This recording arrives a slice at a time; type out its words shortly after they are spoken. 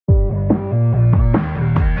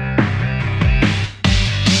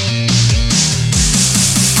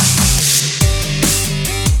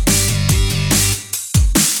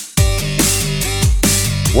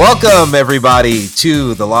Welcome, everybody,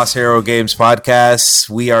 to the Lost Hero Games podcast.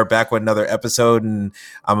 We are back with another episode, and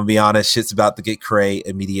I'm going to be honest, shit's about to get cray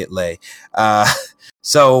immediately.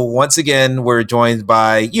 So, once again, we're joined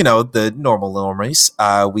by, the normal normies.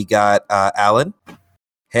 We got Alan.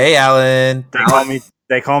 Hey, Alan.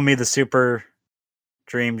 They call me the Super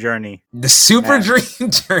Dream Journey. The Super Dream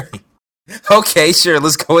Journey. Okay, sure.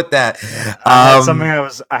 Let's go with that. I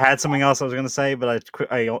had something else I was going to say, but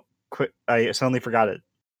I suddenly forgot it.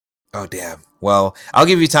 Oh, damn. Well, I'll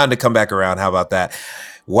give you time to come back around. How about that?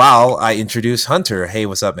 While I introduce Hunter. Hey,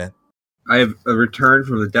 what's up, man? I have returned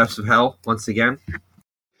from the depths of hell once again.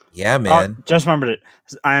 Yeah, man. Oh, just remembered it.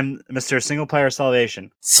 I'm Mr. Single Player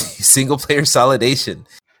Salvation. Single Player Salidation.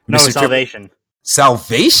 No, Salvation.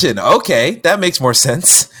 Salvation. Okay, that makes more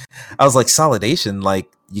sense. I was like, Solidation, like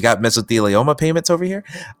you got mesothelioma payments over here?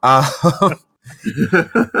 All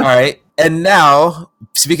right. And now,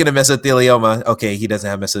 speaking of mesothelioma, okay, he doesn't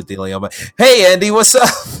have mesothelioma. Hey, Andy, what's up?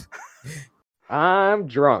 I'm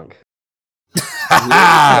drunk.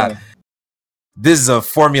 This is a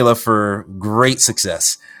formula for great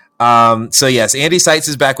success. So yes, Andy Seitz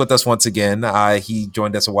is back with us once again. He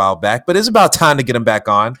joined us a while back, but it's about time to get him back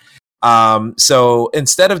on. So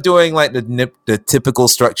instead of doing like the typical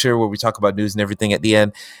structure where we talk about news and everything at the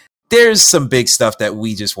end, there's some big stuff that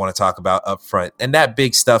we just want to talk about up front. And that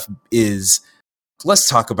big stuff is, let's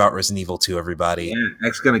talk about Resident Evil 2, everybody. Yeah,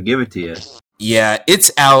 X gonna give it to you. Yeah,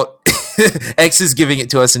 it's out. X is giving it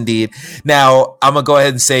to us indeed. Now, I'm going to go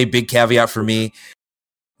ahead and say big caveat for me.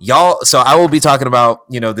 Y'all, so I will be talking about,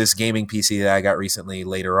 this gaming PC that I got recently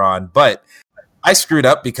later on. But I screwed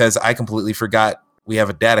up because I completely forgot we have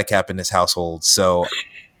a data cap in this household. So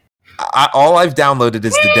all I've downloaded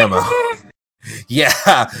is the demo.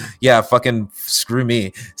 Yeah, fucking screw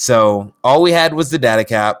me. So all we had was the data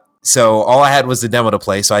cap. So all I had was the demo to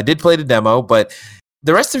play. So I did play the demo, but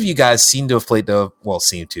the rest of you guys seem to have played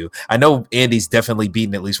seem to. I know Andy's definitely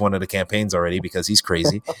beaten at least one of the campaigns already because he's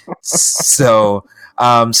crazy. So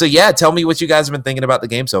yeah, tell me what you guys have been thinking about the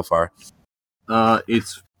game so far.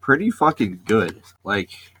 It's pretty fucking good.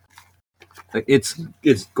 Like it's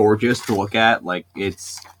gorgeous to look at. Like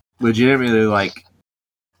it's legitimately like.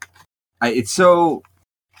 It's so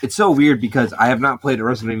weird because I have not played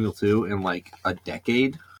Resident Evil 2 in like a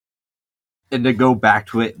decade, and to go back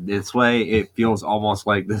to it this way, it feels almost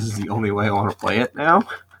like this is the only way I want to play it now.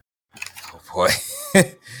 Oh boy,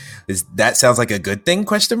 that sounds like a good thing?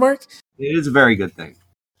 Question mark. It is a very good thing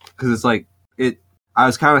because it's like it. I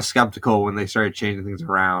was kind of skeptical when they started changing things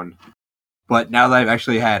around, but now that I've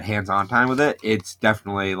actually had hands-on time with it, it's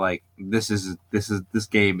definitely like this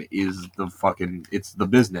game is it's the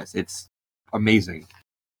business. It's amazing.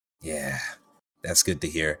 Yeah, that's good to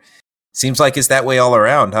hear. Seems like it's that way all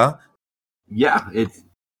around, huh? Yeah,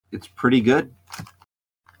 it's pretty good.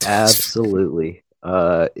 Absolutely.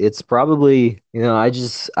 It's probably,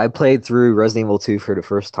 I played through Resident Evil 2 for the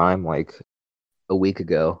first time like a week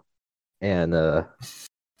ago. And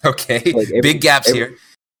okay, like big gaps here.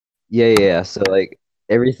 Yeah. So like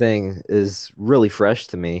everything is really fresh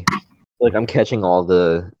to me. Like I'm catching all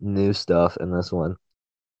the new stuff in this one.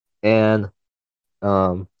 And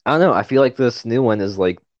I don't know, I feel like this new one is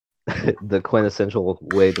like the quintessential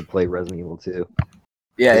way to play Resident Evil 2.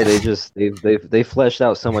 Yeah, they fleshed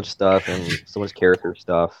out so much stuff and so much character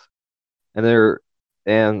stuff. And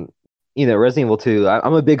Resident Evil 2,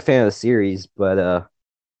 I'm a big fan of the series, but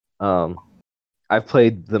I've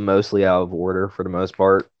played them mostly out of order for the most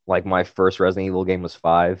part. Like my first Resident Evil game was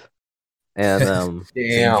 5. And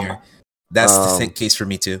damn. That's the same case for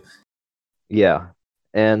me too. Yeah.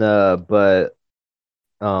 And but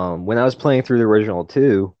when I was playing through the original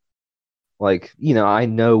 2, like, I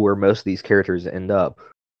know where most of these characters end up.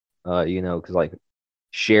 Because like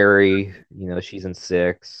Sherry, she's in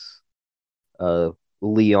 6.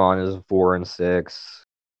 Leon is 4 and 6,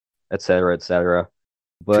 etc., etc.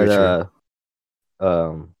 But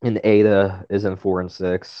and Ada is in 4 and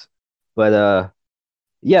 6. But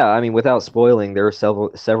yeah, I mean, without spoiling, there are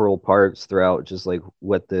several parts throughout just like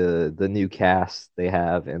what the new cast they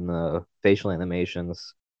have in the facial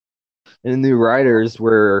animations and the new writers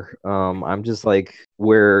where I'm just like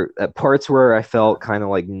where at parts where I felt kind of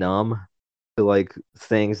like numb to like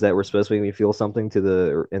things that were supposed to make me feel something in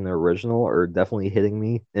the original are definitely hitting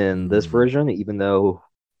me in this version, even though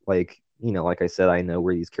like like I said, I know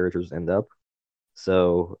where these characters end up.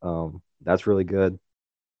 So that's really good.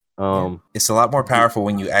 It's a lot more powerful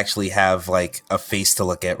when you actually have like a face to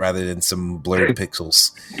look at rather than some blurred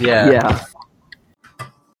pixels. Yeah.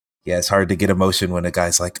 Yeah, it's hard to get emotion when a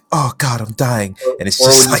guy's like, "Oh God, I'm dying," and it's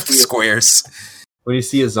just like squares. When you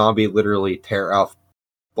see a zombie literally tear out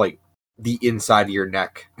like the inside of your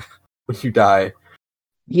neck when you die.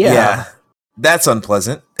 Yeah. That's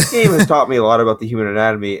unpleasant. This game has taught me a lot about the human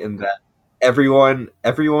anatomy, in that everyone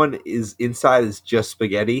is inside is just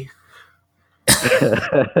spaghetti.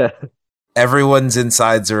 Everyone's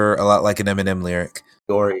insides are a lot like an Eminem lyric.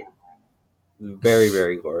 Gory, very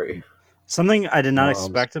very gory. Something I did not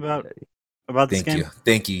expect about this game.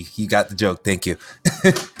 Thank you. You got the joke. Thank you.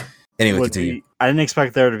 Anyway, continue. I didn't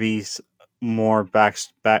expect there to be more back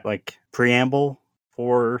like preamble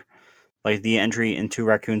for like the entry into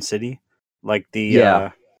Raccoon City, like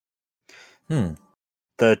the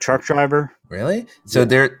the truck driver. Really? So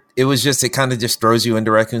it was just, it kind of just throws you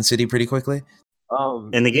into Raccoon City pretty quickly.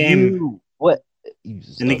 In the game,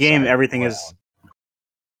 everything is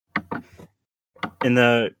in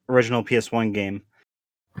the original PS1 game.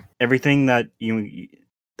 Everything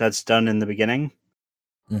that's done in the beginning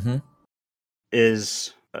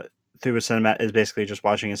is through a cinematic, is basically just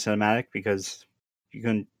watching a cinematic, because you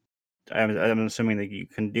can. I'm assuming that you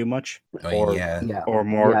can do much, or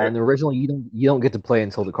more. Yeah, and originally you don't get to play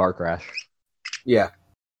until the car crash. Yeah.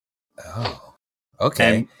 Oh.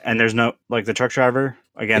 Okay. And there's no, like, the truck driver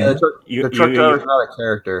again. Yeah, the truck driver is not a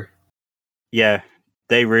character. Yeah,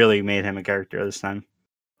 they really made him a character this time.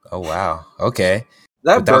 Oh wow. Okay.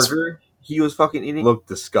 That burger he was fucking eating looked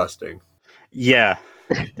disgusting. Yeah.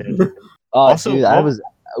 Also, dude,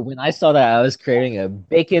 when I saw that, I was craving a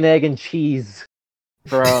bacon, egg, and cheese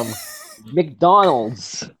from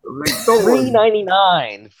McDonald's.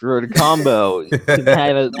 $3.99 for the combo. You can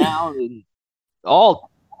have it now and all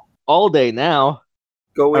day now.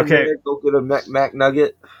 Go in there, go get a Mac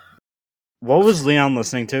Nugget. What was Leon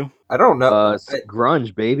listening to? I don't know.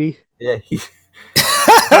 Grunge, baby. Yeah, he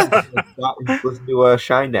listened to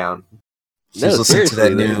Shinedown. He was listening to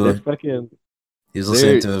that new. He was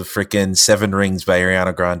listening to freaking Seven Rings by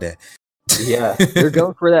Ariana Grande. Yeah, they're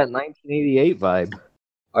going for that 1988 vibe.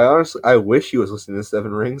 I wish he was listening to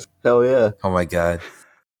Seven Rings. Hell yeah! Oh my god,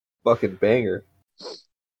 fucking banger.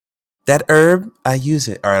 That herb, I use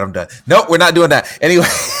it. All right, I'm done. Nope, we're not doing that. Anyway,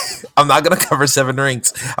 I'm not gonna cover Seven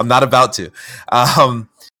Rings. I'm not about to.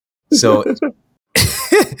 So.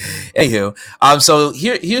 Anywho, so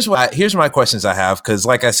here's my questions I have, because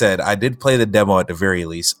like I said, I did play the demo at the very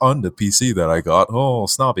least on the PC that I got. Oh,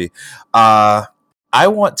 snobby. I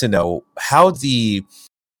want to know how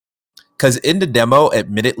because in the demo,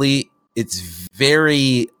 admittedly, it's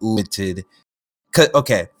very limited.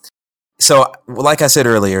 Okay, so like I said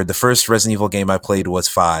earlier, the first Resident Evil game I played was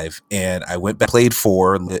 5, and I went back, played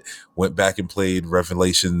 4, went back and played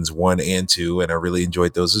Revelations 1 and 2, and I really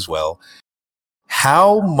enjoyed those as well.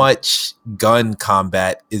 How much gun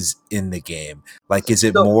combat is in the game? Like, is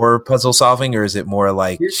it more puzzle solving, or is it more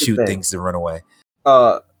like shoot things to run away?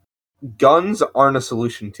 Guns aren't a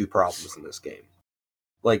solution to problems in this game.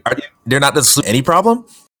 Like, they're not the solution to any problem?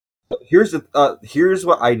 Here's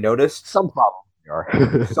what I noticed. Some problems are.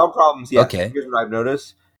 Some problems, yeah. Okay. Here's what I've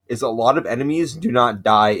noticed is a lot of enemies do not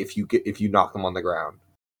die if you knock them on the ground.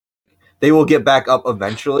 They will get back up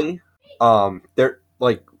eventually. They're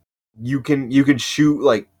like, you can shoot,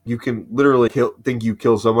 like, you can literally think you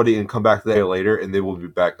kill somebody and come back there later and they will be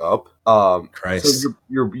back up. Christ. So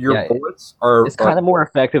your bullets are... It's kind of more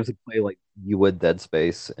effective to play like you would Dead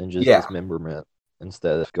Space and just dismemberment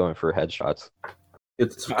instead of going for headshots.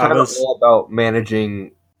 It's kind of all about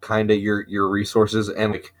managing kind of your resources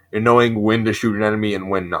and like knowing when to shoot an enemy and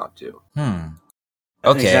when not to. Okay.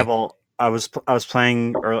 An example, I was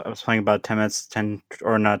playing about 10 minutes ago.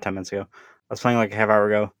 I was playing like a half hour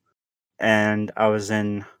ago, and I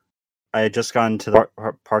had just gotten to the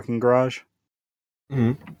parking garage.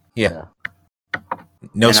 Mm-hmm. Yeah.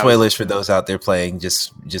 No spoilers for those out there playing.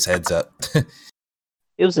 Just heads up.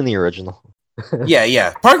 It was in the original.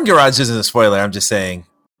 Yeah. Parking garage isn't a spoiler. I'm just saying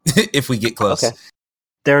if we get close. Okay.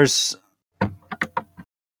 There's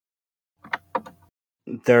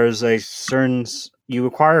a certain, you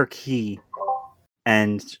acquire a key,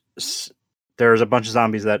 and there's a bunch of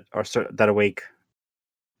zombies that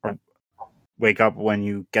wake up when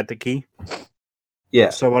you get the key.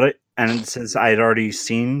 Yeah. So and since I had already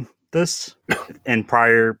seen this in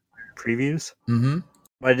prior previews,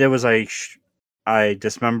 what I did was I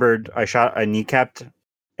kneecapped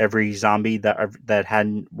every zombie that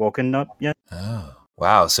hadn't woken up yet. Oh,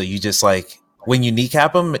 wow. So you just like, when you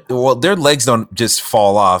kneecap them, well, their legs don't just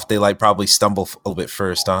fall off. They like probably stumble a little bit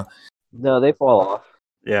first, huh? No, they fall off.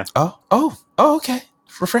 Yeah. Oh, okay.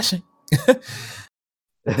 Refreshing.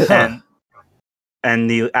 And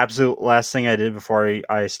the absolute last thing I did before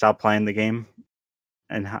I stopped playing the game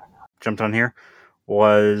and jumped on here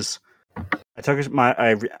was I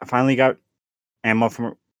finally got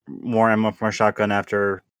more ammo from my shotgun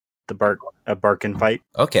after a Barkin fight,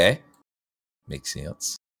 Okay, makes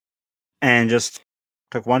sense. and just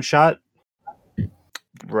took one shot,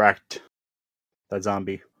 wrecked that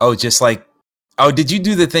zombie. Oh, just like, oh, did you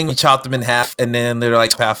do the thing? You chopped them in half, and then they're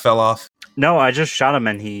like half fell off. No, I just shot him,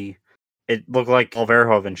 and it looked like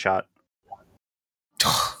Verhoeven shot.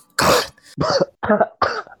 Oh, God,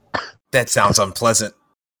 that sounds unpleasant,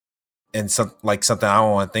 and something I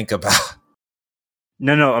don't want to think about.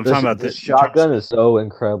 No, I'm talking about the shotgun is so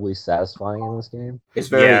incredibly satisfying in this game. It's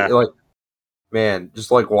very like, man, just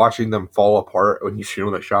like watching them fall apart when you shoot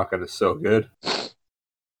them with a shotgun is so good.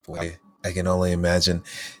 Boy, I can only imagine.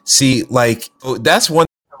 See, like, that's one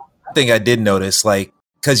thing I did notice, like,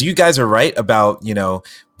 because you guys are right about,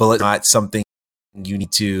 bullet not something you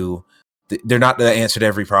need to. They're not the answer to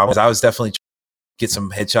every problem. I was definitely get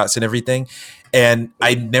some headshots and everything. And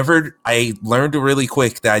I learned really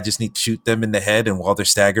quick that I just need to shoot them in the head, and while they're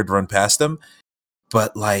staggered, run past them.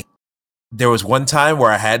 But like, there was one time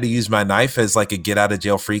where I had to use my knife as like a get out of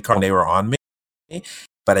jail free card when they were on me,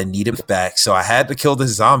 but I needed it back. So I had to kill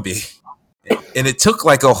this zombie, and it took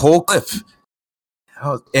like a whole clip.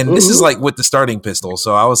 And this is like with the starting pistol.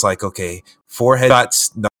 So I was like, okay, 4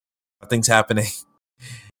 headshots, nothing's happening.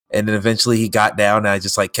 And then eventually he got down, and I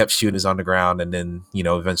just like kept shooting us on the ground, and then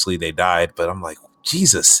eventually they died. But I'm like,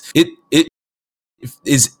 Jesus, it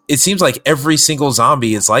seems like every single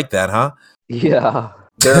zombie is like that, huh? Yeah,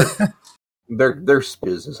 they're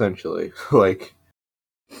spies essentially, like,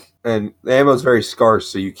 and the ammo is very scarce,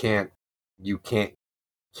 so you can't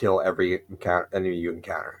kill every enemy you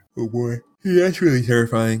encounter. Oh boy, yeah, that's really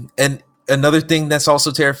terrifying. And another thing that's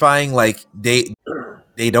also terrifying, like they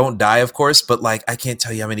don't die, of course, but like I can't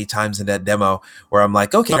tell you how many times in that demo where I'm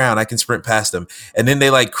like, okay, around, I can sprint past them, and then they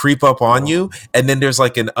like creep up on you, and then there's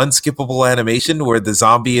like an unskippable animation where the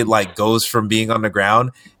zombie like goes from being on the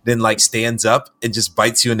ground, then like stands up and just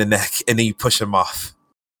bites you in the neck, and then you push him off.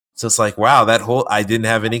 So it's like, wow, I didn't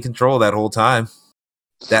have any control that whole time.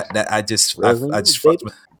 That I just fucked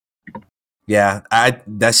with. Yeah,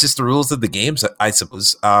 that's just the rules of the games, I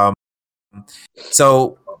suppose.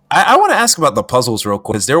 So I want to ask about the puzzles real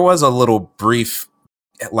quick, because there was a little brief,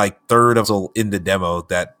 like third of in the demo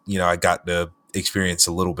that I got to experience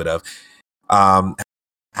a little bit of.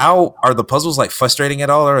 How are the puzzles like frustrating at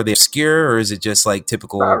all, or are they obscure, or is it just like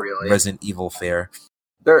typical Resident Evil fare?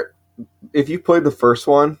 If you played the first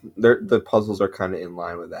one, the puzzles are kind of in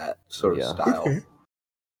line with that sort of style. Okay.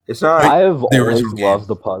 It's not. I have always loved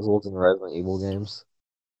the puzzles in Resident Evil games.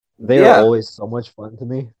 They are always so much fun to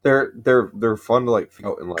me. They're fun to like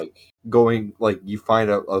figure out, and like going, like you find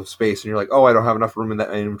a space and you're like, oh, I don't have enough room in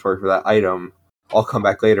that inventory for that item. I'll come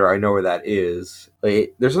back later. I know where that is.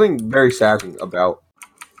 Like, there's something very satisfying about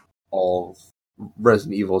all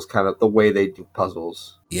Resident Evil's kind of the way they do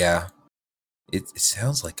puzzles. Yeah, it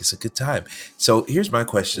sounds like it's a good time. So here's my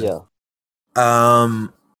question. Yeah. All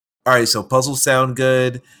right. So puzzles sound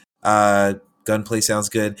good. Gunplay sounds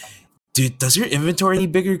good. Dude, does your inventory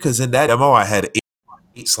need bigger? Because in that demo, I had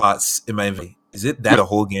 8 slots in my inventory. Is it that the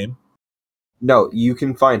whole game? No, you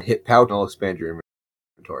can find hit pouch and it'll expand your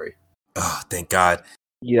inventory. Oh, thank God.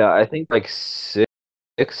 Yeah, I think like 6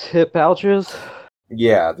 hit pouches.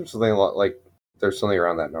 Yeah, there's something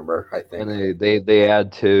around that number, I think. And they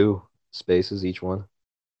add 2 spaces each one.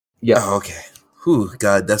 Yeah. Oh, okay. Whew,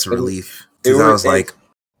 God, that's a relief. Because I was like,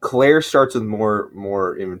 Claire starts with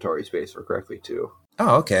more inventory space for correctly too.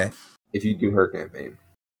 Oh, okay. If you do her campaign.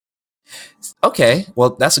 Okay, well,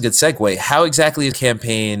 that's a good segue. How exactly is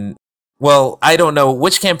campaign? Well, I don't know.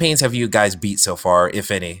 Which campaigns have you guys beat so far,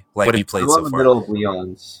 if any? Like, what have you played so far? I'm in the middle of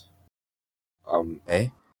Leon's.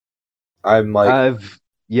 Okay. I'm like...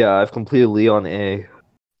 I've completed Leon A,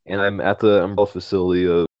 and I'm at the Umbrella facility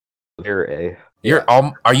of Claire A.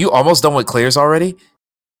 Are you almost done with Claire's already?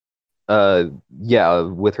 Yeah,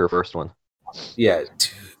 with her first one. Yeah.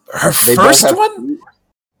 Her first one?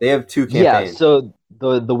 They have 2 campaigns. Yeah, so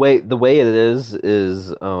the way it is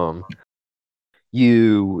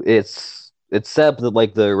it's set up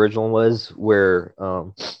like the original was, where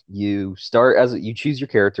you start you choose your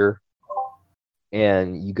character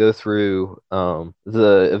and you go through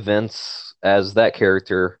the events as that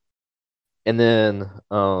character, and then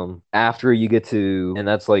after you get to, and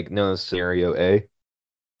that's like known as scenario A,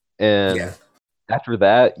 and after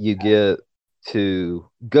that you get to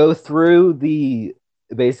go through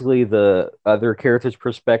basically the other character's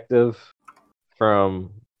perspective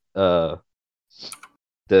from the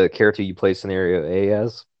character you play scenario A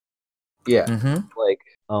as. Yeah. Mm-hmm. Like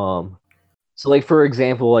so like for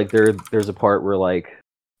example, like there's a part where like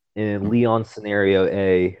in Leon's scenario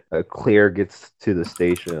A, Claire gets to the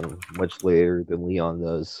station much later than Leon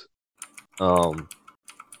does.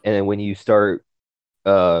 and then when you start,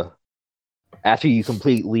 after you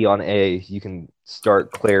complete Leon A, you can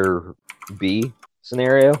start Claire B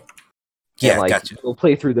scenario. Yeah, and like gotcha. you'll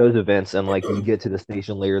play through those events, and like you get to the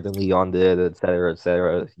station later than Leon did, etc.,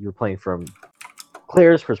 etc. You're playing from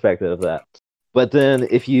Claire's perspective of that. But then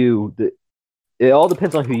it all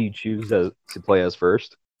depends on who you choose to play as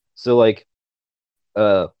first. So like,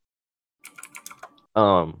 the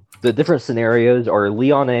different scenarios are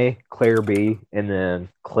Leon A, Claire B, and then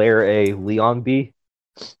Claire A, Leon B.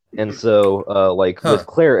 And so, like with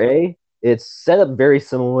Claire A, it's set up very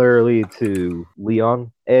similarly to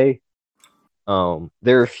Leon A.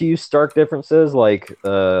 There are a few stark differences, like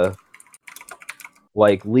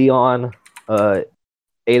Leon,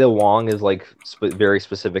 Ada Wong is like very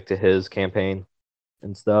specific to his campaign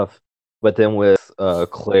and stuff. But then with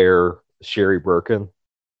Claire, Sherry Birkin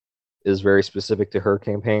is very specific to her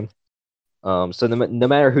campaign. So no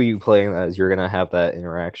matter who you play as, you're gonna have that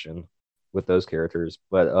interaction with those characters.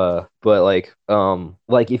 But like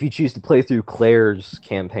if you choose to play through Claire's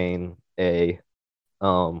campaign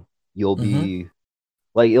you'll be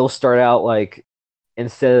like, it'll start out like,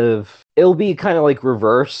 it'll be kind of like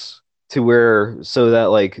reverse to where, so that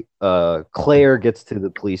like Claire gets to the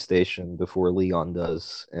police station before Leon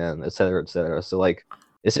does, and et cetera, et cetera. So like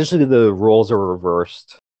essentially the roles are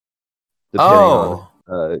reversed depending on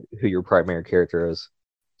who your primary character is.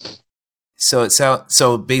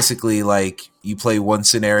 So basically, like, you play one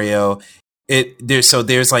scenario.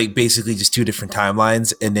 There's like basically just two different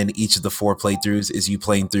timelines, and then each of the 4 playthroughs is you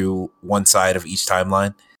playing through one side of each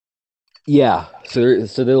timeline. Yeah.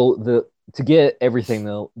 So to get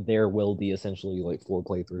everything, there will be essentially like 4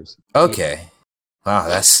 playthroughs. Okay. Wow,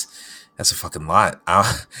 that's a fucking lot.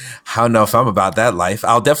 I don't know if I'm about that life.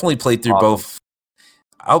 I'll definitely play through both.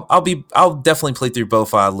 I'll definitely play through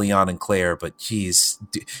both Leon and Claire, but geez,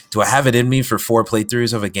 do I have it in me for 4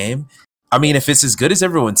 playthroughs of a game? I mean, if it's as good as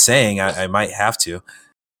everyone's saying, I might have to.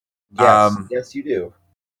 Yes, you do.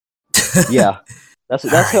 Yeah, that's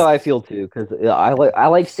right. How I feel too, because I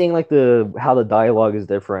like seeing like how the dialogue is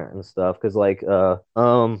different and stuff. Because like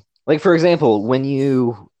for example, when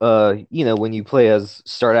you when you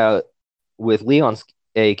start out with Leon's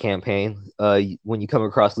A campaign, when you come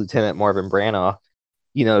across Lieutenant Marvin Branagh,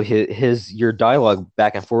 your dialogue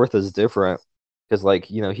back and forth is different. Because like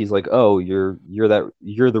he's like, oh, you're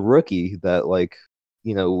the rookie that like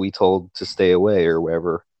we told to stay away or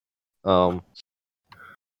whatever, and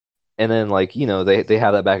then like they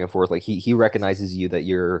have that back and forth. Like he recognizes you that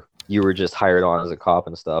you were just hired on as a cop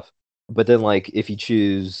and stuff. But then like if you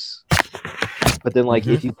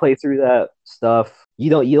play through that stuff, you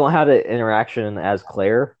don't have that interaction as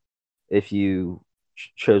Claire if you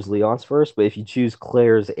chose Leon's first. But if you choose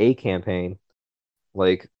Claire's A campaign,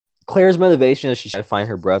 like, Claire's motivation is she's trying to find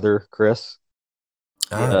her brother, Chris,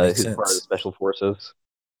 who's part of the Special Forces.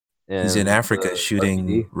 And he's in Africa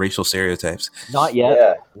shooting racial stereotypes. Not yet.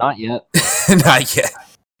 Yeah. Not yet. Not yet.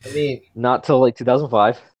 I mean, not till like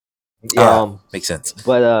 2005. Yeah, makes sense.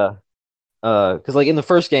 But because like in the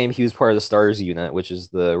first game, he was part of the STARS unit, which is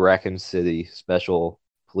the Raccoon City Special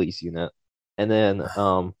Police Unit. And then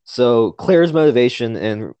so Claire's motivation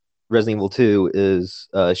in Resident Evil 2 is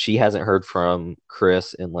she hasn't heard from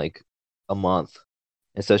Chris in like a month,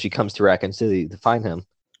 and so she comes to Raccoon City to find him,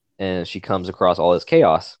 and she comes across all this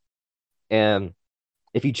chaos. And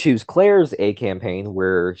if you choose Claire's A campaign,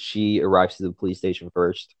 where she arrives to the police station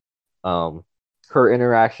first, her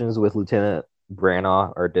interactions with Lieutenant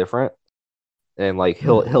Branagh are different, and like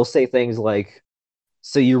he'll say things like,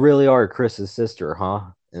 "So you really are Chris's sister,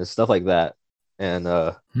 huh?" and stuff like that. And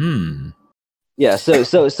yeah, so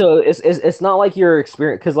it's not like your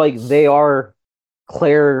experience, because like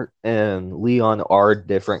Claire and Leon are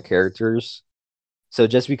different characters. So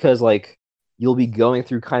just because like you'll be going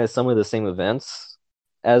through kind of some of the same events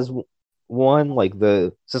as one, like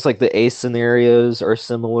since like the A scenarios are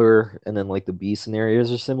similar and then like the B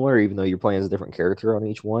scenarios are similar, even though you're playing as a different character on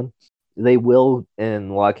each one, they will in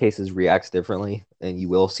a lot of cases react differently, and you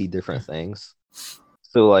will see different things.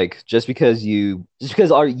 So like just because you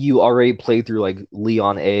already played through like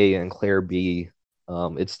Leon A and Claire B,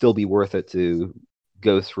 it'd still be worth it to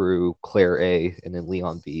go through Claire A and then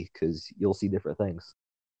Leon B, because you'll see different things.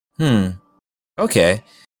 Okay.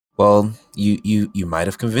 Well, you might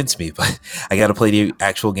have convinced me, but I got to play the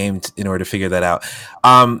actual game in order to figure that out.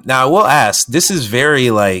 Now I will ask. This is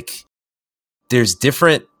very like there's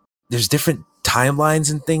different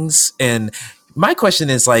timelines and things, and my question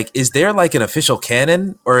is like, is there like an official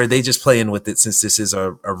canon, or are they just playing with it since this is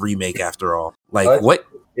a remake after all? Like what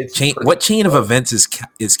chain of events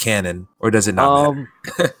is canon, or does it not matter?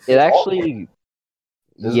 It actually,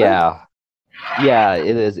 yeah. Yeah,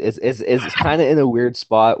 it is. It's kind of in a weird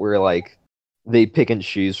spot where like they pick and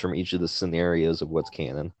choose from each of the scenarios of what's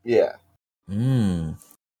canon. Yeah.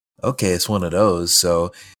 Okay, it's one of those.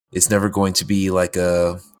 So it's never going to be like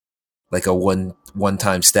a one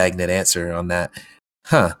time stagnant answer on that.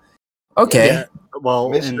 Huh. Okay. Yeah. Well,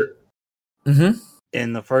 Mr.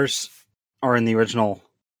 in the first or in the original,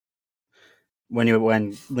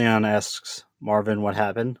 when Leon asks Marvin what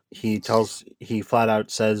happened, he flat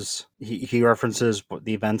out says he references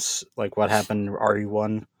the events like what happened in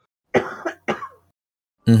RE1,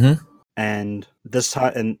 and this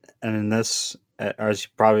time and in this, as you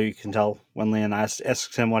probably can tell, when Leon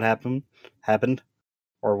asks him what happened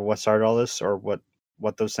or what started all this or what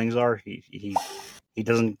those things are, he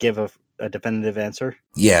doesn't give a definitive answer.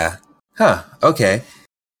 Yeah. Huh. Okay.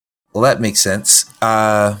 Well, that makes sense.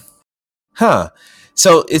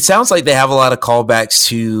 So it sounds like they have a lot of callbacks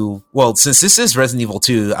to, well, since this is Resident Evil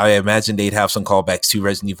 2, I imagine they'd have some callbacks to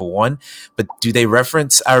Resident Evil 1. But do they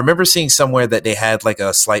reference, I remember seeing somewhere that they had like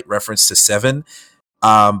a slight reference to 7,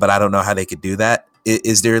 but I don't know how they could do that.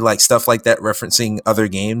 Is there like stuff like that referencing other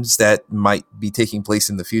games that might be taking place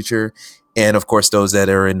in the future? And of course, those that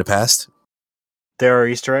are in the past? There are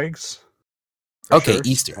Easter eggs. Okay, Sure.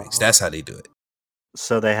 Easter eggs. That's how they do it.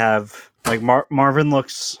 So they have like Marvin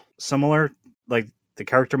looks similar, like the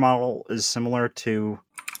character model is similar to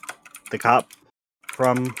the cop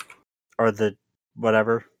from, or the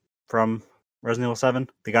whatever from Resident Evil 7,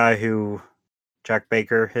 the guy who Jack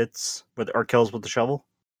Baker hits with or kills with the shovel.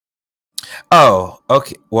 Oh,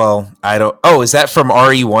 okay. Well, I don't. Oh, is that from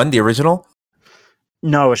RE1, the original?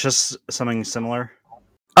 No, it's just something similar.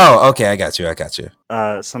 Oh, okay. I got you.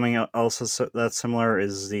 Something else that's similar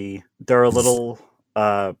is there are little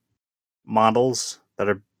models that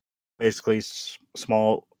are basically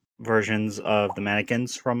small versions of the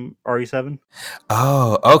mannequins from RE7.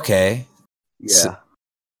 Oh, okay. Yeah. So,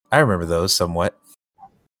 I remember those somewhat.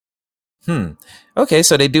 Okay,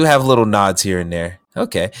 so they do have little nods here and there.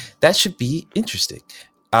 Okay, that should be interesting.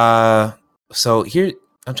 So here,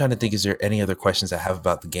 I'm trying to think, is there any other questions I have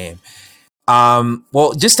about the game?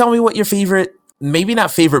 Well, just tell me what your favorite, maybe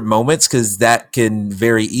not favorite moments, because that can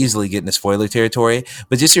very easily get into spoiler territory,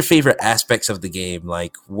 but just your favorite aspects of the game.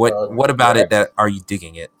 Like, what about it that are you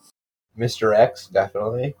digging it? Mr. X,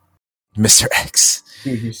 definitely. Mr. X.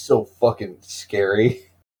 Dude, he's so fucking scary.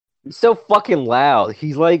 He's so fucking loud.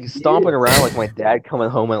 He's like stomping around like my dad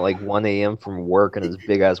coming home at like 1 a.m. from work in his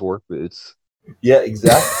big ass work boots. Yeah,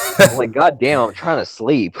 exactly. I'm like, God damn, I'm trying to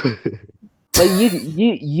sleep. Like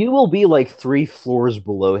you will be like 3 floors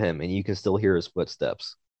below him and you can still hear his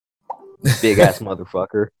footsteps. Big ass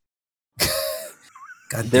motherfucker.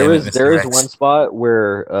 God There damn it, is there Mr. is X. one spot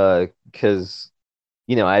where because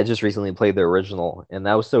you know I had just recently played the original and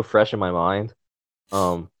that was so fresh in my mind.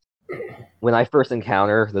 When I first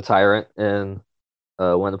encounter the tyrant in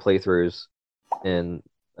one of the playthroughs in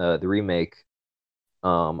the remake,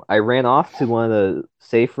 I ran off to one of the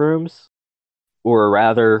safe rooms, or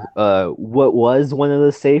rather, what was one of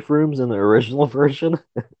the safe rooms in the original version.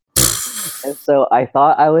 And so I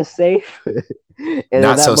thought I was safe. And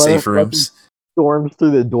Not so safe motherfucker rooms. stormed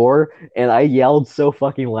through the door, and I yelled so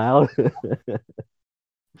fucking loud.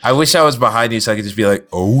 I wish I was behind you so I could just be like,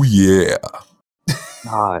 "Oh yeah."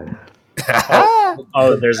 God.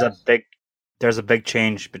 Oh, there's a big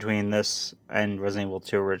change between this and Resident Evil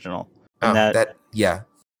 2 original. And yeah.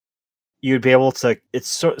 you'd be able to. It's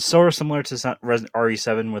sort of similar to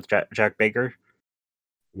RE7 with Jack Baker,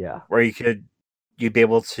 Yeah. where you'd be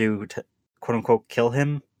able to quote unquote kill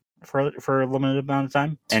him for a limited amount of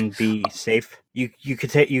time and be safe. You'd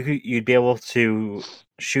be able to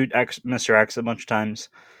shoot Mr. X a bunch of times.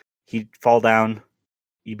 He'd fall down.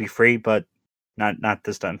 You'd be free, but not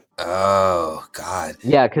this time. Oh God.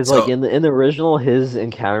 Yeah, because like in the original, his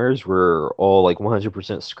encounters were all like 100%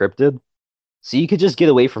 scripted, so you could just get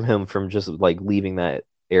away from him from just like leaving that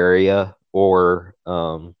area or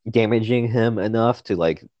damaging him enough to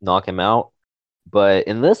like knock him out. But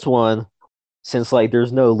in this one, since like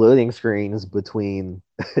there's no loading screens between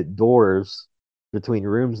doors, between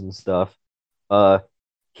rooms and stuff,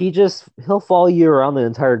 he'll follow you around the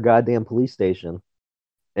entire goddamn police station,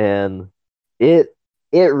 and it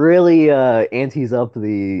really antes up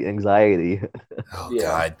the anxiety. Oh Yeah.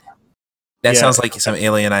 God. That sounds like some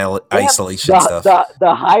alien isolation the, stuff.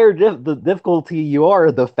 The higher the difficulty you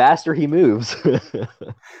are, the faster he moves.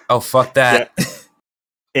 Oh fuck that. Yeah.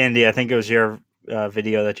 Andy, I think it was your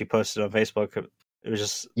video that you posted on Facebook. It was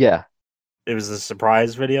just it was a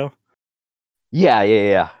surprise video.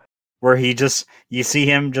 Yeah. Where you see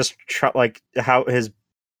him just like how his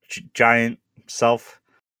giant self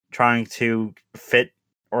trying to fit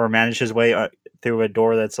or manage his way through a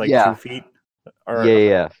door that's like 2 feet or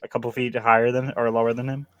a couple feet higher than or lower than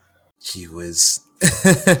him. He was.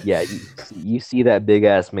 Yeah, you see that big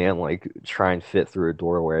ass man like try and fit through a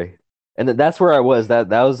doorway, and that's where I was. That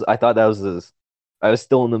was I thought that was I was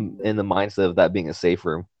still in the mindset of that being a safe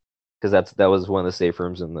room, because that was one of the safe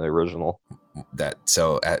rooms in the original.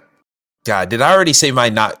 God, did I already say my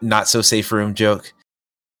not so safe room joke?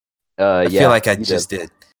 I feel like I just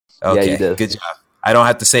did. Okay, yeah, you did. Good job. I don't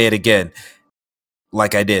have to say it again,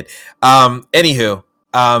 like I did. Anywho,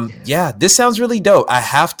 yeah, this sounds really dope. I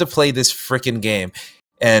have to play this freaking game,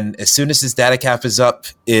 and as soon as this data cap is up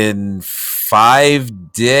in 4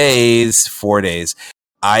 days,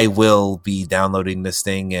 I will be downloading this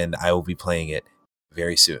thing and I will be playing it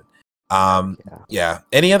very soon. Yeah.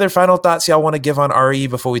 Any other final thoughts y'all want to give on RE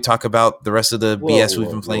before we talk about the rest of the BS we've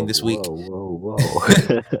been playing this week? Whoa.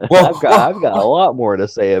 I've got a lot more to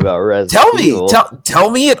say about Resident Evil.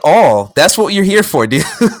 Tell me it all. That's what you're here for, dude.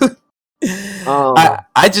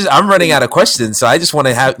 I'm running out of questions, so I just want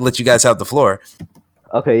to let you guys have the floor.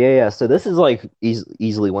 Okay, yeah. So this is like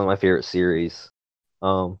easily one of my favorite series.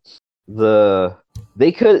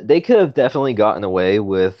 They could have definitely gotten away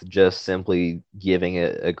with just simply giving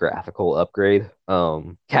it a graphical upgrade.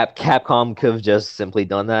 Capcom could have just simply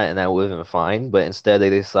done that, and that would have been fine. But instead, they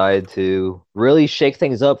decided to really shake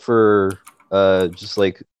things up for just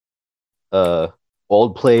like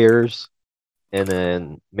old players, and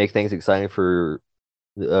then make things exciting for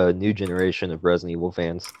a new generation of Resident Evil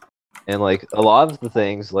fans. And like a lot of the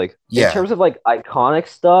things, like in terms of like iconic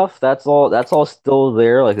stuff, that's all still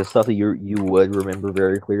there. Like the stuff that you would remember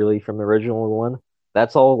very clearly from the original one.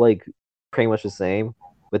 That's all like pretty much the same.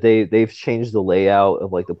 But they've changed the layout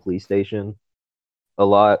of like the police station a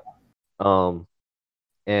lot.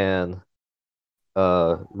 And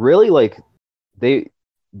really like the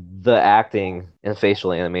acting and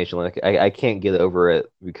facial animation, like I can't get over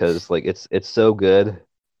it because like it's so good.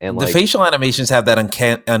 And the facial animations have that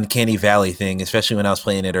uncanny valley thing, especially when I was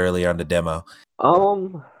playing it earlier on the demo.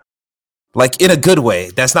 Like in a good way.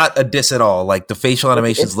 That's not a diss at all. Like the facial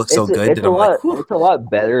animations look so good that I'm like, it's a lot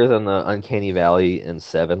better than the uncanny valley in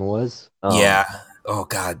 7 was. Yeah. Oh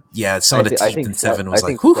god. Yeah. Some of the teeth in 7 was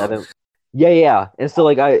like, 7, yeah. And so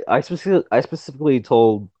like I specifically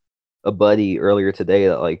told a buddy earlier today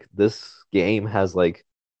that like this game has like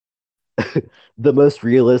the most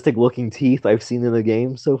realistic looking teeth I've seen in a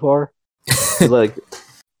game so far. Like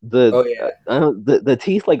the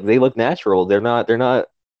teeth, like they look natural. They're not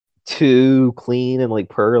too clean and like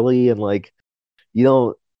pearly, and like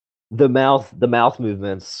the mouth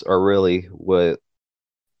movements are really what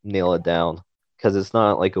nail it down, because it's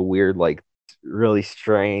not like a weird like really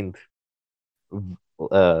strained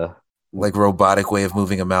like robotic way of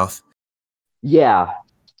moving a mouth. Yeah.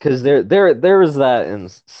 Because there was that in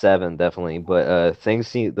 7 definitely, but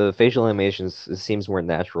the facial animations seems more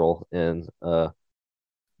natural in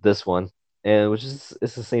this one, and it's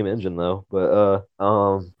the same engine though. But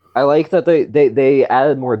I like that they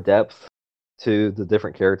added more depth to the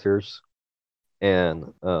different characters,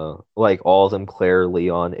 and like all of them, Claire,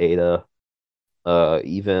 Leon, Ada,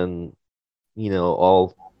 even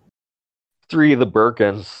all 3 of the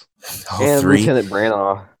Birkins and 3? Lieutenant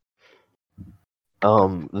Branagh.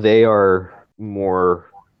 They are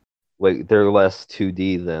more like they're less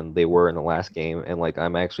 2D than they were in the last game, and like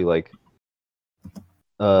I'm actually like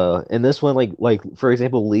in this one, like for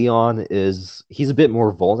example, Leon he's a bit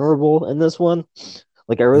more vulnerable in this one.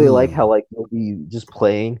 Like I really like how like he'll be just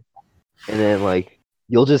playing, and then like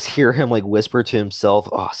you'll just hear him like whisper to himself,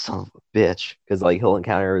 "Oh, son of a bitch," because like he'll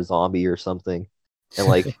encounter a zombie or something, and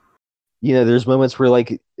like. There's moments where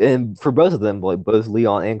like, and for both of them, like both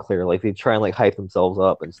Leon and Claire, like they try and like hype themselves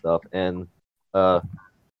up and stuff, and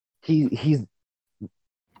he's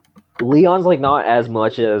Leon's like not as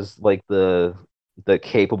much as like the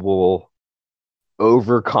capable,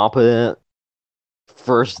 overcompetent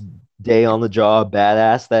first day on the job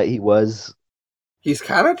badass that he was. He's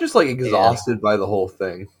kind of just like exhausted by the whole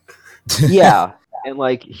thing. Yeah, and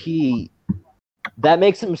like that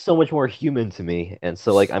makes him so much more human to me, and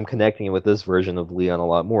so like I'm connecting with this version of Leon a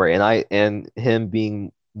lot more, and him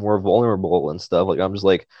being more vulnerable and stuff. Like I'm just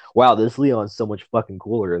like, wow, this Leon's so much fucking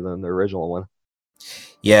cooler than the original one.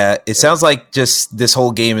 Yeah, it sounds like just this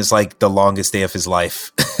whole game is like the longest day of his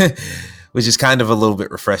life, which is kind of a little bit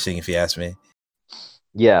refreshing if you ask me.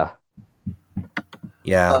 Yeah.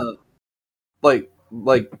 Like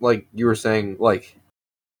you were saying, like.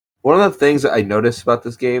 One of the things that I noticed about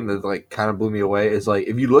this game that like kind of blew me away is like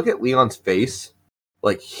if you look at Leon's face,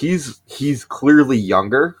 like he's clearly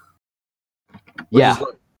younger. Yeah.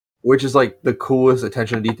 which is like the coolest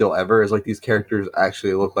attention to detail ever. Is like these characters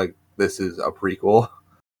actually look like this is a prequel.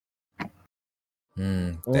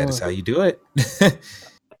 That is how you do it.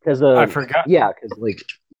 Because I forgot. Yeah, because like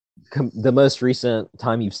the most recent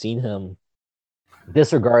time you've seen him,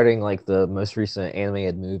 disregarding like the most recent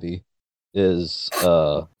animated movie, is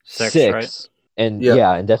Six, right? And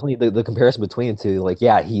Yeah. and definitely the comparison between the two, like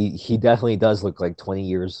he definitely does look like 20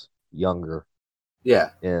 years younger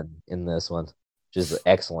Yeah, in this one, which is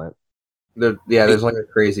excellent. there's like a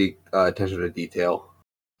crazy attention to detail.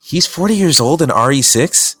 He's 40 years old in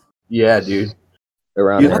RE6? Yeah, dude.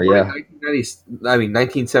 Around there, yeah.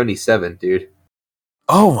 1977, dude.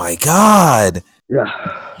 Oh my god.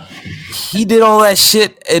 Yeah. He did all that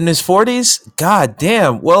shit in his 40s? God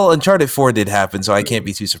damn. Well, Uncharted 4 did happen, so I can't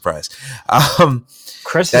be too surprised.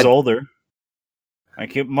 Chris is older. I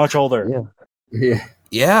keep much older. Yeah. Yeah.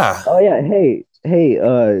 Yeah. Oh yeah. Hey,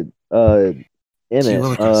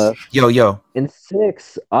 Emmett. Yo. In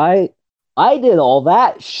 6, I did all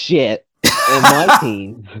that shit in my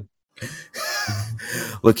teens.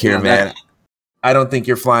 Look here, man. I don't think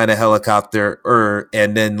you're flying a helicopter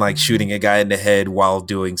and then like shooting a guy in the head while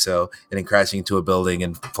doing so, and then crashing into a building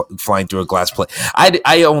and flying through a glass plate.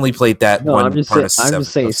 I only played that one. I'm just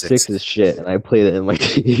saying 6 is shit, and I played it in my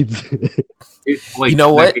teens. You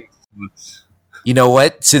know what? You know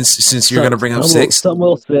what? Since you're gonna bring up 6, some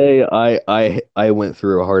will say I went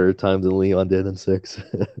through a harder time than Leon did in 6.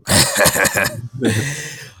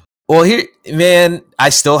 Well, here, man, I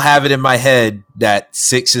still have it in my head that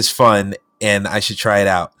 6 is fun and I should try it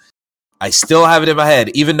out. I still have it in my head,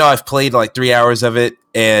 even though I've played like 3 hours of it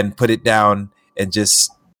and put it down and just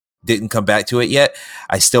didn't come back to it yet.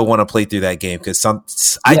 I still want to play through that game because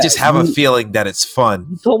I just have a feeling that it's fun.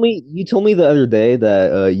 You told me the other day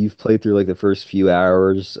that you've played through like the first few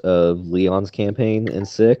hours of Leon's campaign in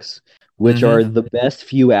 6, which are the best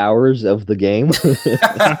few hours of the game.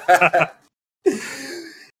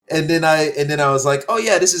 And then I was like, oh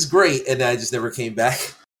yeah, this is great, and then I just never came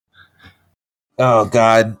back. Oh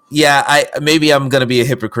god, yeah. Maybe I'm gonna be a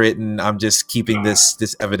hypocrite, and I'm just keeping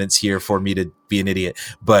this evidence here for me to be an idiot.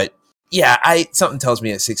 But yeah, something tells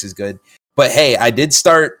me that 6 is good. But hey, I did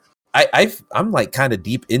start. I'm like kind of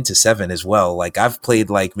deep into 7 as well. Like I've played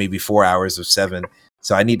like maybe 4 hours of 7,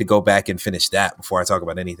 so I need to go back and finish that before I talk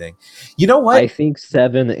about anything. You know what? I think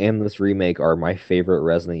 7 and this remake are my favorite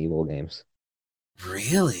Resident Evil games.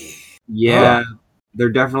 Really? Yeah, they're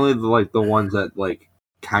definitely like the ones that like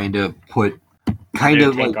kind of put take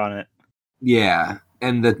like on it. Yeah,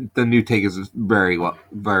 and the new take is very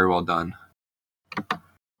well done.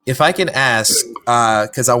 If I can ask,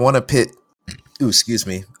 because I want to pit. Ooh, excuse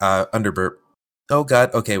me. Under burp. Oh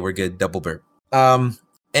god. Okay, we're good. Double burp.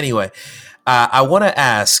 Anyway, I want to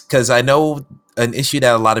ask because I know an issue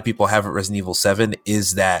that a lot of people have at Resident Evil 7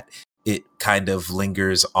 is that it kind of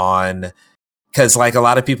lingers on. Because like a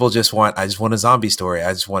lot of people I just want a zombie story.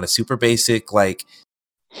 I just want a super basic, like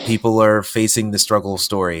people are facing the struggle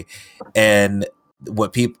story. And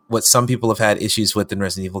what some people have had issues with in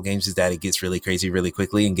Resident Evil games is that it gets really crazy really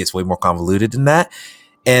quickly and gets way more convoluted than that.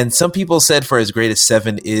 And some people said for as great as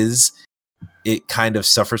 7 is, it kind of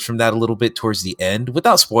suffers from that a little bit towards the end,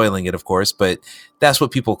 without spoiling it, of course, but that's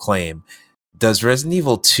what people claim. Does Resident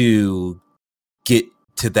Evil 2 get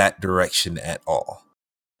to that direction at all?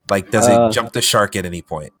 Like, does it jump the shark at any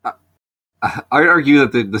point? I'd argue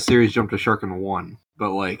that the series jumped a shark in 1,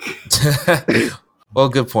 but like... Well,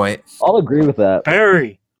 good point. I'll agree with that.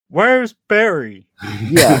 Barry! Where's Barry?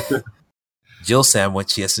 Yeah. Jill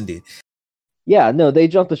sandwich, yes indeed. Yeah, no, they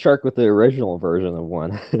jumped the shark with the original version of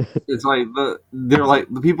 1. It's like, they're like,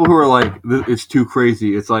 the people who are like, it's too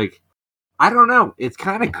crazy, it's like, I don't know, it's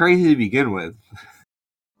kind of crazy to begin with.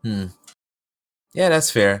 Yeah,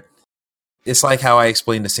 that's fair. It's like how I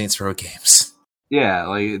explained the Saints Row games. Yeah,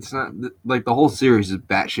 like it's not like the whole series is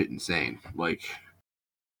batshit insane. Like,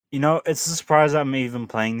 you know, it's a surprise I'm even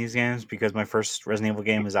playing these games because my first Resident Evil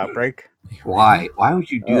game is Outbreak. Why? Why would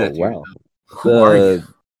you do that? Wow. Who are you?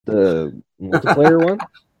 The multiplayer one?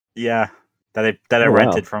 Yeah, that I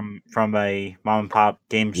rented from a mom and pop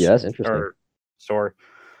game that's interesting. store.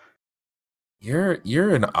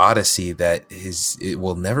 You're an odyssey that it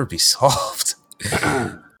will never be solved.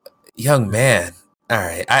 Young man. All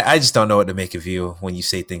right. I just don't know what to make of you when you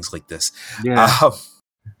say things like this. Yeah.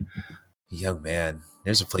 Young man.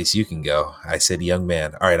 There's a place you can go. I said young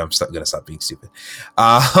man. All right. I'm going to stop being stupid.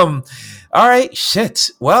 All right.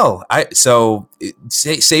 Shit. Well,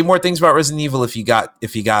 say more things about Resident Evil if you got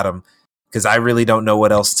them, because I really don't know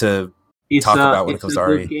what else to talk about when it comes to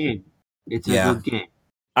RE. It's a good game.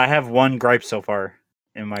 I have one gripe so far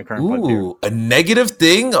in my current playthrough. A negative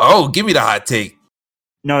thing? Oh, give me the hot take.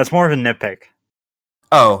 No, it's more of a nitpick.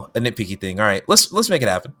 Oh, a nitpicky thing. All right, let's make it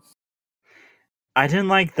happen. I didn't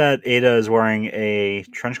like that Ada is wearing a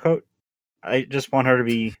trench coat. I just want her to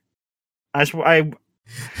be.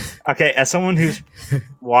 Okay, as someone who's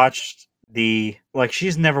watched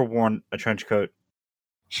she's never worn a trench coat.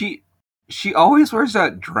 She always wears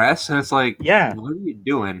that dress, and it's like, Yeah. what are you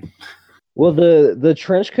doing? Well, the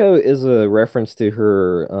trench coat is a reference to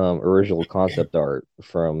her original concept art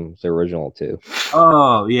from the original 2.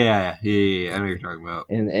 Oh yeah. I know what you're talking about.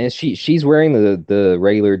 And she's wearing the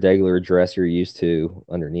regular dress you're used to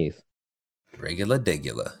underneath. Regular.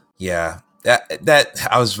 Yeah. That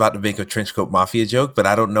I was about to make a trench coat mafia joke, but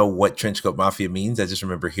I don't know what trench coat mafia means. I just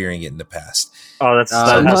remember hearing it in the past. Oh, that's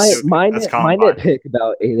my nitpick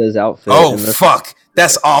about Ada's outfit. Oh fuck,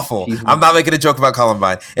 that's awful. I'm not making a joke about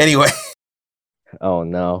Columbine. Anyway. Oh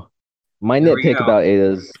no, my There we nitpick go. about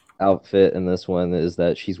Ada's outfit in this one is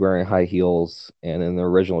that she's wearing high heels, and in the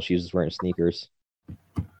original she's just wearing sneakers.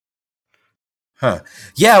 Huh?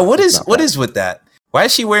 Yeah. What It's is not what bad. is with that? Why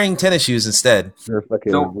is she wearing tennis shoes instead? They're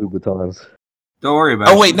fucking Don't- Louboutins. Don't worry about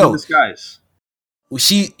it. Oh, wait, She's no. in disguise.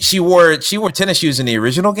 She wore tennis shoes in the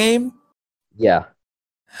original game. Yeah,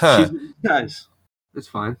 Huh? She's in disguise. It's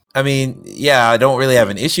fine. I mean, yeah, I don't really have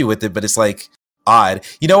an issue with it, but it's like odd.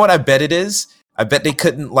 You know what? I bet it is. I bet they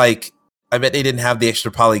couldn't I bet they didn't have the extra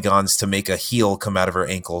polygons to make a heel come out of her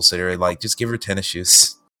ankle, so they're like, just give her tennis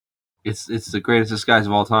shoes. It's the greatest disguise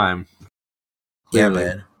of all time. Yeah, Clearly.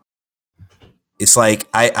 man. It's like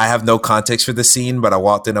I have no context for the scene, but I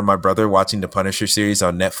walked in on my brother watching the Punisher series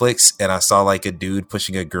on Netflix, and I saw like a dude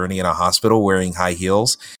pushing a gurney in a hospital wearing high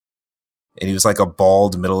heels, and he was like a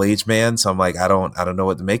bald middle-aged man. So I'm like, I don't know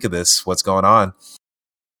what to make of this. What's going on?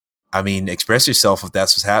 I mean, express yourself if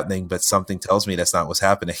that's what's happening, but something tells me that's not what's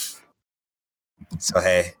happening. So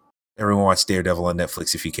hey, everyone watch Daredevil on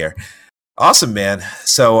Netflix if you care. Awesome, man.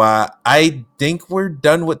 So I think we're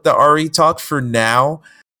done with the RE talk for now.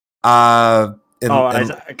 Can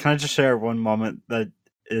I just share one moment that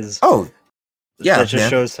is? Oh, yeah, that just man.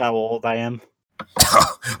 shows how old I am.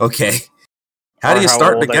 Okay. How Or do you how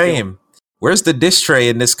start the old I feel. game? Where's the disk tray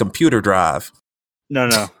in this computer drive? No.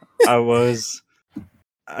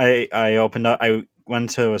 I opened up. I went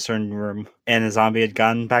to a certain room, and a zombie had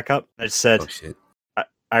gotten back up. I said, Oh shit.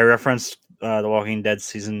 I referenced The Walking Dead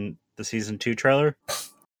season 2 trailer,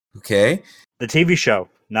 Okay. the TV show,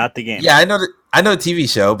 not the game. Yeah, I know the TV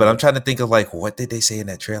show, but I'm trying to think of like what did they say in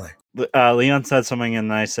that trailer? Leon said something,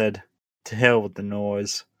 and I said, "To hell with the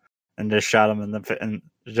noise," and just shot him and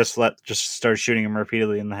just started shooting him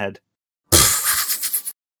repeatedly in the head.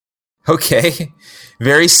 Okay.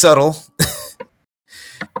 Very subtle.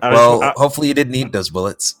 Hopefully you didn't need those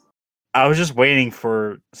bullets. I was just waiting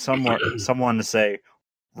for someone to say,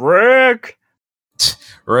 "Rick."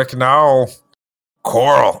 Rick, no.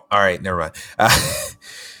 Coral. All right, never mind.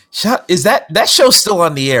 Is that show's still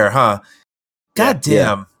on the air, huh? God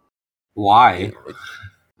damn. Why?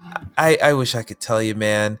 I wish I could tell you,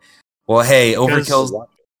 man. Well, hey,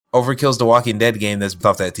 Overkill's The Walking Dead game that's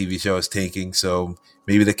off that TV show is tanking, so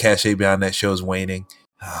maybe the cachet behind that show is waning.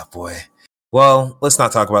 Oh, boy. Well, let's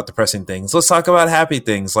not talk about depressing things. Let's talk about happy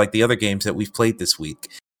things like the other games that we've played this week.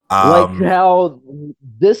 like how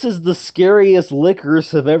this is the scariest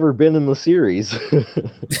liquors have ever been in the series.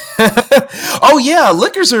 Oh, yeah,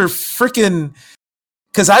 liquors are freaking...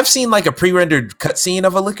 Because I've seen like a pre-rendered cutscene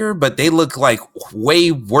of a liquor, but they look like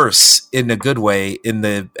way worse in a good way in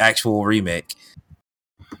the actual remake.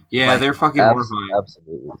 Yeah, they're fucking horrifying.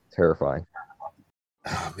 Absolutely terrifying.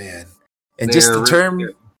 Oh man! And just the term.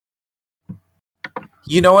 Really good.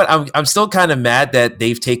 You know what? I'm still kind of mad that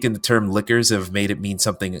they've taken the term liquors and have made it mean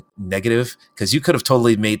something negative. Because you could have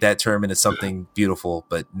totally made that term into something beautiful,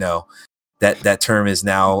 but no, that term is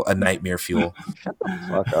now a nightmare fuel. Shut the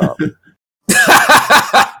fuck up.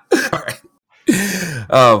 All right.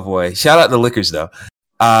 Oh boy! Shout out to liquors though.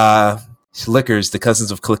 Liquors, the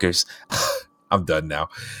cousins of clickers. I'm done now.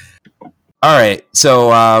 All right, so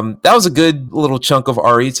that was a good little chunk of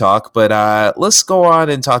RE talk, but let's go on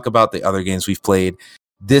and talk about the other games we've played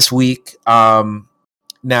this week.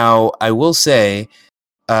 Now, I will say,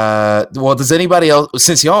 does anybody else?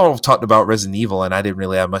 Since y'all talked about Resident Evil and I didn't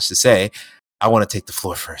really have much to say, I want to take the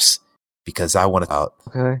floor first because I want to talk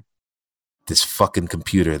about this fucking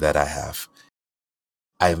computer that I have.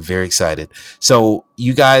 I am very excited. So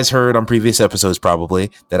you guys heard on previous episodes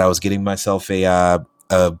probably that I was getting myself a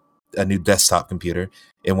new desktop computer.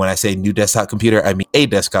 And when I say new desktop computer, I mean a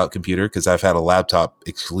desktop computer because I've had a laptop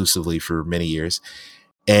exclusively for many years.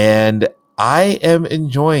 And I am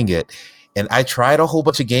enjoying it. And I tried a whole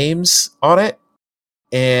bunch of games on it.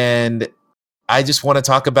 And I just want to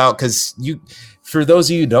talk about, because for those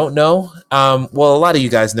of you who don't know, well, a lot of you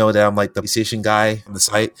guys know that I'm like the PlayStation guy on the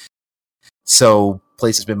site. So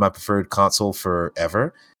PlayStation's been my preferred console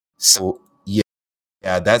forever. So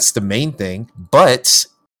yeah, that's the main thing. But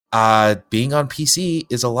being on PC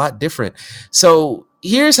is a lot different. So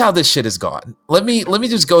here's how this shit has gone. Let me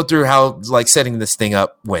just go through how like setting this thing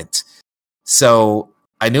up went. So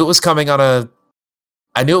I knew it was coming on a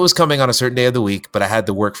certain day of the week, but I had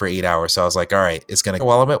to work for 8 hours. So I was like, all right, it's going to go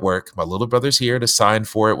while I'm at work. My little brother's here to sign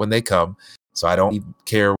for it when they come. So I don't even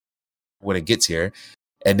care when it gets here.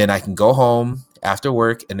 And then I can go home after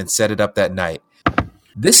work and then set it up that night.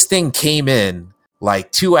 This thing came in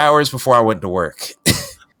like 2 hours before I went to work.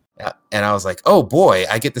 And I was like, oh boy,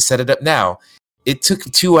 I get to set it up now. It took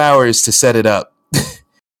 2 hours to set it up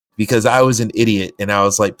because I was an idiot. And I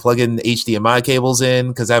was like plugging HDMI cables in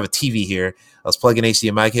because I have a TV here. I was plugging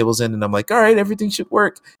HDMI cables in and I'm like, all right, everything should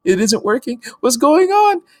work. It isn't working. What's going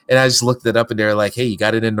on? And I just looked it up and they're like, hey, you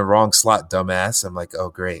got it in the wrong slot, dumbass. I'm like, oh,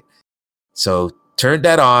 great. So turned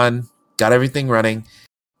that on, got everything running.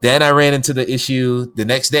 Then I ran into the issue. The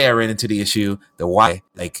next day I ran into the issue, the Wi-Fi,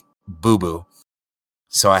 like boo-boo.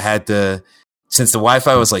 So I had to, since the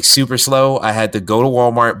Wi-Fi was like super slow, I had to go to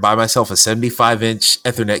Walmart, buy myself a 75-inch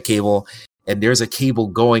Ethernet cable. And there's a cable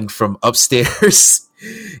going from upstairs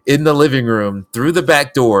in the living room, through the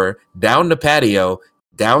back door, down the patio,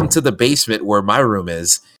 down to the basement where my room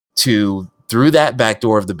is, through that back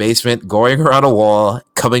door of the basement, going around a wall,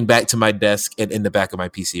 coming back to my desk and in the back of my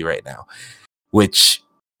PC right now, which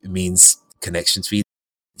means connection speeds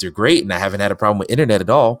are great. And I haven't had a problem with internet at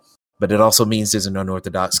all, but it also means there's an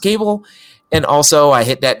unorthodox cable. And also I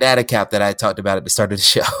hit that data cap that I talked about at the start of the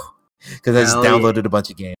show because I just downloaded a bunch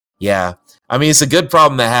of games. Yeah. I mean, it's a good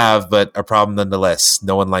problem to have, but a problem nonetheless.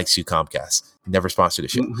 No one likes you, Comcast. Never sponsored the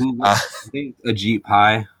show. I think a Jeep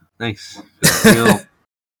Pie. Thanks. Real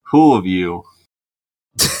cool of you.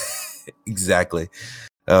 Exactly.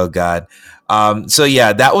 Oh, God. So,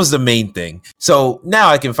 yeah, that was the main thing. So now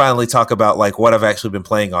I can finally talk about like what I've actually been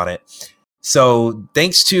playing on it. So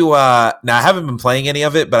thanks to now I haven't been playing any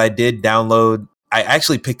of it, but I did download. I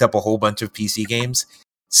actually picked up a whole bunch of PC games.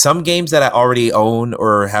 Some games that I already own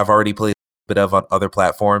or have already played bit of on other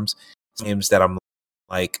platforms, games that I'm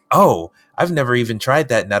like, oh, I've never even tried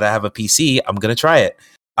that. Now that I have a PC, I'm gonna try it.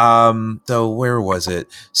 So where was it?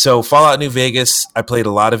 So Fallout New Vegas, I played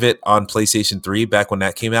a lot of it on PlayStation 3 back when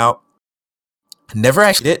that came out. Never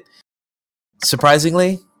actually did it,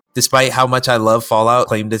 surprisingly, despite how much I love Fallout,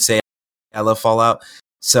 claim to say I love Fallout.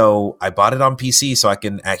 So I bought it on PC so I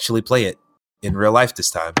can actually play it in real life this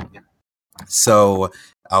time. So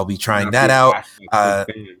I'll be trying that out.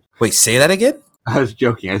 Wait, say that again? I was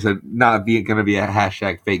joking. I said not going to be a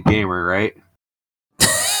hashtag fake gamer, right?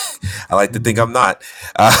 I like to think I'm not.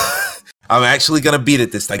 I'm actually going to beat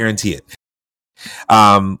it this time. I guarantee it.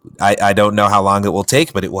 I don't know how long it will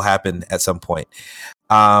take, but it will happen at some point.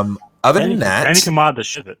 Other than that... And you can mod the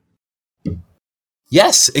shit of it.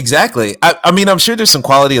 Yes, exactly. I mean, I'm sure there's some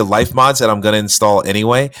quality of life mods that I'm going to install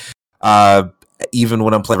anyway, even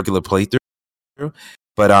when I'm playing regular playthrough.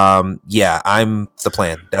 But yeah, I'm the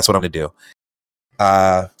plan. That's what I'm going to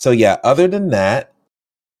do. So yeah, other than that,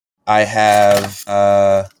 I have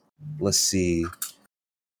let's see.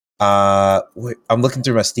 I'm looking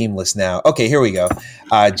through my Steam list now. Okay, here we go.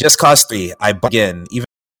 Just Cause 3. I bought again, even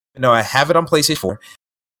though I have it on PlayStation 4.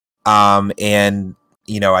 And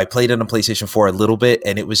you know, I played it on PlayStation 4 a little bit,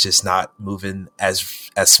 and it was just not moving as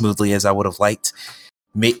smoothly as I would have liked.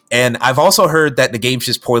 And I've also heard that the game's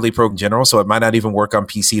just poorly programmed in general, so it might not even work on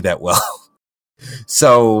PC that well.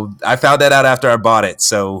 So I found that out after I bought it.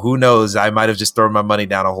 So who knows? I might have just thrown my money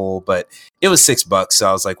down a hole, but it was $6, so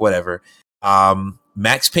I was like, whatever.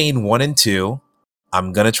 Max Payne 1 and 2.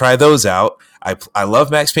 I'm gonna try those out. I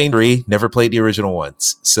love Max Payne 3. Never played the original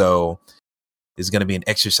ones, so it's gonna be an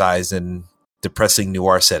exercise in depressing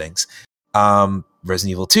noir settings.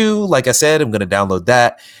 Resident Evil 2, like I said, I'm gonna download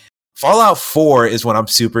that. Fallout 4 is what I'm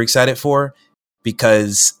super excited for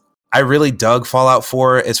because I really dug Fallout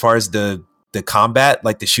 4 as far as the combat.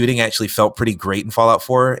 Like the shooting actually felt pretty great in Fallout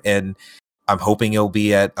 4, and I'm hoping it'll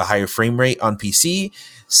be at a higher frame rate on PC.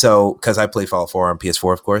 So, because I play Fallout 4 on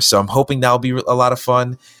PS4, of course, so I'm hoping that'll be a lot of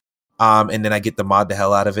fun. And then I get the mod the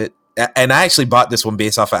hell out of it. And I actually bought this one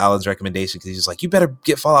based off of Alan's recommendation because he's like, you better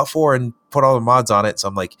get Fallout 4 and put all the mods on it. So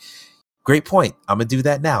I'm like, great point. I'm gonna do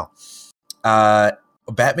that now.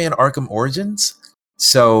 Batman Arkham Origins.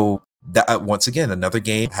 So that, once again, another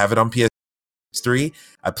game. Have it on PS3.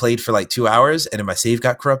 I played for like 2 hours and then my save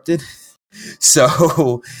got corrupted.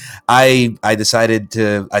 So I decided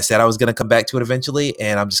I said I was going to come back to it eventually,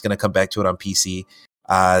 and I'm just going to come back to it on PC.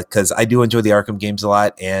 because I do enjoy the Arkham games a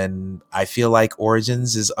lot, and I feel like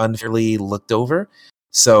Origins is unfairly looked over.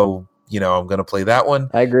 So I'm gonna play that one.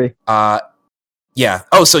 I agree. Yeah.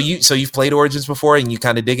 Oh, so you've played Origins before and you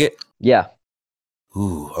kind of dig it? Yeah.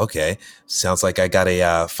 Ooh, okay. Sounds like I got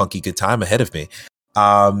a funky good time ahead of me.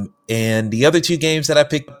 And the other two games that I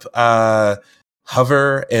picked up,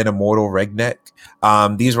 Hover and Immortal Redneck.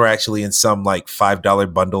 These were actually in some like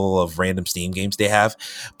 $5 bundle of random Steam games they have.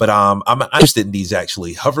 But I'm interested in these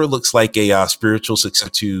actually. Hover looks like a spiritual successor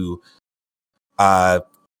to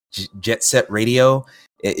Jet Set Radio.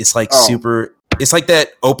 It's like super. It's like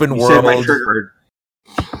that open You world. said my trigger word.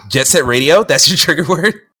 Jet Set Radio. That's your trigger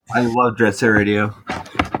word. I love Jet Set Radio.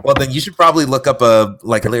 Well, then you should probably look up a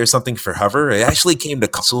layer something for Hover. It actually came to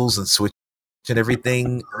consoles and Switch and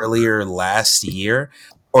everything earlier last year,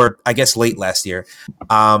 or I guess late last year.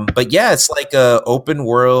 But yeah, it's like a open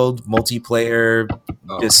world multiplayer,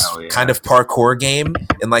 kind of parkour game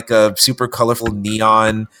in like a super colorful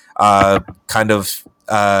neon kind of.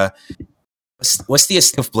 What's the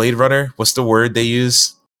aesthetic of Blade Runner? What's the word they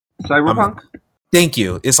use? Cyberpunk. Thank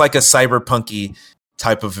you. It's like a cyberpunky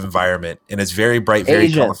type of environment, and it's very bright,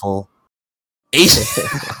 very colorful. Asian.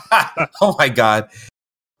 Oh my god.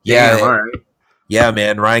 Yeah. Damn, all right. Yeah,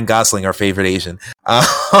 man. Ryan Gosling, our favorite Asian.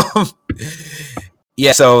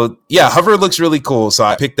 Yeah. So yeah, Hover looks really cool. So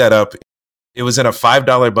I picked that up. It was in a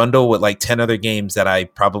 $5 bundle with like 10 other games that I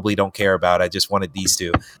probably don't care about. I just wanted these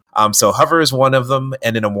two. So Hover is one of them,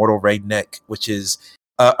 and an Immortal Redneck, which is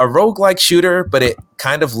a roguelike shooter, but it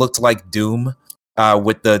kind of looked like Doom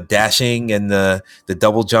with the dashing and the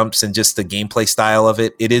double jumps and just the gameplay style of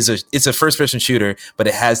it. It's a first person shooter, but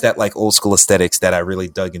it has that like old school aesthetics that I really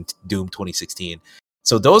dug in Doom 2016.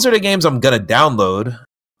 So those are the games I'm gonna download.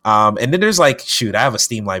 And then there's like, I have a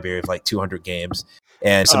Steam library of like 200 games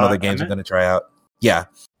and some other games I'm gonna try out. Yeah.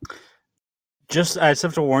 Just I just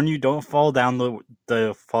have to warn you, don't fall down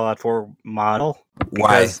the Fallout 4 model.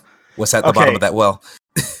 Why? What's at the bottom of that well?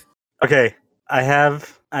 Okay, I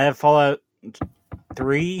have Fallout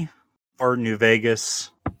 3 or New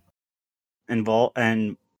Vegas involved,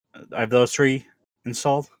 and I have those 3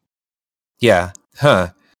 installed. Yeah.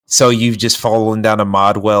 Huh. So you've just fallen down a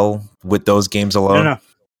mod well with those games alone? No.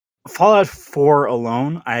 Fallout 4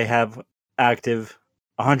 alone, I have active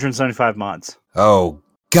 175 mods. Oh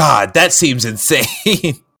God, that seems insane.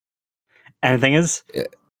 And the thing is,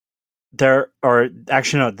 there are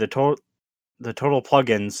actually no, the total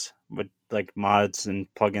plugins with like mods and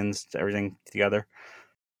plugins, everything together,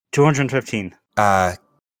 215.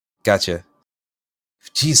 Gotcha.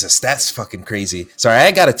 Jesus, that's fucking crazy. Sorry,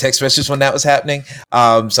 I got a text message when that was happening. So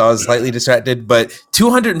I was slightly distracted, but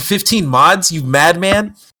 215 mods, you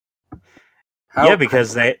madman? Yeah,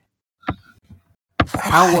 because they.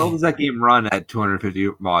 How well does that game run at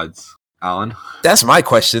 250 mods, Alan? That's my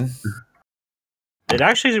question. It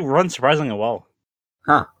actually runs surprisingly well.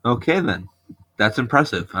 Huh. Okay, then. That's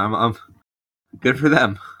impressive. I'm good for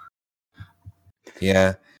them.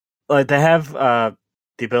 Yeah. Like they have the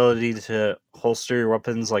ability to holster your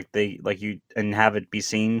weapons and have it be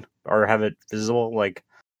seen or have it visible, like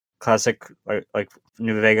classic like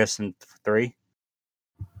New Vegas and 3.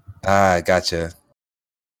 Gotcha.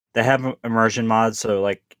 They have immersion mods, so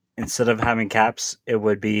like instead of having caps, it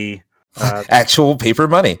would be actual paper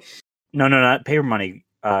money. No, not paper money.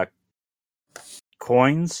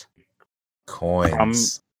 Coins.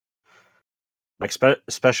 Like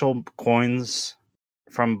special coins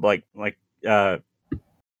from coins, like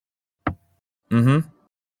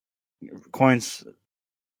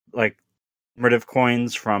primitive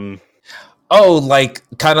coins from. Oh, like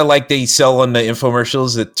kind of like they sell on the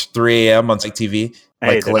infomercials at 3 a.m. on like TV,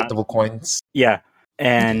 like collectible coins. Yeah,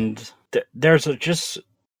 and there's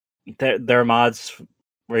there are mods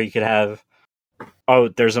where you could have. Oh,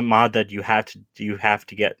 there's a mod that you have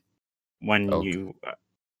to get when you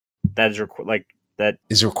that is that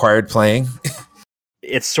is required playing.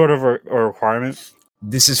 It's sort of a requirement.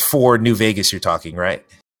 This is for New Vegas, you're talking, right?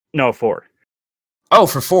 No, 4. Oh,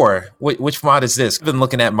 for 4. Which mod is this? I've been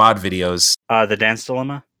looking at mod videos. The Dance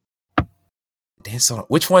Dilemma. Dance Dilemma.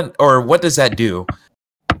 Which one, or what does that do?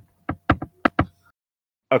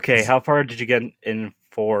 Okay, how far did you get in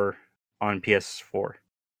 4 on PS4?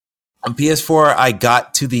 On PS4, I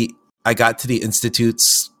got to the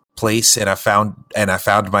Institute's place and I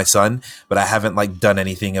found my son, but I haven't like done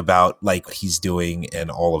anything about like what he's doing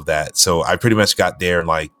and all of that. So I pretty much got there and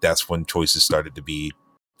like that's when choices started to be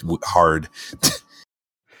hard.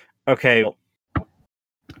 Okay.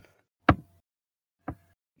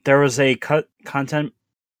 There was a content.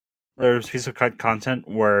 There was a piece of cut content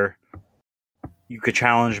where you could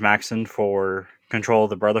challenge Maxon for control of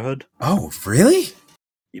the Brotherhood. Oh, really?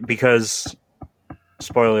 because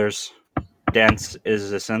spoilers, Dance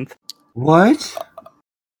is a synth. What?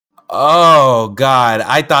 Oh God,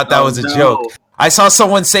 I thought that was a joke. I saw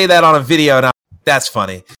someone say that on a video, and that's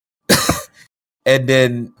funny. And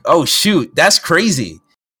then, oh shoot, that's crazy.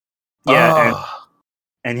 Yeah, Oh.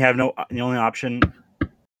 and you have the only option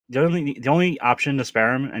to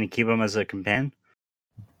spare him and keep him as a companion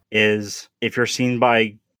is if you're seen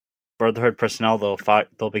by Brotherhood personnel,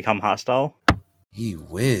 they'll become hostile. He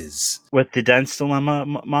whiz. With the Dense Dilemma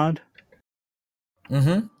mod.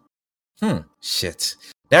 Shit.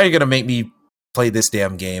 Now you're gonna make me play this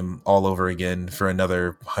damn game all over again for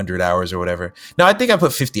another 100 hours or whatever. No, I think I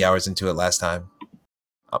put 50 hours into it last time.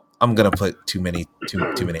 I'm gonna put too many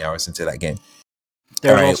hours into that game.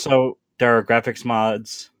 There are graphics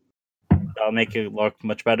mods that'll make it look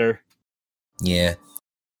much better. Yeah,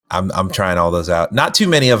 I'm trying all those out. Not too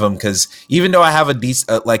many of them, because even though I have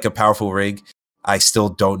a powerful rig, I still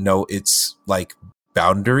don't know its like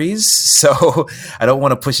boundaries. So I don't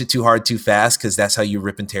want to push it too hard too fast, because that's how you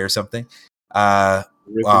rip and tear something.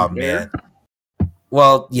 Man.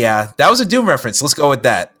 Well, yeah, that was a Doom reference. Let's go with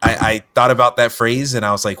that. I thought about that phrase and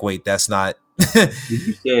I was like, wait, that's not. Did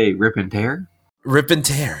you say rip and tear? Rip and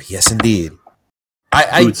tear, yes, indeed.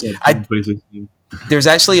 There's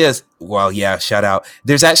actually shout out.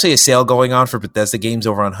 There's actually a sale going on for Bethesda games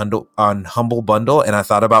over on Humble Bundle, and I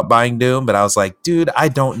thought about buying Doom, but I was like, dude, I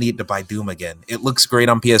don't need to buy Doom again. It looks great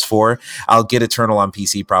on PS4. I'll get Eternal on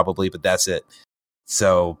PC probably, but that's it.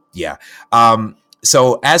 So yeah.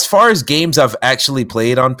 So as far as games I've actually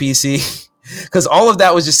played on PC, because all of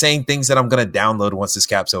that was just saying things that I'm going to download once this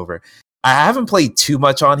cap's over. I haven't played too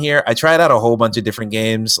much on here. I tried out a whole bunch of different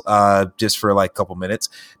games just for like a couple minutes.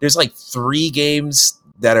 There's like 3 games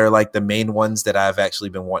that are like the main ones that I've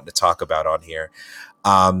actually been wanting to talk about on here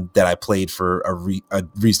that I played for a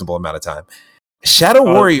reasonable amount of time. Shadow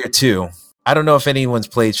Warrior 2. I don't know if anyone's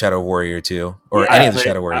played Shadow Warrior 2 or any of the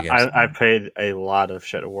Shadow Warrior games. I played a lot of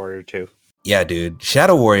Shadow Warrior 2. Yeah, dude.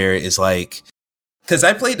 Shadow Warrior is like... Because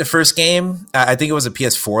I played the first game. I think it was a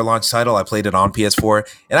PS4 launch title. I played it on PS4,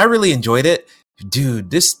 and I really enjoyed it.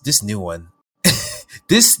 Dude, this new one.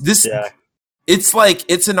 It's like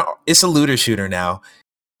it's a looter shooter now.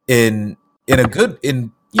 That's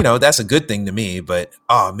a good thing to me, but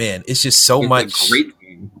oh man, it's just so much. A great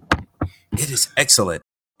game. It is excellent.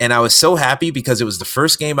 And I was so happy because it was the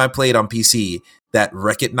first game I played on PC that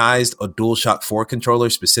recognized a DualShock 4 controller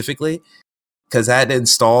specifically, because I had to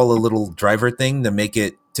install a little driver thing to make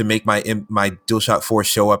my DualShock 4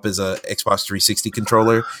 show up as a Xbox 360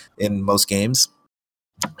 controller in most games.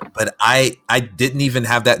 But I didn't even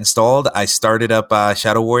have that installed. I started up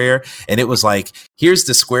Shadow Warrior, and it was like, here's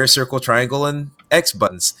the square, circle, triangle, and X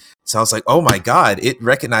buttons. So I was like, oh my God, it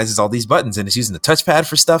recognizes all these buttons, and it's using the touchpad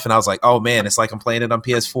for stuff. And I was like, oh man, it's like I'm playing it on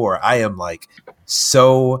PS4. I am like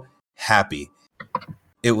so happy.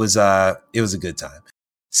 It was a good time.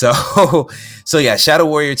 So yeah, Shadow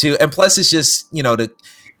Warrior 2. And plus it's just,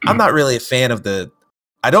 I'm not really a fan of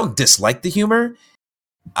I don't dislike the humor.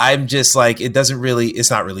 I'm just like, it's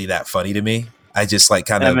not really that funny to me. I just like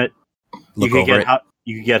kind of look over it.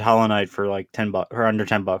 You could get Hollow Knight for like $10 or under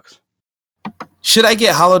 $10. Should I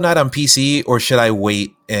get Hollow Knight on PC or should I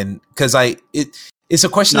wait? And because it's a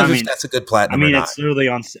question of if that's a good platinum or not. It's literally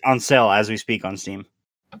on sale as we speak on Steam.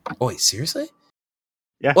 Oh wait, seriously?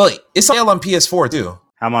 Yeah. Well, it's on sale on PS4 too.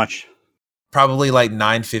 How much? Probably like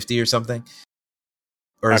 $9.50 or something.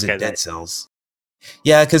 Or is it Dead Cells?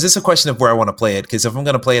 Yeah, because it's a question of where I want to play it. Because if I'm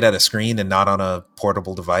going to play it at a screen and not on a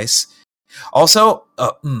portable device. Also,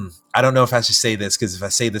 I don't know if I should say this, because if I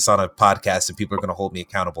say this on a podcast and people are going to hold me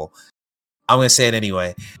accountable, I'm going to say it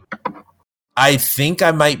anyway. I think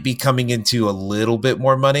I might be coming into a little bit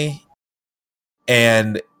more money.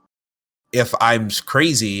 And if I'm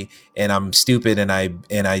crazy and I'm stupid and I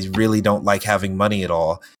really don't like having money at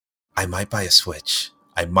all, I might buy a Switch.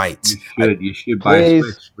 I might. You should buy a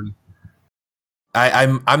Switch.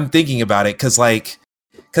 I'm thinking about it because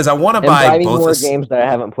I want to buy both more games that I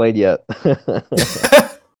haven't played yet.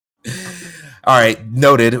 All right,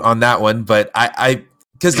 noted on that one. But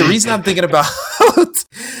because the reason I'm thinking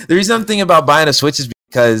about buying a Switch is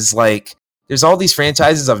because like there's all these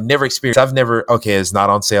franchises I've never experienced. It's not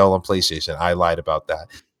on sale on PlayStation. I lied about that.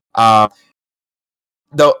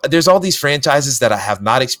 Though there's all these franchises that I have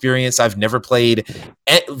not experienced. I've never played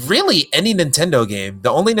really any Nintendo game.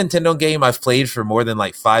 The only Nintendo game I've played for more than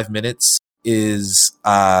like 5 minutes is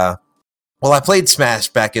I played Smash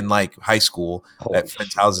back in like high school at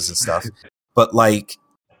friends' houses and stuff. But like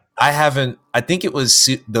I think it was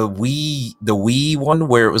the Wii one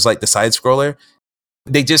where it was like the side scroller.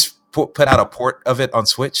 They just put out a port of it on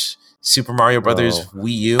Switch. Super Mario Brothers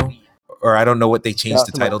Wii U, or I don't know what they changed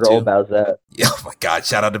the title to. Bowsette. Oh my God!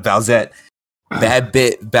 Shout out to Bowsette, Bad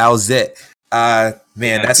Bit Bowsette.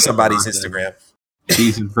 Man, that's somebody's Instagram.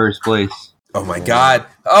 He's in first place. Oh my God!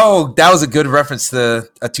 Oh, that was a good reference to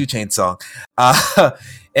a 2 Chainz song.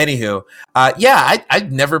 Anywho,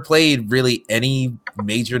 I've never played really any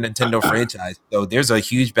major Nintendo franchise, so there's a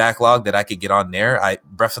huge backlog that I could get on there.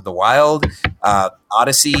 Breath of the Wild,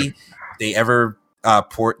 Odyssey. If they ever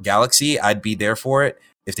port Galaxy, I'd be there for it.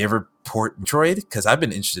 If they ever port Metroid, because I've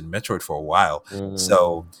been interested in Metroid for a while,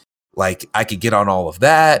 so like I could get on all of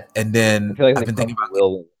that. And then I've been thinking about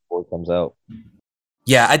before it comes out.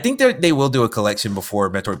 Yeah, I think they will do a collection before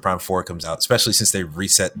Metroid Prime 4 comes out, especially since they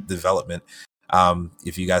reset development.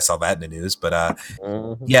 If you guys saw that in the news, but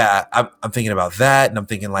yeah, I'm thinking about that, and I'm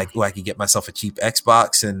thinking like, I could get myself a cheap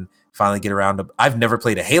Xbox and finally get around to. I've never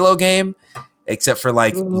played a Halo game except for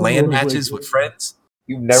like LAN matches with friends.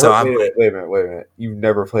 You've never wait a minute. You've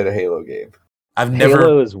never played a Halo game.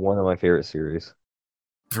 Halo is one of my favorite series.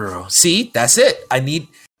 Bro, see, that's it.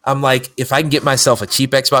 I'm like, if I can get myself a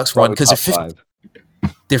cheap Xbox One, because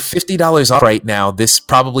they're $50 off right now.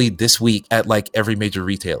 Probably this week at like every major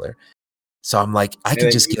retailer. So I'm like, I can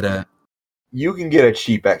just get You can get a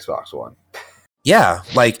cheap Xbox One. Yeah,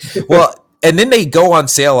 like, well, and then they go on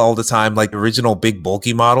sale all the time. Like the original big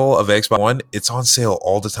bulky model of Xbox One, it's on sale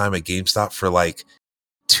all the time at GameStop for like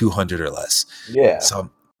 $200 or less. Yeah. So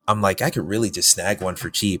I'm like, I could really just snag one for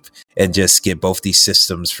cheap and just get both these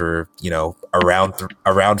systems for,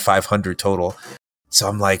 around 500 total. So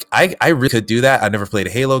I'm like, I really could do that. I never played a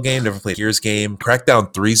Halo game, never played a Gears game.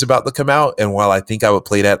 Crackdown 3 is about to come out, and while I think I would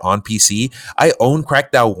play that on PC, I own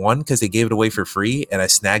Crackdown 1 because they gave it away for free, and I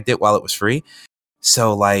snagged it while it was free.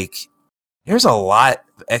 So like, there's a lot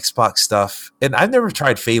of Xbox stuff, and I've never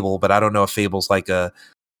tried Fable, but I don't know if Fable's like a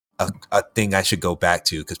thing I should go back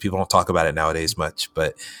to because people don't talk about it nowadays much.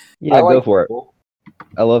 But yeah, go for it.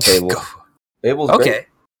 I love Fable. Fable's okay. Great.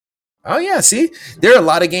 Oh yeah, see, there are a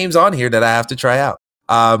lot of games on here that I have to try out.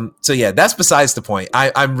 So yeah, that's besides the point.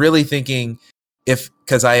 I'm really thinking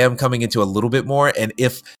because I am coming into a little bit more, and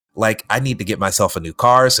if like I need to get myself a new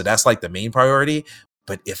car, so that's like the main priority.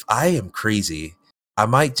 But if I am crazy, I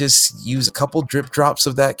might just use a couple drip drops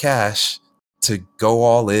of that cash to go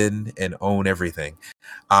all in and own everything.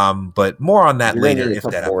 But more on that later. If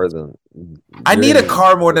that happens. I need a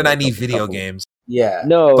car more than I need video games. Yeah.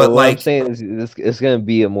 No, but what I'm saying is it's going to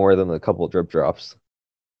be more than a couple drip drops.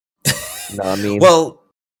 No, I mean, well,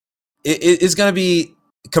 it's going to be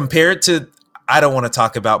compared to. I don't want to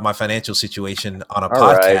talk about my financial situation on a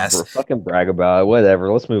podcast. Right, fucking brag about it.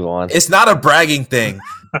 Whatever. Let's move on. It's not a bragging thing.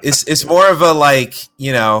 It's more of a like,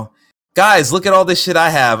 guys, look at all this shit I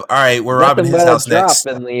have. All right, we're robbing his house next.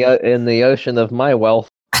 In the ocean of my wealth.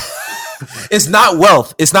 It's not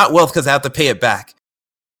wealth. It's not wealth because I have to pay it back.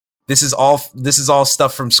 This is all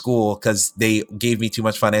stuff from school because they gave me too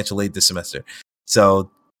much financial aid this semester.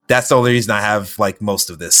 So that's the only reason I have like most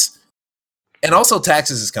of this. And also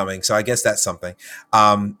taxes is coming, so I guess that's something.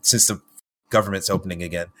 Since the government's opening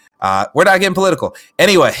again. We're not getting political.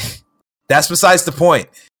 Anyway, that's besides the point.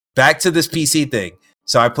 Back to this PC thing.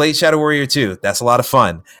 So I played Shadow Warrior 2. That's a lot of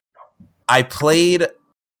fun. I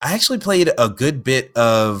actually played a good bit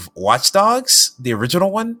of Watch Dogs, the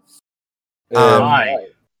original one. Why?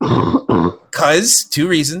 Because 2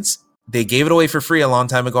 reasons. They gave it away for free a long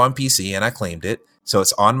time ago on PC, and I claimed it. So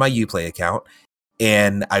it's on my Uplay account.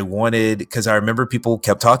 And I wanted, because I remember people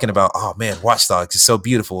kept talking about, oh man, Watch Dogs is so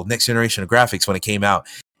beautiful, next generation of graphics when it came out.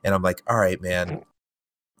 And I'm like, all right, man,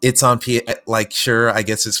 it's on like, sure, I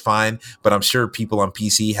guess it's fine, but I'm sure people on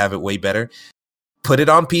PC have it way better. Put it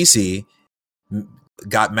on PC,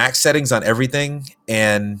 got max settings on everything,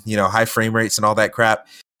 and high frame rates and all that crap.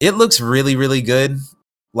 It looks really, really good,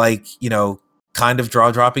 like kind of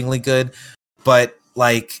jaw-droppingly good, but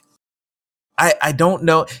like. I don't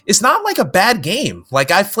know. It's not like a bad game.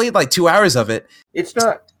 Like I've played like 2 hours of it. It's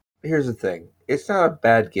not. Here's the thing. It's not a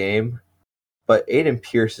bad game, but Aiden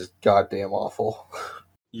Pierce is goddamn awful.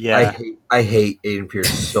 Yeah, I hate Aiden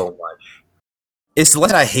Pierce so much. It's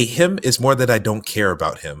less that I hate him. It's more that I don't care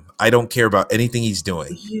about him. I don't care about anything he's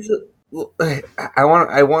doing. I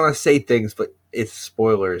want to say things, but it's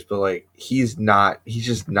spoilers. But like he's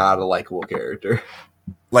just not a likable character.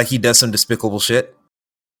 Like he does some despicable shit.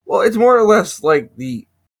 Well, it's more or less like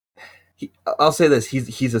I'll say this: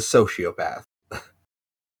 he's a sociopath.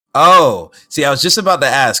 Oh, see, I was just about to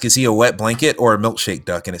ask: is he a wet blanket or a milkshake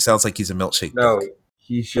duck? And it sounds like he's a milkshake duck. No,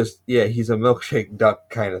 he's a milkshake duck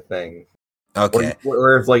kind of thing. Okay.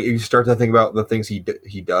 Or if like you start to think about the things he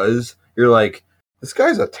does, you're like, this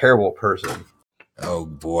guy's a terrible person. Oh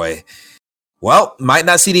boy. Well, might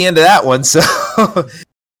not see the end of that one. So,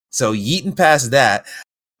 so yeeting past that.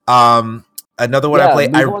 Another one I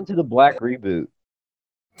played. Move on to the Black reboot.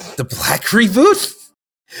 The Black reboot?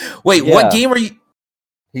 Wait, Yeah. what game are you?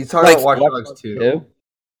 He's talking about Watch Dogs 2.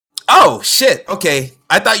 Oh shit! Okay,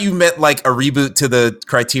 I thought you meant like a reboot to the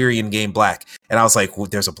Criterion game Black, and I was like, well,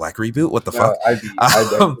 "There's a Black reboot? What the fuck?" I'd be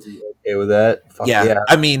okay with that. Fuck yeah,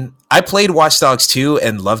 I mean, I played Watch Dogs 2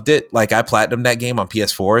 and loved it. Like, I platinumed that game on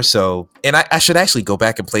PS4, so and I should actually go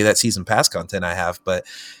back and play that season pass content I have. But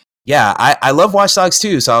yeah, I love Watch Dogs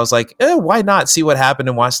 2, so I was like, why not see what happened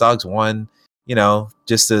in Watch Dogs 1? You know,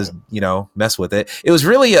 just to, you know, mess with it. It was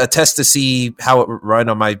really a test to see how it would run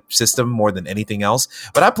on my system more than anything else.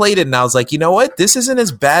 But I played it and I was like, you know what? This isn't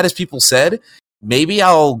as bad as people said. Maybe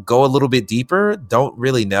I'll go a little bit deeper. Don't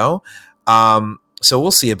really know. So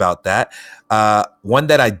we'll see about that. One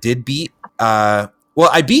that I did beat. Well,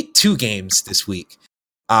 I beat 2 games this week.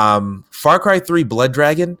 Far Cry 3 Blood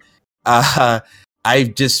Dragon.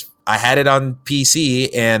 I had it on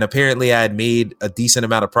PC, and apparently I had made a decent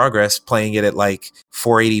amount of progress playing it at like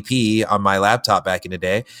 480p on my laptop back in the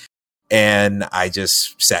day. And I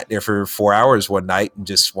just sat there for 4 hours one night and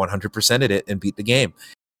just 100%ed it and beat the game.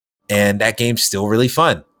 And that game's still really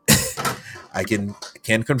fun. I can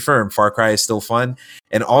confirm Far Cry is still fun.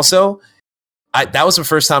 And also, that was the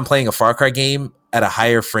first time playing a Far Cry game at a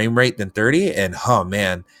higher frame rate than 30. And oh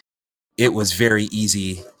man, it was very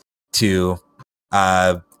easy to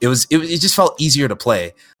it just felt easier to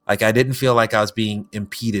play. Like, I didn't feel like I was being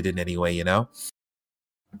impeded in any way, you know?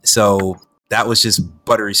 So that was just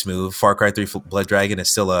buttery smooth. Far Cry 3 Blood Dragon is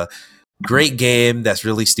still a great game that's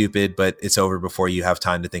really stupid, but it's over before you have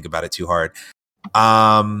time to think about it too hard.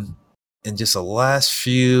 And just the last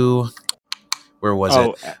few, where was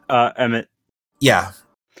it? Emmett. Yeah.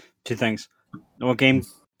 2 things. What game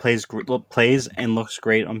plays and looks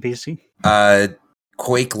great on PC?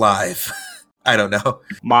 Quake Live. I don't know.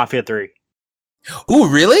 Mafia 3. Ooh,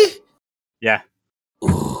 really? Yeah.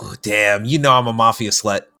 Ooh, damn. You know I'm a Mafia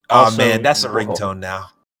slut. Oh man, that's a ringtone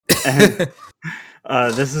now.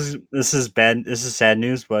 This is bad. This is sad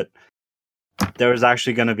news, but there was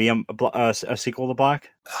actually going to be a sequel to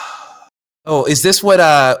Black. Oh, is this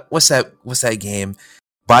what? What's that game?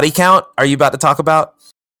 Body Count? Are you about to talk about?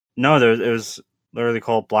 No, it was literally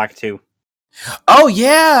called Black 2. Oh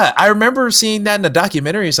yeah, I remember seeing that in a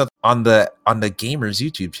documentary or something on the Gamers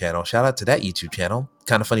YouTube channel. Shout out to that YouTube channel.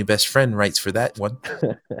 Kind of Funny Best Friend writes for that one.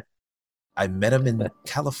 I met him in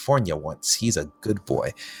California once. He's a good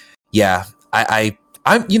boy. Yeah,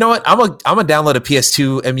 I'm. You know what? I'm a download a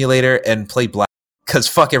PS2 emulator and play Black because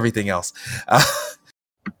fuck everything else. All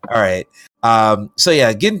right. So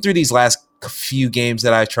yeah, getting through these last few games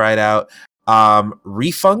that I tried out.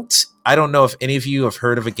 Refunked. I don't know if any of you have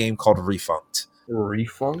heard of a game called Refunked.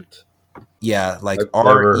 Refunked? Yeah, like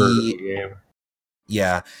RE.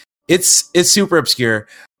 Yeah, it's super obscure.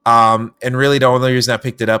 And really, the only reason I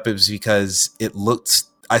picked it up is because it looked.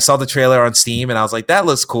 I saw the trailer on Steam and I was like, "That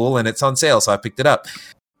looks cool," and it's on sale, so I picked it up.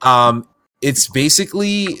 It's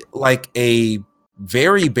basically like a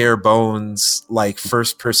very bare bones, like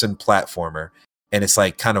first person platformer, and it's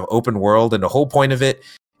like kind of open world, and the whole point of it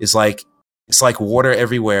is like. It's like water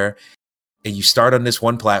everywhere, and you start on this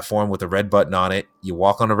one platform with a red button on it. You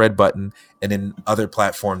walk on a red button, and then other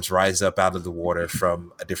platforms rise up out of the water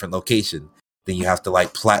from a different location. Then you have to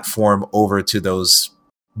like platform over to those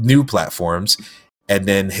new platforms, and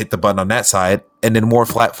then hit the button on that side, and then more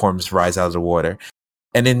platforms rise out of the water.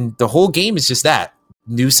 And then the whole game is just that.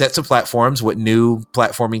 New sets of platforms with new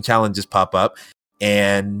platforming challenges pop up,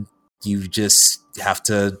 and you just have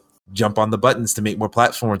to jump on the buttons to make more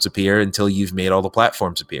platforms appear until you've made all the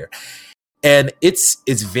platforms appear. And it's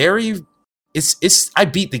I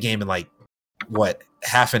beat the game in like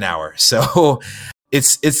half an hour. So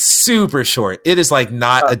it's super short. It is like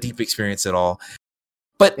not a deep experience at all.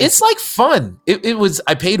 But it's like fun. It was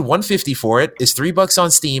I paid $150 for it. It's $3 on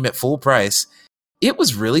Steam at full price. It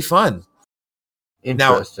was really fun.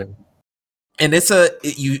 Interesting. Now, and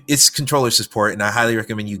it's controller support, and I highly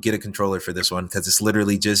recommend you get a controller for this one because it's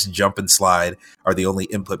literally just jump and slide are the only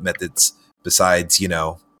input methods besides, you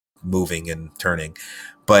know, moving and turning.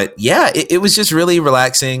 But yeah, it was just really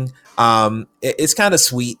relaxing. It's kind of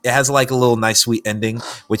sweet. It has like a little nice sweet ending,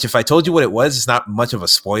 which if I told you what it was, it's not much of a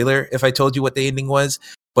spoiler if I told you what the ending was,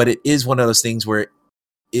 but it is one of those things where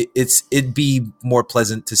it'd be more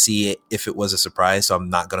pleasant to see it if it was a surprise, so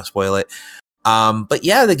I'm not going to spoil it. But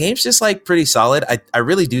yeah, the game's just like pretty solid. I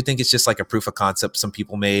really do think it's just like a proof of concept some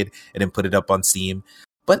people made and then put it up on Steam,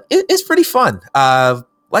 but it's pretty fun.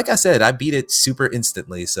 Like I said, I beat it super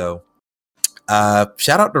instantly. So,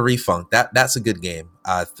 Shout out to Refunk. That's a good game.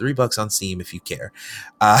 $3 on Steam if you care.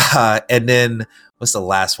 And then what's the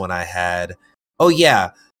last one I had? Oh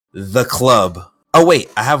yeah, The Club. Oh wait,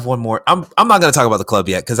 I have one more. I'm not gonna talk about The Club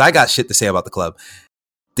yet because I got shit to say about The Club.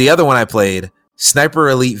 The other one I played, Sniper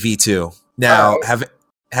Elite V2. Now,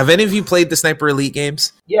 have any of you played the Sniper Elite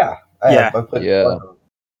games? Yeah. Yeah.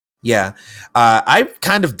 Yeah. I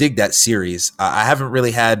kind of dig that series. I haven't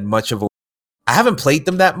really had much of a... I haven't played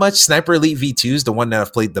them that much. Sniper Elite V2 is the one that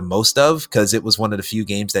I've played the most of because it was one of the few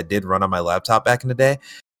games that did run on my laptop back in the day.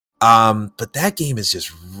 But that game is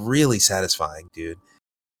just really satisfying, dude.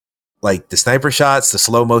 Like the sniper shots, the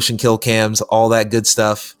slow motion kill cams, all that good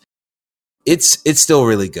stuff. It's still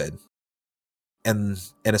really good. And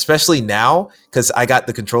especially now, because I got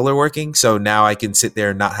the controller working, so now I can sit there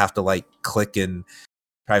and not have to like click and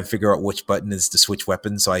try and figure out which button is to switch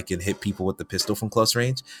weapons so I can hit people with the pistol from close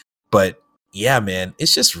range. But yeah, man,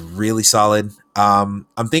 it's just really solid. I'm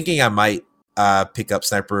thinking I might pick up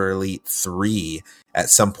Sniper Elite 3 at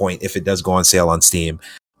some point if it does go on sale on Steam.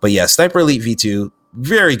 But yeah, Sniper Elite V2,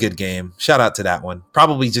 very good game. Shout out to that one.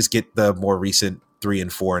 Probably just get the more recent 3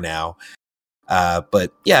 and 4 now.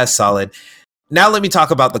 But yeah, solid. Now let me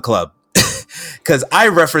talk about The Club. Because I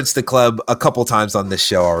referenced The Club a couple times on this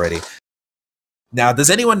show already. Now, does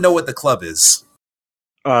anyone know what The Club is?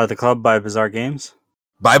 The Club by Bizarre Games.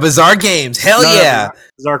 By Bizarre Games. Hell yeah.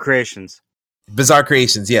 Bizarre Creations. Bizarre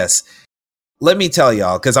Creations, yes. Let me tell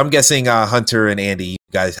y'all, because I'm guessing Hunter and Andy, you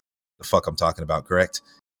guys know what the fuck I'm talking about, correct?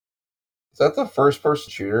 Is that the first-person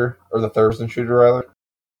shooter? Or the third-person shooter, rather?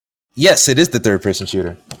 Yes, it is the third-person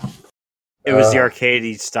shooter. It was the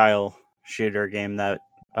arcade style shooter game that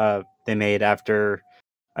they made after,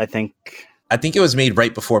 I think it was made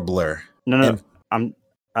right before Blur. No.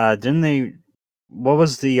 Didn't they? What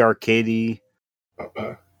was the arcadey?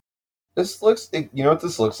 This looks. You know what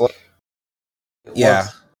this looks like? Yeah.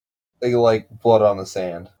 Like Blood on the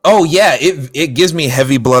Sand. Oh yeah, it gives me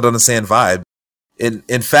heavy Blood on the Sand vibe.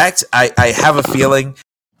 In fact, I have a feeling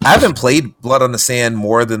I haven't played Blood on the Sand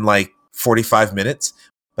more than like 45 minutes,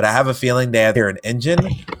 but I have a feeling they either an engine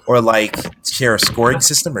or like share a scoring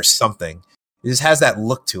system or something. It just has that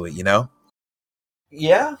look to it, you know?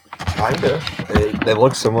 Yeah, kinda. They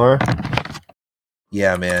look similar.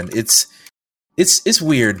 Yeah, man. It's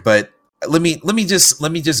weird, but let me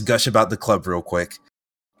just gush about The Club real quick.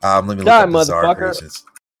 Let me look up Bizarre Creations.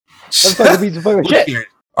 Shit.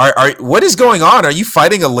 What is going on? Are you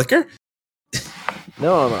fighting a liquor?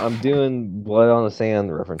 No, I'm doing Blood on the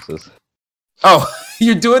Sand references. Oh,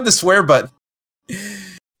 you're doing the swear button.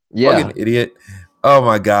 Yeah. Fucking idiot. Oh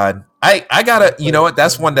my god. I gotta, you know what?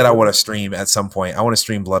 That's one that I want to stream at some point. I want to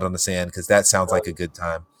stream Blood on the Sand because that sounds like a good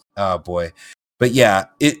time. Oh boy. But yeah,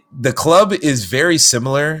 The Club is very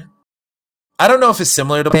similar. I don't know if it's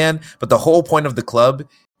similar to Man, but the whole point of The Club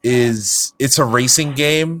is it's a racing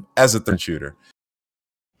game as a third shooter.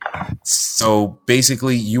 So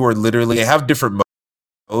basically you are literally, they have different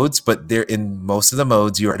modes, but they're in most of the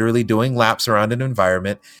modes, you're literally doing laps around an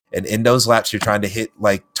environment. And in those laps, you're trying to hit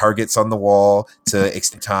like targets on the wall to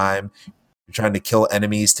extend time. You're trying to kill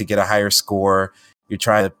enemies to get a higher score. You're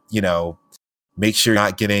trying to, make sure you're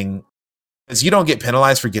not getting, because you don't get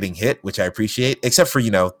penalized for getting hit, which I appreciate, except for,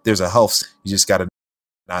 there's a health. You just got to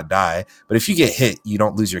not die. But if you get hit, you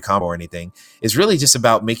don't lose your combo or anything. It's really just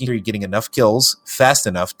about making sure you're getting enough kills fast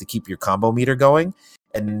enough to keep your combo meter going.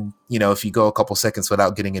 And, if you go a couple seconds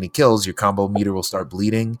without getting any kills, your combo meter will start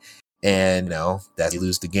bleeding. And, that's you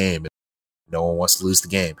lose the game. No one wants to lose the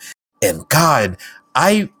game. And God,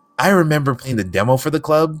 I remember playing the demo for The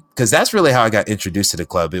Club because that's really how I got introduced to The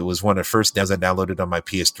Club. It was one of the first demos I downloaded on my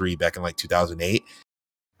PS3 back in like 2008.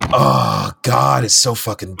 Oh, God, it's so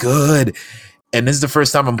fucking good. And this is the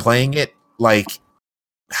first time I'm playing it like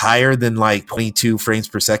higher than like 22 frames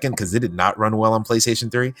per second because it did not run well on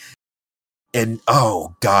PlayStation 3. And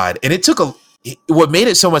oh God. And what made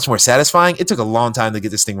it so much more satisfying, it took a long time to get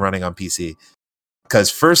this thing running on PC. Because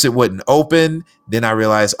first it wouldn't open. Then I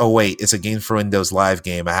realized, oh wait, it's a Game for Windows Live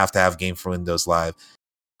game. I have to have Game for Windows Live.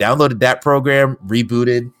 Downloaded that program,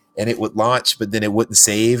 rebooted, and it would launch, but then it wouldn't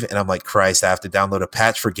save. And I'm like, Christ, I have to download a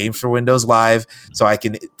patch for Game for Windows Live so I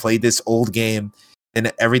can play this old game.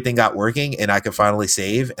 And everything got working and I could finally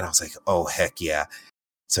save. And I was like, oh heck yeah.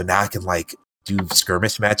 So now I can like do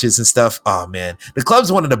skirmish matches and stuff. Oh man, The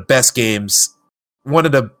Club's one of the best games, one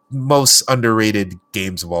of the most underrated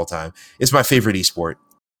games of all time. It's my favorite esport.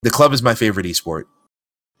 The Club is my favorite esport.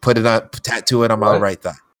 Put it on, tattoo it on my right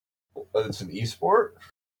thigh. It's an esport?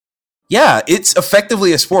 Yeah, it's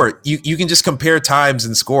effectively a sport. You can just compare times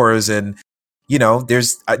and scores, and there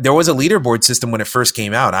was a leaderboard system when it first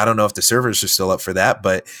came out. I don't know if the servers are still up for that,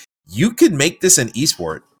 but you could make this an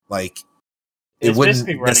esport. Like it wouldn't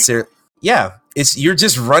necessarily. Yeah, you're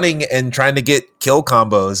just running and trying to get kill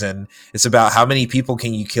combos, and it's about how many people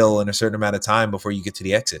can you kill in a certain amount of time before you get to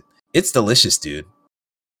the exit. It's delicious, dude.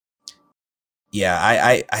 Yeah,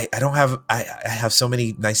 I don't have I have so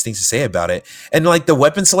many nice things to say about it, and like the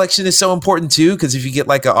weapon selection is so important too, because if you get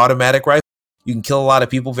like an automatic rifle, you can kill a lot of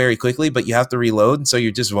people very quickly, but you have to reload, and so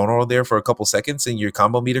you're just vulnerable there for a couple seconds, and your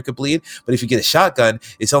combo meter could bleed. But if you get a shotgun,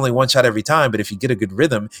 it's only one shot every time. But if you get a good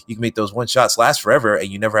rhythm, you can make those one shots last forever, and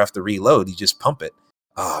you never have to reload. You just pump it.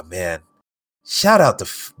 Oh man, shout out to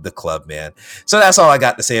the club, man. So that's all I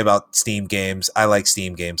got to say about Steam games. I like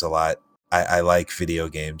Steam games a lot. I like video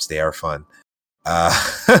games; they are fun.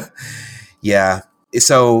 Yeah.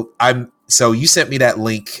 So you sent me that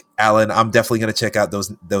link, Alan. I'm definitely going to check out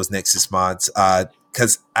those Nexus mods.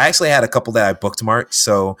 Cause I actually had a couple that I bookmarked.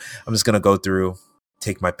 So I'm just going to go through,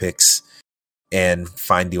 take my picks and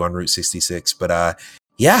find you on Route 66. But,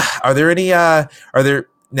 yeah,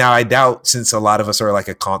 now I doubt, since a lot of us are like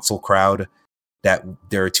a console crowd, that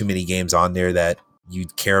there are too many games on there that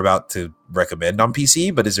you'd care about to recommend on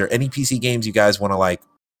PC. But is there any PC games you guys want to like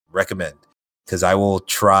recommend? Because I will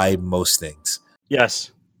try most things.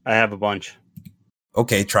 Yes, I have a bunch.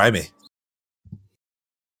 Okay, try me.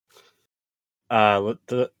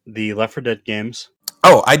 The Left 4 Dead games.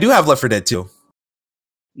 Oh, I do have Left 4 Dead 2.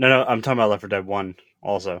 No, I'm talking about Left 4 Dead 1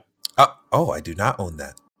 also. Oh, I do not own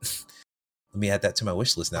that. Let me add that to my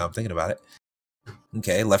wish list now. I'm thinking about it.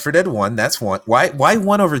 Okay, Left 4 Dead 1, that's one. Why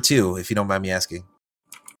 1 over 2, if you don't mind me asking?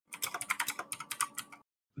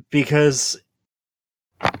 Because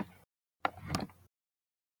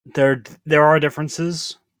there are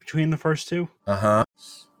differences between the first two. Uh-huh.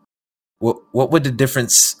 What would the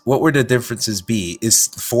differences be? Is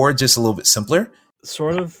 4 just a little bit simpler?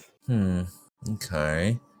 Sort of.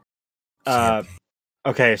 Okay.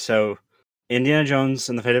 Okay, so Indiana Jones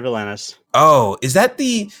and the Fate of Atlantis. Oh, is that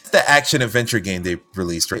the action adventure game they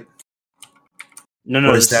released, right? No.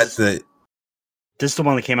 Or is this is the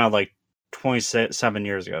one that came out like 27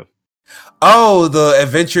 years ago. Oh, the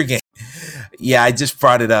adventure game. Yeah, I just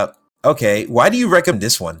brought it up. Okay, why do you recommend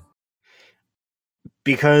this one?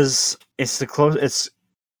 Because it's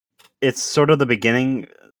it's sort of the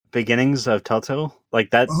beginnings of Telltale, like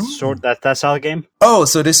that that style of game. Oh,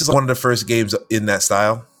 so this is one of the first games in that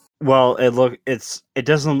style. Well, it was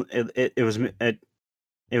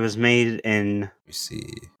made in. You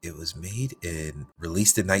see, it was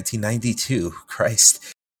released in 1992.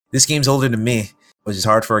 Christ, this game's older than me, which is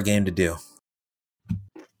hard for a game to do.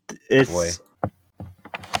 It's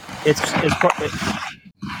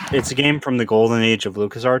a game from the golden age of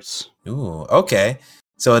LucasArts. Ooh, okay.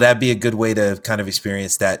 So that'd be a good way to kind of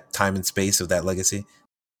experience that time and space of that legacy.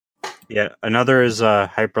 Yeah, another is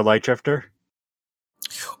Hyper Light Drifter.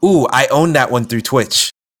 Ooh, I own that one through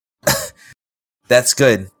Twitch. That's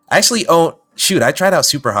good. I actually I tried out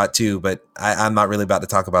Super Hot too, but I'm not really about to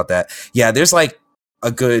talk about that. Yeah, there's like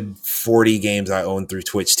a good 40 games I own through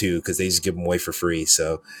Twitch too, because they just give them away for free.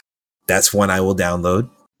 So that's one I will download.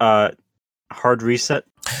 Hard Reset.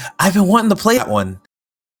 I've been wanting to play that one.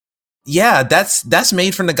 Yeah, that's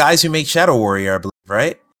made from the guys who make Shadow Warrior, I believe,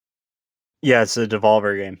 right? Yeah, it's a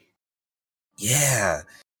Devolver game. Yeah.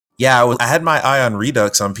 I had my eye on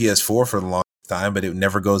Redux on PS4 for a long time, but it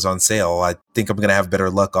never goes on sale. I think I'm gonna have better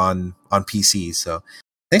luck on PC. So,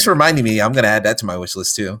 thanks for reminding me. I'm gonna add that to my wish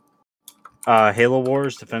list too. Halo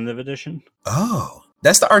Wars Definitive Edition. Oh,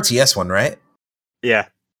 that's the RTS one, right? Yeah.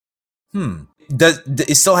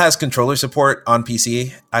 It still has controller support on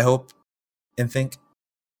PC? I hope and think.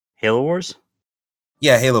 Halo Wars.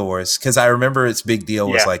 Yeah, Halo Wars, because I remember its big deal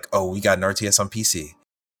was like, oh, we got an RTS on PC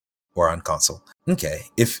or on console. Okay,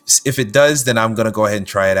 if it does, then I'm gonna go ahead and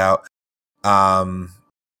try it out.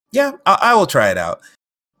 Yeah, I will try it out.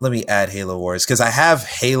 Let me add Halo Wars because I have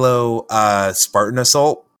Halo Spartan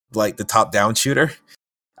Assault, like the top-down shooter.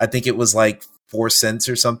 I think it was like 4 cents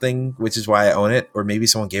or something, which is why I own it, or maybe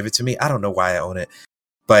someone gave it to me. I don't know why I own it,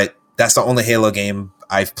 but that's the only Halo game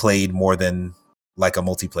I've played more than like a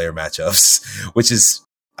multiplayer match of, which is,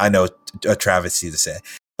 I know, a travesty to say.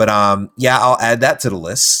 But yeah, I'll add that to the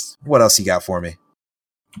list. What else you got for me?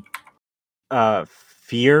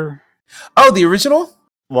 Fear. Oh, the original?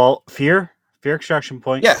 Well, Fear Extraction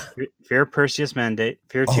Point. Yeah. Fear Perseus Mandate.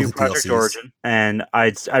 Fear All 2 the Project DLCs. Origin. And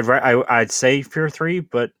I'd say Fear 3,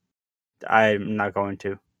 but I'm not going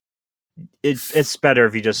to. It's better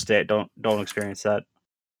if you just don't experience that.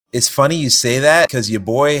 It's funny you say that because your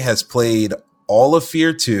boy has played all of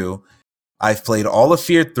Fear 2. I've played all of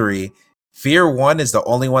Fear 3. Fear 1 is the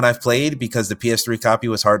only one I've played because the PS3 copy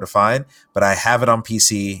was hard to find, but I have it on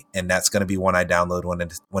PC, and that's going to be one I download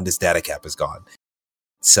when this data cap is gone.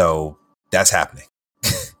 So that's happening.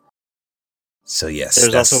 So yes.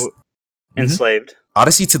 There's also Enslaved.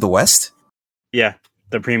 Odyssey to the West? Yeah,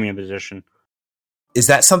 the premium edition. Is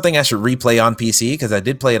that something I should replay on PC? Because I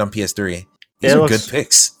did play it on PS3. These are good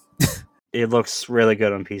picks. It looks really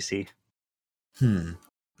good on PC.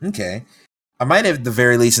 Okay. I might at the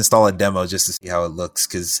very least install a demo just to see how it looks,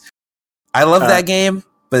 because I love that game,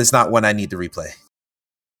 but it's not one I need to replay.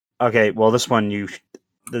 Okay, well, this one,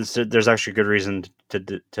 there's actually a good reason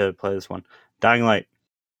to play this one. Dying Light.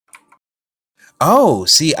 Oh,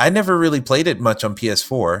 see, I never really played it much on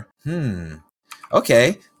PS4.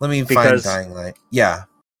 Okay, let me find Dying Light. Yeah.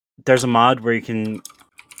 There's a mod where you can,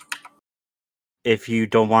 if you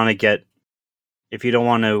don't want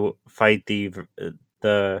to fight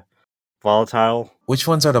the volatile. Which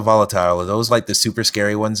ones are the volatile? Are those like the super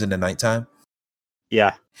scary ones in the nighttime?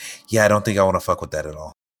 Yeah. Yeah, I don't think I want to fuck with that at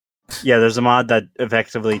all. Yeah, there's a mod that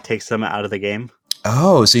effectively takes them out of the game.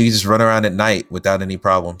 Oh, so you just run around at night without any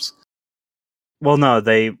problems. Well, no,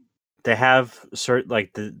 they have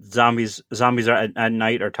like the zombies are at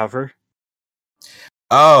night are tougher.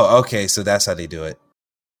 Oh, okay, so that's how they do it.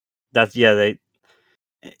 They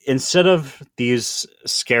instead of these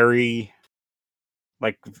scary,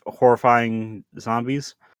 like horrifying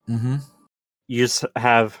zombies, you just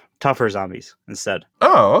have tougher zombies instead.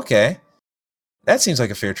 Oh, okay. That seems like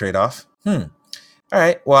a fair trade-off. All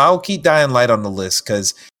right. Well, I'll keep Dying Light on the list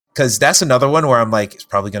because that's another one where I'm like, it's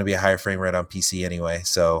probably going to be a higher frame rate on PC anyway.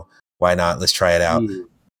 So why not? Let's try it out.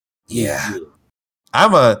 Yeah.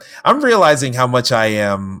 I'm realizing how much I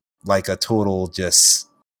am like a total just.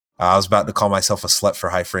 I was about to call myself a slut for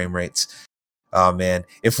high frame rates. Oh man,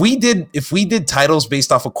 if we did titles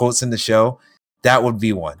based off of quotes in the show, that would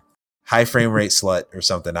be one. High frame rate slut or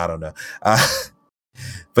something. I don't know.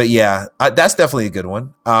 But yeah, that's definitely a good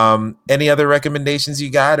one. Any other recommendations you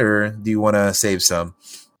got, or do you want to save some?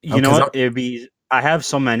 You know what? I have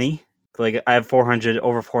so many. Like I have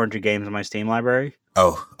over 400 games in my Steam library.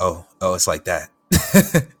 Oh, it's like that.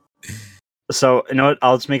 So you know what?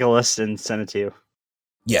 I'll just make a list and send it to you.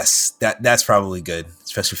 Yes, that's probably good,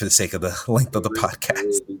 especially for the sake of the length of the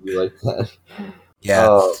podcast. Like that.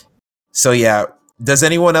 Yeah. So yeah, does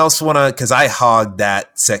anyone else want to? Because I hogged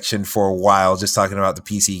that section for a while, just talking about the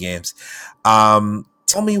PC games.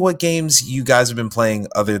 Tell me what games you guys have been playing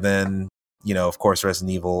other than, of course,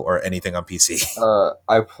 Resident Evil or anything on PC.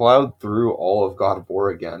 I plowed through all of God of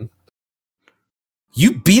War again.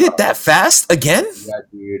 You beat it that fast again? Yeah,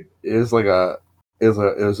 dude. It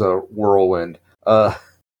was a whirlwind.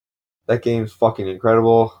 That game's fucking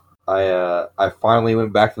incredible. I finally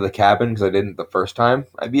went back to the cabin because I didn't the first time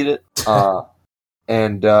I beat it. Yeah,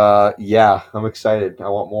 I'm excited. I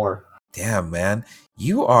want more. Damn, man,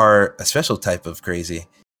 you are a special type of crazy.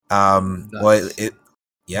 Well,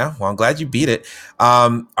 I'm glad you beat it.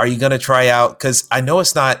 Are you gonna try out? Because I know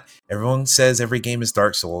it's not. Everyone says every game is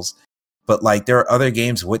Dark Souls, but like there are other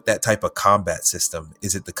games with that type of combat system.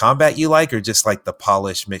 Is it the combat you like, or just like the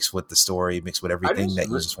polish mixed with the story, mixed with everything that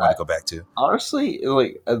you just want to go back to? Honestly,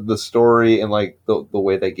 like the story and like the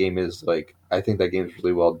way that game is, like I think that game's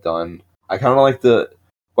really well done. I kind of like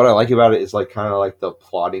what I like about it is like kind of like the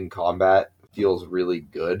plotting combat feels really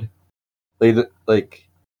good. Like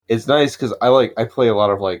it's nice because I play a lot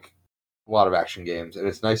of action games, and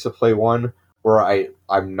it's nice to play one where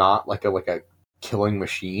I'm not like a killing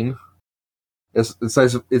machine. It's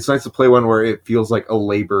nice to play one where it feels like a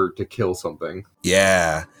labor to kill something.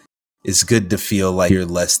 Yeah, it's good to feel like you're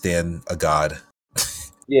less than a god.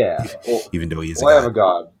 Yeah, well, even though he's I am a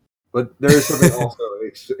god. But there is something also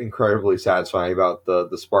incredibly satisfying about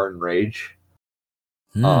the Spartan Rage.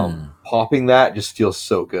 Popping that just feels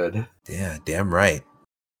so good. Yeah, damn right.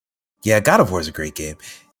 Yeah, God of War is a great game.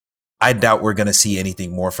 I doubt we're gonna see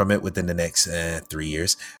anything more from it within the next 3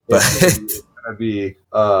 years. But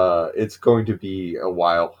it's going to be a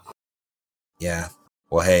while. Yeah.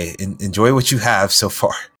 Well, hey, enjoy what you have so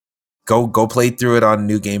far. Go play through it on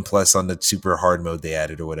New Game Plus on the super hard mode they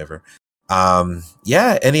added or whatever.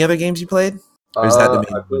 Yeah. Any other games you played? Or is that the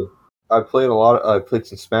main? I played a lot. I played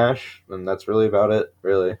some Smash, and that's really about it.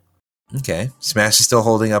 Really. Okay. Smash is still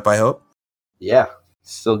holding up, I hope. Yeah,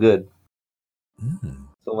 still good.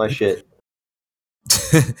 Still my shit.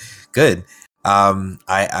 Good.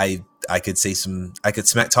 I could say I could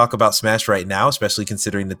talk about Smash right now, especially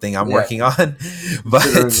considering the thing I'm working on. But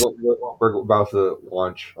we're about to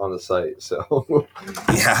launch on the site, so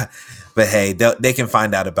yeah. But hey, they can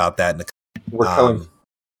find out about that.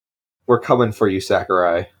 We're coming for you,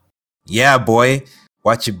 Sakurai. Yeah, boy.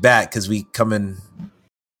 watch your back because we coming.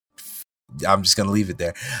 I'm just gonna leave it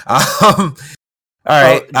there. All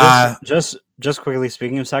right. Just quickly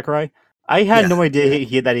speaking of Sakurai, I had no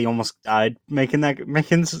idea that he almost died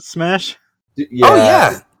making Smash. Yeah. Oh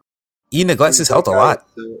yeah. He neglects his health a lot.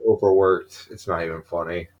 So overworked. It's not even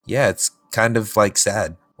funny. Yeah, it's kind of like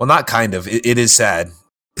sad. Well, not kind of. It is sad.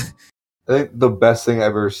 I think the best thing I've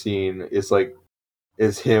ever seen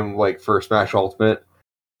is him like for Smash Ultimate,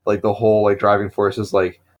 like the whole like driving force is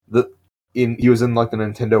like he was in like the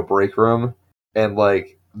Nintendo break room and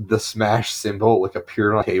like the Smash symbol like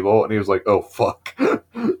appeared on the table and he was like, oh fuck.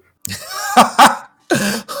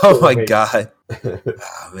 Oh my god.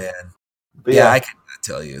 Oh man. But yeah, I cannot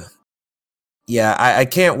tell you. Yeah, I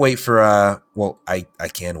can't wait for I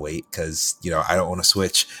can wait because I don't want to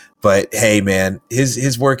switch. But hey man,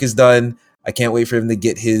 his work is done. I can't wait for him to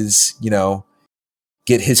get his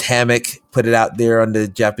get his hammock, put it out there on the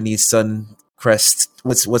Japanese sun crest.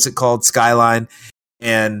 What's it called? Skyline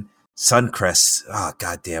and Suncrest. Oh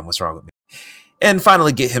goddamn, what's wrong with me? And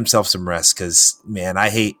finally get himself some rest because man, I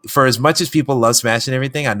hate for as much as people love Smash and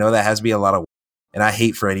everything. I know that has to be a lot of work, and I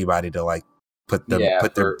hate for anybody to like put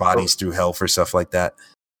their bodies through hell for stuff like that.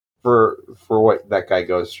 For what that guy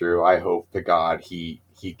goes through, I hope to God he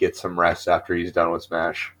gets some rest after he's done with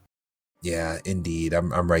Smash. Yeah, indeed.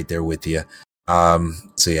 I'm right there with you.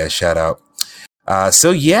 So yeah, shout out.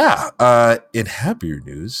 In happier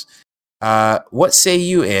news, what say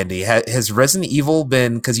you, Andy? Has Resident Evil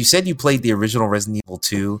been, because you said you played the original Resident Evil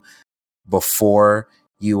 2 before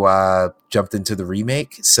you jumped into the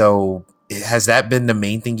remake. So has that been the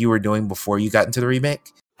main thing you were doing before you got into the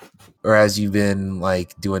remake? Or has you been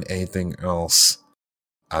like doing anything else?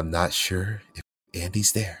 I'm not sure if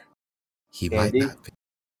Andy's there. He might not be.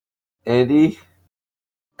 Andy?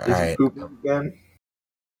 All Is right. he pooping again?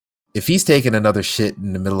 If he's taking another shit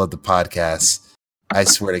in the middle of the podcast, I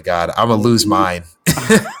swear to God, I'm gonna lose mine.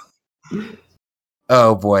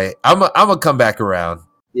 Oh boy, I'm gonna come back around.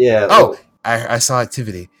 Yeah. Oh, I saw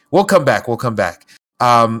activity. We'll come back.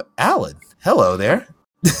 Alan, hello there.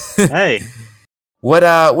 Hey,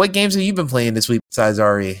 what games have you been playing this week besides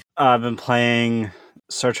RE? I've been playing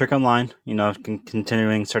Star Trek Online.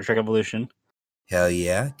 Continuing Star Trek Evolution. Hell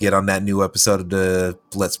yeah! Get on that new episode of the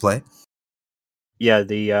Let's Play. Yeah,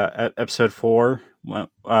 the episode 4 went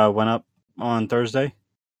up on Thursday.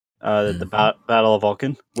 The Battle of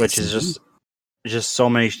Vulcan, which is just so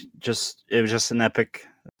many. It was just an epic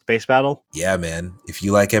space battle. Yeah, man. If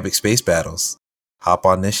you like epic space battles, hop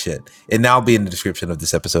on this shit. And now be in the description of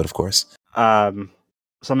this episode, of course. Something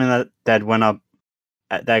that went up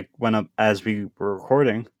as we were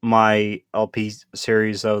recording my LP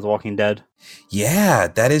series of The Walking Dead. Yeah,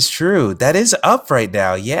 that is true. That is up right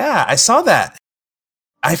now. Yeah, I saw that.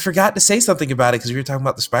 I forgot to say something about it because we were talking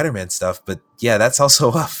about the Spider-Man stuff, but yeah, that's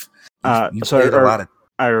also up. You played a lot of.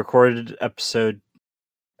 I recorded episode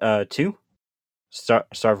 2, Starve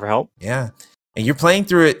for Help. Yeah, and you're playing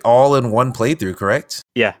through it all in one playthrough, correct?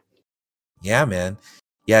 Yeah. Yeah, man.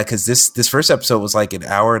 Yeah, because this first episode was like an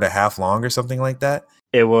hour and a half long or something like that.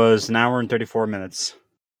 It was an hour and 34 minutes.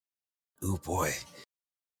 Ooh boy,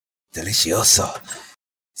 delicioso.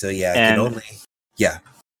 So yeah,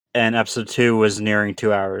 And episode 2 was nearing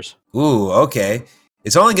 2 hours. Ooh, okay.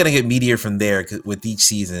 It's only going to get meatier from there. With each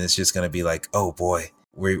season, it's just going to be like, oh boy,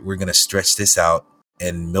 we're going to stretch this out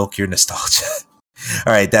and milk your nostalgia.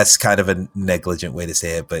 All right, that's kind of a negligent way to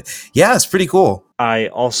say it, but yeah, it's pretty cool. I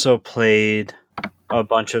also played a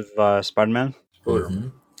bunch of Spider-Man. Mm-hmm.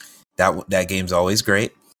 That game's always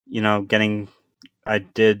great. I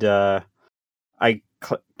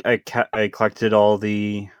collected all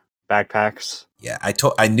the backpacks. Yeah,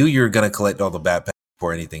 I knew you were gonna collect all the backpacks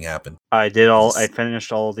before anything happened. I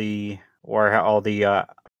finished all the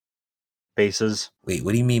bases. Wait,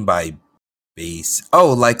 what do you mean by base?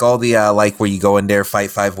 Oh, like all the like where you go in there, fight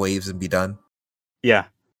 5 waves, and be done. Yeah.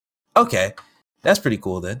 Okay, that's pretty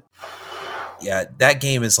cool then. Yeah, that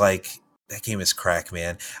game is crack,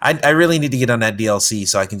 man. I really need to get on that DLC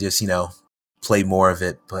so I can just play more of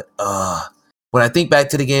it. But when I think back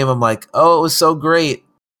to the game, I'm like, oh, it was so great.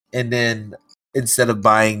 And then instead of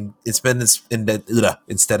spending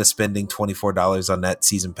 $24 on that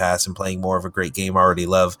season pass and playing more of a great game I already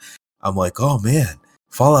love, I'm like, oh man,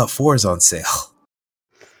 Fallout 4 is on sale.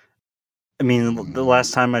 I mean, the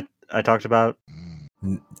last time I talked about,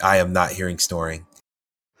 I am not hearing snoring.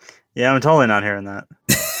 Yeah, I'm totally not hearing that.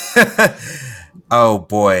 Oh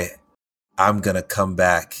boy, I'm gonna come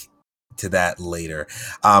back to that later.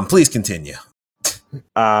 Please continue.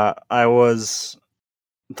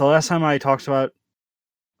 The last time I talked about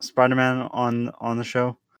Spider-Man on the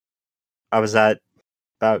show, I was at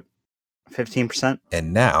about 15%.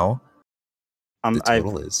 And now I'm the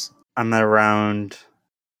total is. I'm at around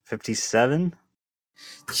 57.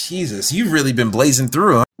 Jesus, you've really been blazing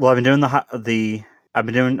through, huh? Well, I've been doing I've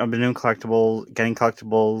been doing getting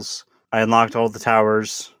collectibles. I unlocked all the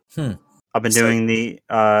towers. I've been doing the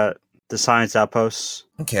science outposts.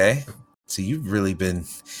 Okay. So you've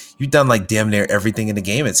done like damn near everything in the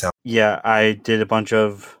game, it sounds. Yeah, I did a bunch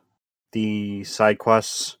of the side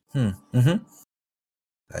quests. Mm-hmm.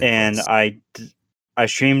 And I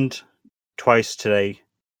streamed twice today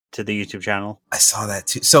to the YouTube channel. I saw that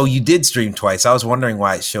too. So you did stream twice. I was wondering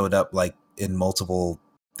why it showed up like in multiple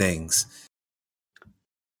things.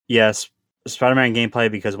 Yes, Spider-Man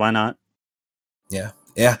gameplay, because why not? Yeah.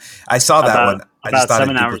 I saw that one. I just thought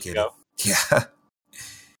 7 hours ago. Yeah.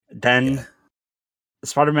 Then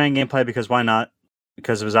Spider-Man gameplay, because why not?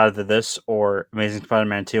 Because it was either this or Amazing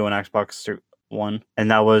Spider-Man 2 on Xbox One,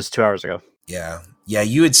 and that was 2 hours ago. Yeah.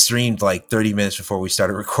 You had streamed like 30 minutes before we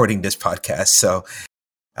started recording this podcast, so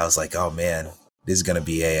I was like, "Oh man, this is gonna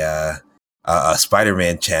be a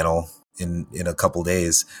Spider-Man channel in a couple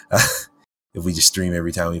days if we just stream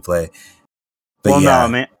every time we play." But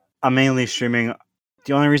no, I'm mainly streaming.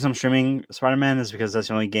 The only reason I'm streaming Spider-Man is because that's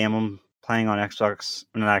the only game I'm playing on Xbox.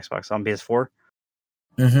 Not Xbox, on PS4.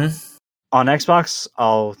 Mm-hmm. On Xbox,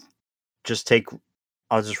 I'll just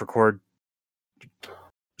record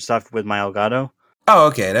stuff with my Elgato. Oh,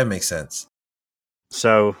 okay, that makes sense.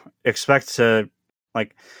 So expect to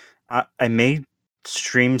I may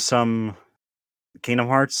stream some Kingdom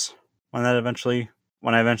Hearts when I eventually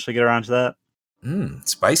get around to that.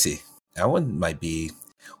 Spicy. That one might be.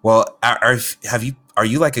 Well, are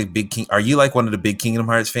you like are you like one of the big Kingdom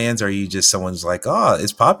Hearts fans? Or are you just someone who's like, oh,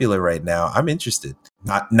 it's popular right now, I'm interested?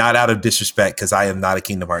 Not out of disrespect, because I am not a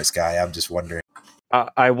Kingdom Hearts guy. I'm just wondering.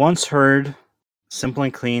 I once heard Simple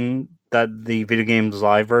and Clean, that the video game's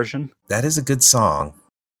live version. That is a good song.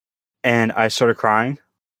 And I started crying.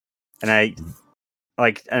 And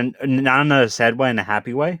and not in a sad way, in a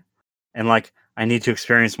happy way. And I need to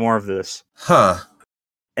experience more of this. Huh.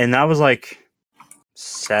 And that was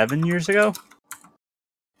 7 years ago.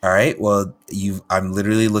 All right. Well, I'm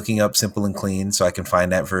literally looking up Simple and Clean so I can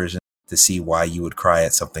find that version to see why you would cry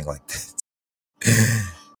at something like this.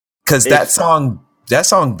 Because that song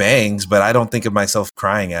bangs, but I don't think of myself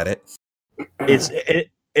crying at it.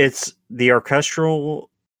 It's the orchestral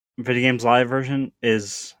video games live version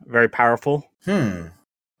is very powerful.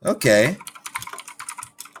 Okay.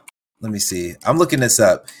 Let me see. I'm looking this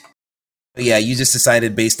up. But yeah, you just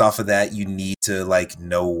decided based off of that you need to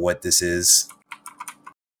know what this is.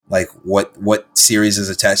 What series is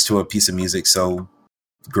attached to a piece of music so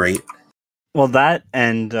great. Well, that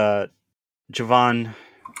and Javon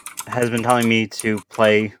has been telling me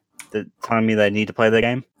telling me that I need to play the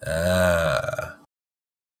game. It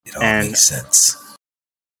all makes sense.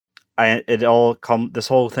 This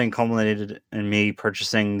whole thing culminated in me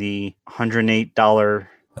purchasing the $108.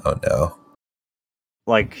 Oh no!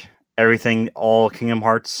 Everything, all Kingdom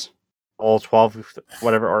Hearts, all 12,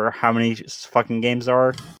 whatever, or how many fucking games there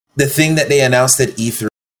are. The thing that they announced at E3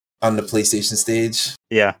 on the PlayStation stage.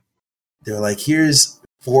 Yeah, they were like, "Here's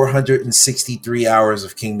 463 hours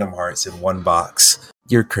of Kingdom Hearts in one box."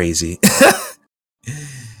 You're crazy.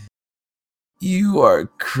 You are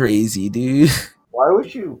crazy, dude. Why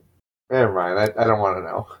would you? Never mind. I don't want to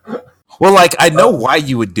know. Well, I know why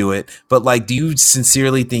you would do it, but do you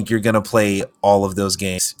sincerely think you're gonna play all of those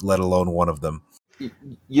games, let alone one of them?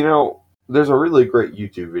 There's a really great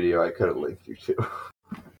YouTube video I could have linked you to.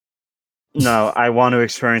 No, I want to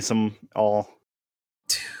experience them all.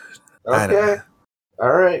 Dude. Okay.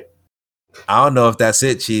 All right. I don't know if that's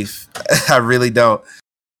it, Chief. I really don't.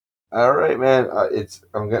 All right, man.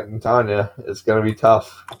 I'm telling you, it's gonna be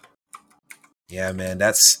tough. Yeah, man.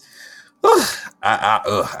 That's.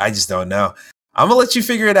 I just don't know. I'm gonna let you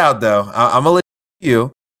figure it out, though. I'm gonna let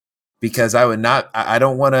you, because I would not. I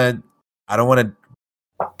don't want to. I don't want to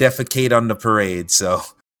defecate on the parade. So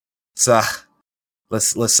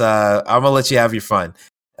let's. I'm gonna let you have your fun.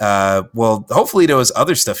 Well, hopefully there was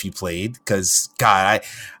other stuff you played, because God,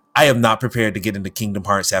 I am not prepared to get into Kingdom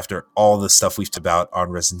Hearts after all the stuff we've talked about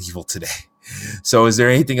on Resident Evil today. So, is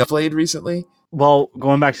there anything I played recently? Well,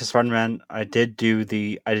 going back to Spider-Man, I did do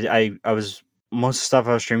I was most of the stuff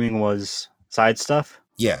I was streaming was side stuff.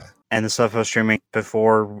 Yeah. And the stuff I was streaming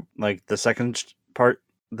before, the second part,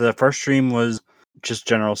 the first stream was just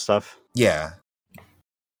general stuff. Yeah.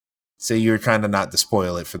 So you're trying to not to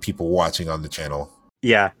spoil it for people watching on the channel.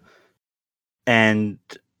 Yeah. And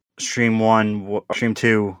stream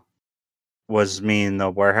 2 was me in the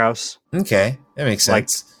warehouse. Okay, that makes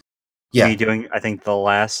sense. Yeah, me doing, I think, the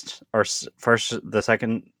last or first, the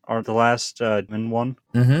second or the last one.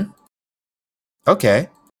 Mm-hmm. Okay.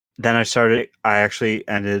 Then I actually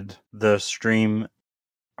ended the stream,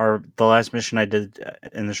 or the last mission I did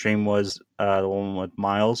in the stream was the one with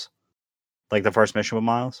Miles, like the first mission with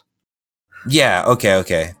Miles. Yeah.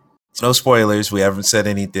 Okay. No spoilers. We haven't said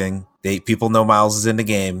anything. People know Miles is in the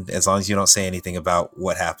game as long as you don't say anything about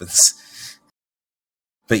what happens.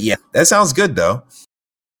 But yeah, that sounds good though.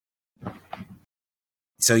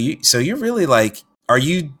 So you're really like, are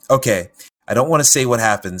you okay? I don't want to say what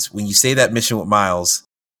happens when you say that mission with Miles.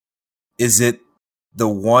 Is it the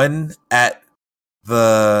one at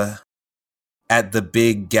the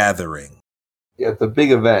big gathering? Yeah, the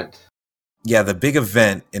big event. Yeah, the big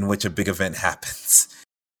event in which a big event happens.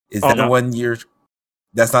 Is that the one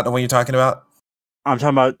that's not the one you're talking about? I'm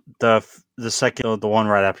talking about the second, the one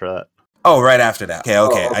right after that. Oh, right after that. Okay.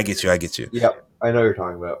 Okay. I get you. Yep, I know what you're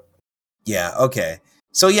talking about. Yeah, okay.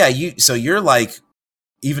 So yeah, you're like,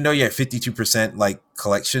 even though you're at 52% like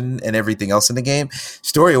collection and everything else in the game,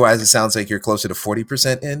 story-wise it sounds like you're closer to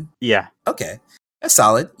 40% in. Yeah. Okay. That's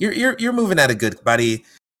solid. You're moving at a good buddy,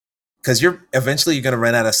 because you're going to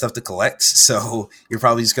run out of stuff to collect, so you're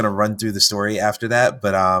probably just going to run through the story after that.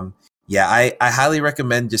 But yeah, I highly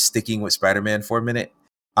recommend just sticking with Spider-Man for a minute,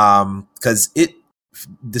 because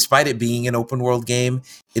despite it being an open world game,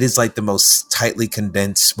 it is like the most tightly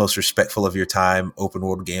condensed, most respectful of your time open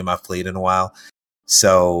world game I've played in a while.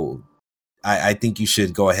 So I think you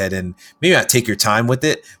should go ahead and maybe not take your time with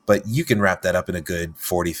it, but you can wrap that up in a good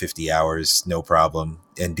 40, 50 hours, no problem,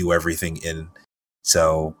 and do everything in.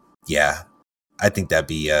 So yeah, I think that'd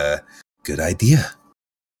be a good idea.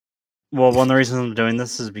 Well, one of the reasons I'm doing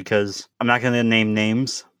this is because I'm not going to name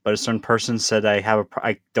names, but a certain person said I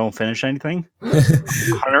don't finish anything.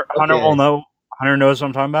 Hunter will know. Hunter knows what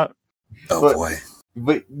I'm talking about. Oh boy!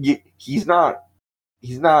 But he's not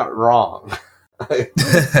wrong.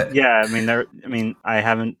 Yeah, I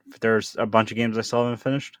haven't. There's a bunch of games I still haven't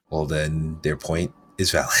finished. Well, then their point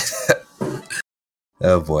is valid.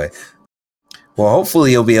 Oh boy. Well,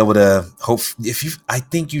 hopefully you'll be able to. I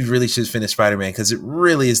think you really should finish Spider-Man, because it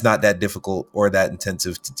really is not that difficult or that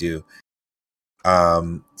intensive to do.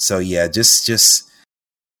 So yeah, just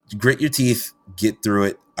grit your teeth, get through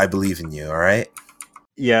it. I believe in you. All right.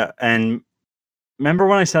 Yeah, and remember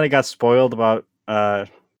when I said I got spoiled about Otto?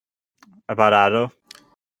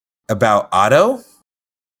 About Otto?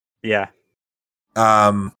 Yeah.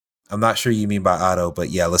 I'm not sure you mean by Otto, but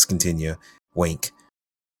yeah, let's continue. Wink.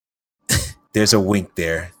 There's a wink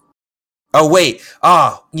there. Oh wait.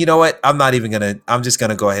 Oh, you know what? I'm just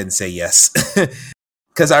gonna go ahead and say yes.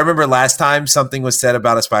 Because I remember last time something was said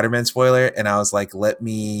about a Spider-Man spoiler, and I was like, let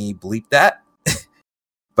me bleep that.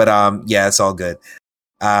 But yeah, it's all good.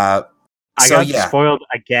 I got spoiled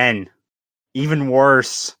again. Even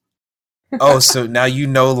worse. Oh, so now you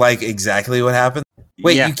know like exactly what happened?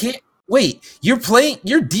 Wait, yeah. You can't wait,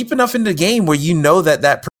 you're deep enough in the game where you know that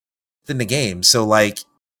person's in the game. So like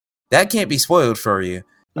that can't be spoiled for you.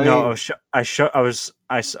 No, I was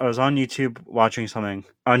on YouTube watching something.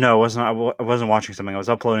 Oh no, it wasn't. I wasn't watching something. I was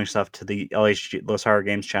uploading stuff to the LHG Los Horror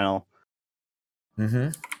Games channel.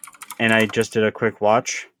 Mm-hmm. And I just did a quick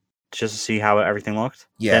watch just to see how everything looked.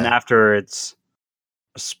 Yeah. Then after it's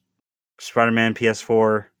Spider-Man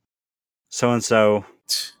PS4, so and so.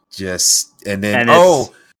 And then I know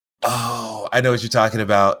what you're talking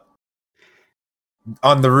about.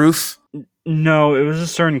 On the roof. No, it was a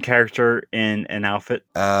certain character in an outfit.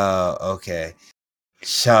 Oh, okay.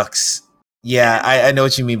 Shucks. Yeah, I know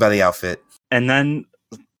what you mean by the outfit. And then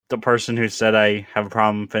the person who said I have a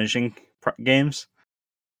problem finishing games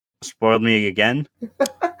spoiled me again.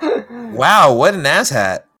 Wow, what an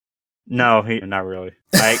asshat. No, not really.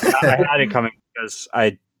 I had it coming because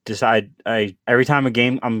I decide every time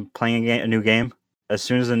I'm playing a new game, as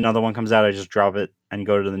soon as another one comes out, I just drop it and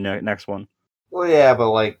go to the next one. Well, yeah, but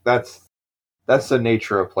like that's the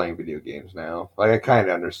nature of playing video games now. Like I kind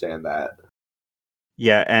of understand that.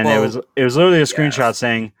 Yeah, and it was literally a screenshot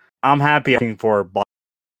saying, "I'm happy for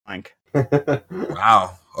blank."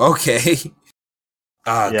 Wow. Okay.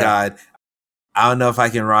 Oh yeah. God. I don't know if I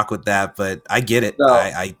can rock with that, but I get it. No,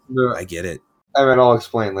 I get it. I mean, I'll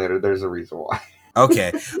explain later. There's a reason why.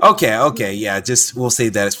 Okay. Yeah, we'll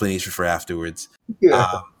save that explanation for afterwards.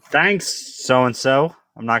 Yeah. Thanks, so and so.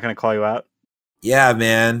 I'm not gonna call you out. Yeah,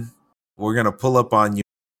 man. We're gonna pull up on you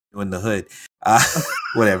in the hood.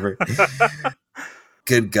 Whatever.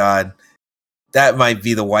 Good God. That might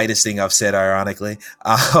be the whitest thing I've said, ironically.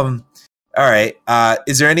 All right.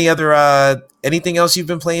 Is there anything else you've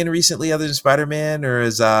been playing recently other than Spider-Man, or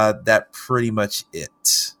is that pretty much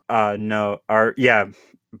it? No.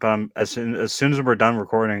 But as soon as we're done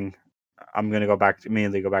recording, I'm gonna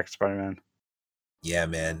immediately go back to Spider-Man. Yeah,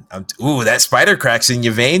 man. That spider cracks in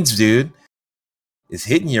your veins, dude. It's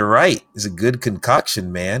hitting you right. It's a good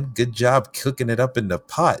concoction, man. Good job cooking it up in the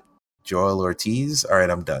pot, Joel Ortiz. All right,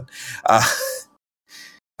 I'm done.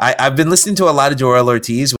 I've been listening to a lot of Joel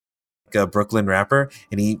Ortiz, a Brooklyn rapper,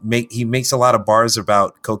 and he makes a lot of bars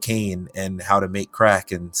about cocaine and how to make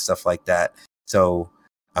crack and stuff like that. So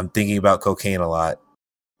I'm thinking about cocaine a lot.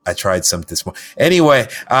 I tried some this morning. Anyway,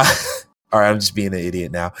 all right, I'm just being an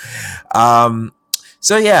idiot now.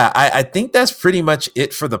 So yeah, I think that's pretty much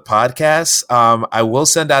it for the podcast. I will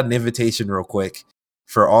send out an invitation real quick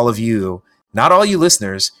for all of you, not all you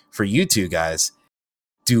listeners, for you two guys.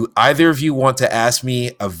 Do either of you want to ask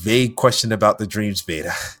me a vague question about the Dreams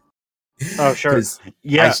beta? Oh, sure.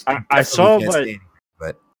 Yeah, I saw,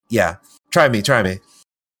 but yeah, try me.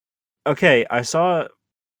 Okay, I saw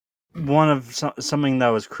one of something that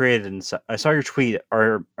was created, and I saw your tweet.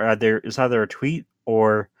 Is either a tweet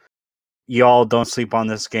or y'all don't sleep on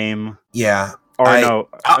this game? Yeah. Or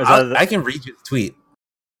I can read you the tweet.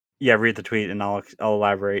 Yeah, read the tweet, and I'll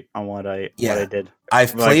elaborate on what I did.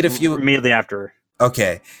 I've played a few immediately after.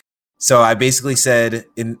 Okay, so I basically said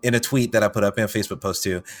in a tweet that I put up in a Facebook post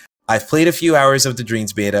too, I've played a few hours of the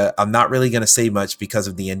Dreams beta. I'm not really going to say much because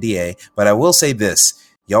of the NDA, but I will say this.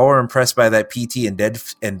 Y'all were impressed by that PT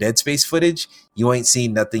and Dead Space footage. You ain't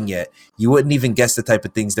seen nothing yet. You wouldn't even guess the type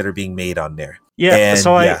of things that are being made on there. Yeah,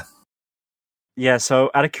 so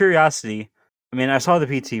out of curiosity, I mean, I saw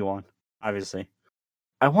the PT one, obviously.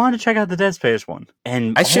 I wanted to check out the Dead Space one.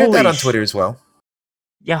 And I shared that on Twitter as well.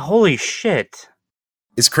 Yeah, holy shit.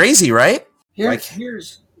 It's crazy, right?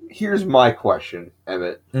 Here's my question,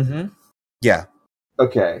 Emmett. Mm-hmm. Yeah.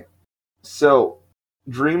 Okay. So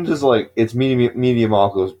Dreams is like it's Media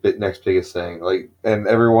Molecule's next biggest thing. Like, and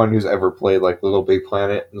everyone who's ever played like Little Big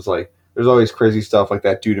Planet is like, there's always crazy stuff like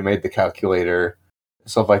that dude who made the calculator,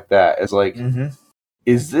 stuff like that. It's like,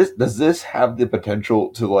 does this have the potential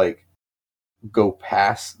to like go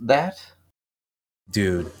past that?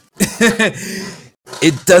 Dude.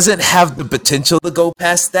 It doesn't have the potential to go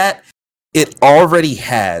past that. It already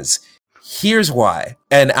has. Here's why.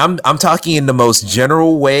 And I'm talking in the most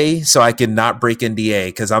general way so I can not break NDA,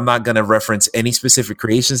 because I'm not going to reference any specific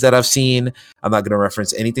creations that I've seen. I'm not going to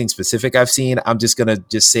reference anything specific I've seen. I'm just going to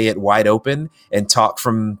just say it wide open and talk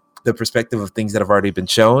from the perspective of things that have already been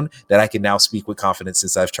shown that I can now speak with confidence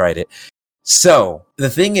since I've tried it. So the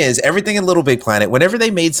thing is, everything in Little Big Planet, whenever they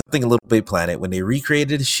made something in Little Big Planet, when they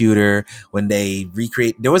recreated a shooter,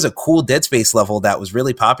 there was a cool Dead Space level that was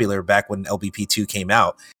really popular back when LBP2 came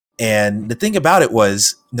out. And the thing about it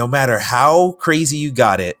was, no matter how crazy you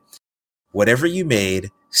got it, whatever you made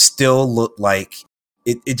still looked like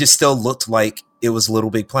it just still looked like it was Little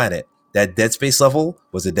Big Planet. That Dead Space level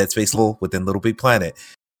was a Dead Space level within Little Big Planet.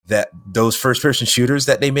 That those first person shooters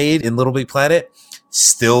that they made in Little Big Planet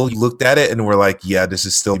still looked at it and were like, yeah, this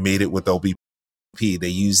is still made it with LBP. They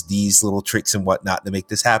used these little tricks and whatnot to make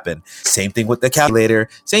this happen. Same thing with the calculator.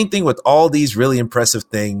 Same thing with all these really impressive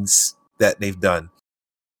things that they've done.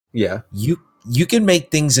 Yeah. You can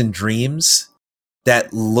make things in Dreams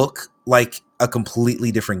that look like a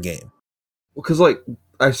completely different game. Well, because like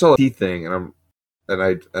I saw the thing, and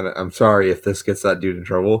I'm sorry if this gets that dude in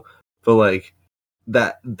trouble, but like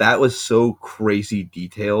that was so crazy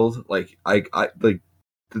detailed. Like I like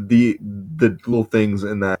the little things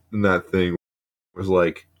in that thing was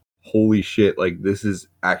like, holy shit! Like this is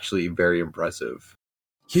actually very impressive.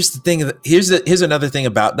 Here's the thing. Here's another thing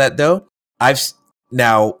about that though.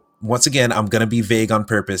 Now, once again, I'm going to be vague on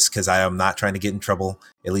purpose because I am not trying to get in trouble,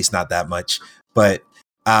 at least not that much. But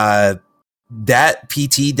that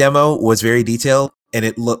PT demo was very detailed and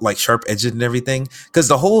it looked like sharp edges and everything. Because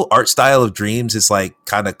the whole art style of Dreams is like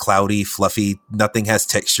kind of cloudy, fluffy. Nothing has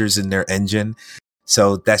textures in their engine.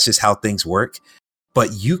 So that's just how things work.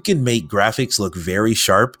 But you can make graphics look very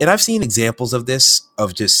sharp. And I've seen examples of this,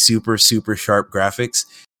 of just super, super sharp graphics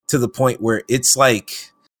to the point where it's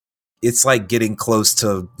like getting close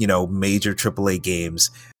to, major AAA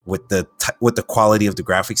games with the quality of the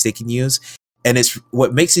graphics they can use. And it's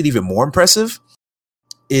what makes it even more impressive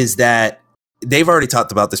is that they've already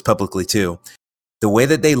talked about this publicly too. The way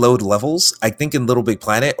that they load levels, I think in Little Big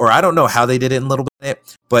Planet, or I don't know how they did it in Little Big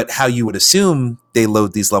Planet, but how you would assume they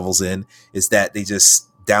load these levels in is that they just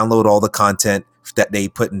download all the content that they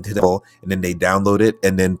put into the level and then they download it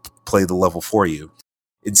and then play the level for you.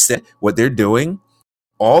 Instead, what they're doing,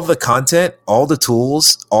 all the content, all the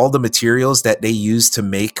tools, all the materials that they use to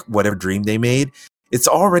make whatever dream they made, it's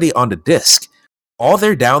already on the disc. All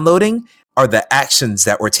they're downloading are the actions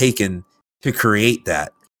that were taken to create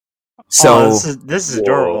that. So this is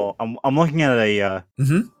adorable. I'm looking at a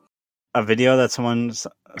a video that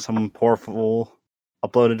some poorful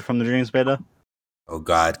uploaded from the Dreams beta. Oh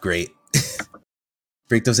God, great!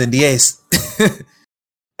 Break those NDAs.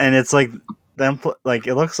 And it's like them, like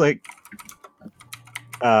it looks like,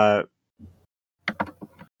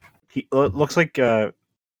 looks like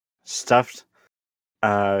stuffed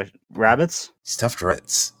rabbits. Stuffed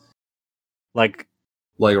rabbits. Like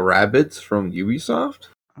rabbits from Ubisoft.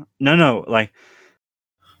 no, like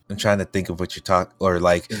I'm trying to think of what you're talking, or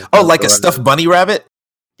like, oh, like a stuffed bunny rabbit.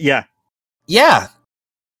 yeah,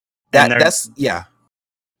 That's yeah.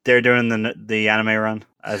 They're doing the anime run,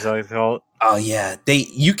 as I call it. Oh yeah,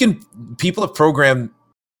 people have programmed,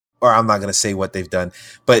 or I'm not going to say what they've done,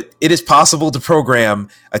 but it is possible to program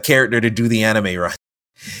a character to do the anime run.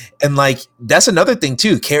 And like, that's another thing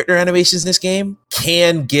too. Character animations in this game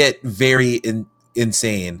can get very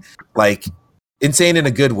insane, like insane in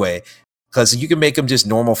a good way, because you can make them just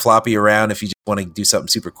normal floppy around if you just want to do something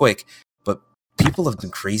super quick. But people have done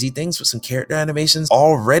crazy things with some character animations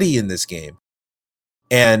already in this game.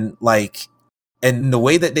 And like, and the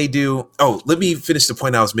way that they do, let me finish the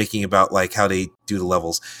point I was making about like how they do the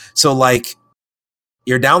levels. So like,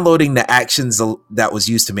 you're downloading the actions that was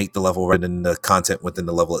used to make the level rather than the content within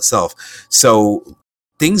the level itself. So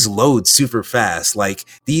things load super fast. Like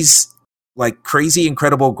these like crazy,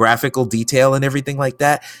 incredible graphical detail and everything like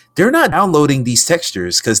that. They're not downloading these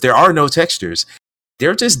textures because there are no textures.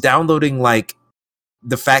 They're just downloading like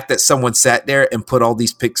the fact that someone sat there and put all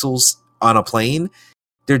these pixels on a plane.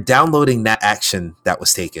 They're downloading that action that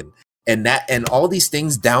was taken, and all these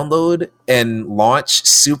things download and launch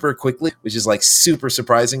super quickly, which is like super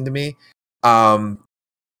surprising to me. And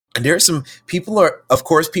there are some people are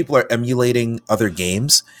emulating other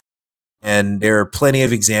games, and there are plenty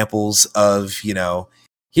of examples of, remember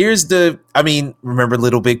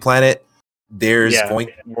Little Big Planet?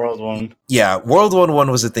 World 1. Yeah, World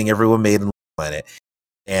 1 was a thing everyone made in Little Planet.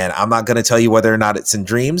 And I'm not going to tell you whether or not it's in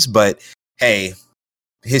Dreams, but hey,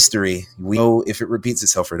 history, we know if it repeats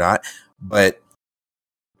itself or not. But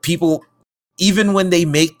people, even when they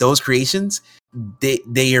make those creations,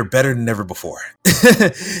 they are better than ever before.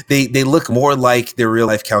 They look more like their real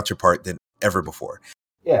life counterpart than ever before.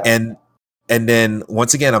 Yeah. And then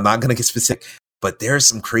once again, I'm not going to get specific, but there's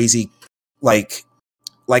some crazy, like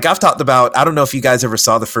I've talked about, I don't know if you guys ever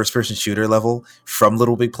saw the first person shooter level from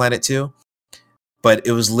Little Big Planet 2. But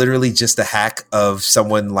it was literally just a hack of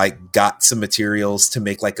someone like got some materials to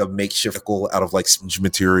make like a makeshift vehicle out of like sponge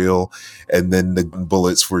material. And then the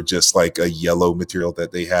bullets were just like a yellow material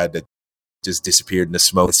that they had that just disappeared in the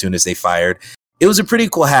smoke as soon as they fired. It was a pretty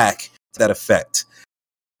cool hack to that effect.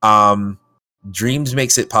 Dreams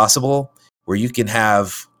makes it possible where you can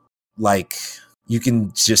have like, you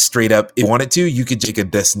can just straight up, if you wanted to, you could take a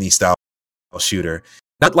Destiny style shooter.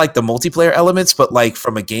 Not like the multiplayer elements, but like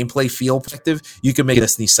from a gameplay feel perspective, you can make a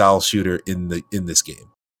Destiny style shooter in this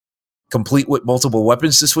game. Complete with multiple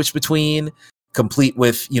weapons to switch between, complete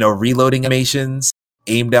with, reloading animations,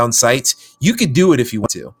 aim down sights. You could do it if you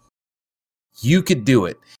want to. You could do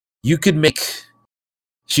it. You could make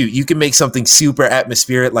something super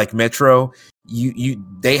atmospheric like Metro.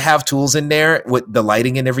 They have tools in there with the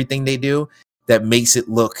lighting and everything they do that makes it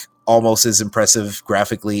look almost as impressive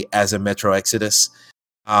graphically as a Metro Exodus.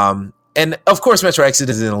 And of course, Metro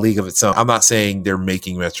Exodus is in a league of its own. I'm not saying they're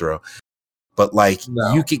making Metro, but like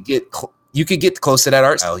you could get close to that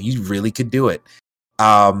art style. You really could do it.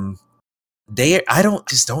 I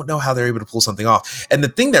don't know how they're able to pull something off. And the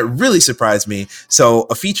thing that really surprised me, so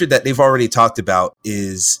a feature that they've already talked about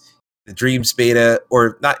is the Dreams beta,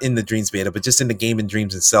 or not in the Dreams beta, but just in the game in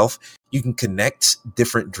Dreams itself. You can connect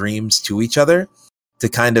different dreams to each other to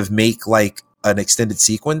kind of make like an extended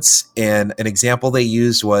sequence. And an example they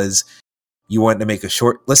used was, you want to make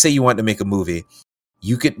let's say you want to make a movie.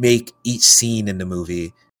 You could make each scene in the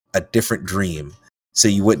movie a different dream. So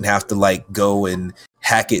you wouldn't have to like go and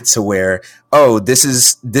hack it to where,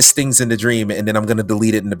 this thing's in the dream and then I'm going to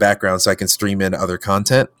delete it in the background so I can stream in other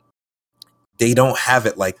content. They don't have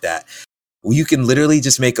it like that. You can literally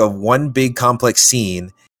just make one big complex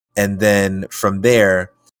scene, and then from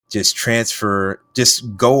there, just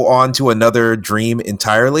go on to another dream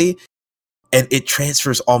entirely, and it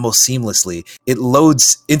transfers almost seamlessly. It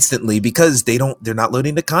loads instantly because they're not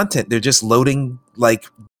loading the content. They're just loading, like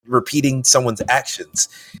repeating someone's actions.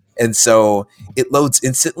 And so it loads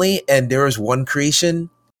instantly. And there was one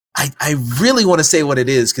creation. I really want to say what it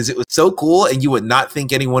is because it was so cool, and you would not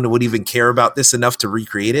think anyone would even care about this enough to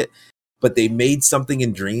recreate it. But they made something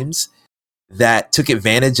in Dreams that took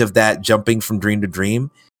advantage of that jumping from dream to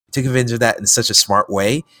dream. Took advantage of that in such a smart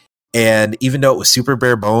way. And even though it was super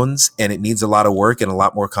bare bones and it needs a lot of work and a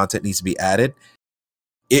lot more content needs to be added,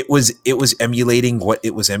 it was emulating what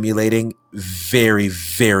it was emulating very,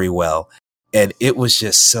 very well. And it was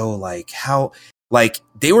just so like how like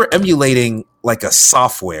they were emulating like a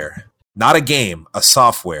software, not a game, a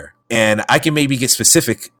software. And I can maybe get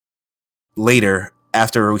specific later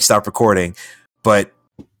after we stop recording, but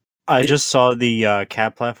I just saw the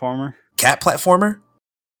cat platformer. Cat platformer?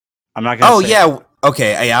 I'm not gonna. Yeah.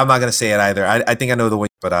 Okay. Yeah, I'm not gonna say it either. I think I know the way,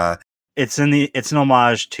 but it's an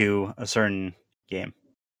homage to a certain game.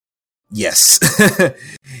 Yes.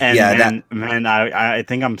 And man, I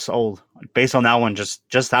think I'm sold based on that one.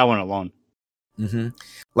 Just that one alone. Mm-hmm.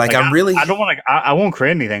 Like I'm really. I don't want to. I won't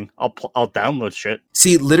create anything. I'll download shit.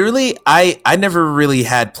 See, literally, I never really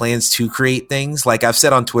had plans to create things. Like I've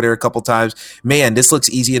said on Twitter a couple times, man, this looks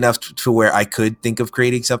easy enough to where I could think of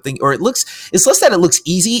creating something. Or it's less that it looks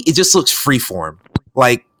easy; it just looks freeform.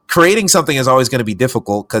 Like creating something is always going to be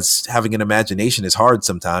difficult because having an imagination is hard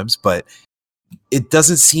sometimes. But it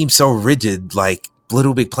doesn't seem so rigid. Like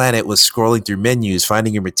Little Big Planet was scrolling through menus,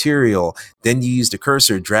 finding your material. Then you use the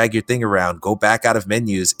cursor, drag your thing around, go back out of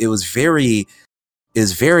menus. It was very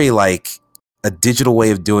like a digital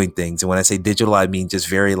way of doing things. And when I say digital, I mean just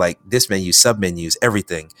very like this menu, sub menus,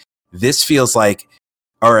 everything. This feels like,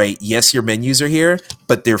 all right, yes, your menus are here,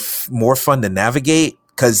 but they're more fun to navigate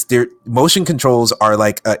because their motion controls are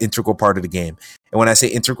like an integral part of the game. And when I say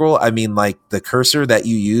integral, I mean like the cursor that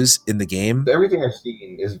you use in the game. Everything I've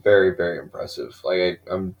seen is very, very impressive. Like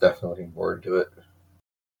I'm definitely looking forward to it.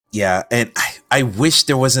 Yeah, and I wish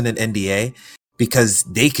there wasn't an NDA because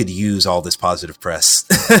they could use all this positive press.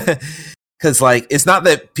 Because like it's not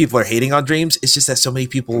that people are hating on Dreams, it's just that so many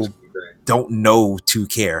people don't know to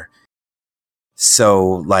care.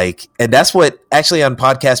 So like, and that's what actually on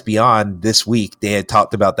Podcast Beyond this week, they had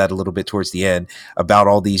talked about that a little bit towards the end about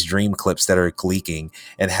all these Dream clips that are leaking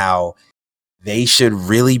and how they should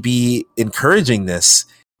really be encouraging this.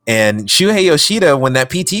 And Shuhei Yoshida, when that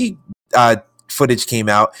PT footage came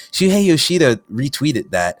out, Shuhei Yoshida retweeted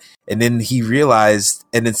that. And then he realized,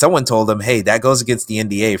 and then someone told him, hey, that goes against the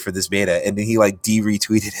NDA for this beta. And then he like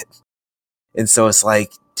de-retweeted it. And so it's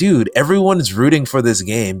like, dude, everyone's rooting for this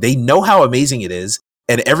game. They know how amazing it is.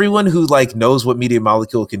 And everyone who like knows what Media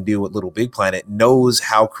Molecule can do with Little Big Planet knows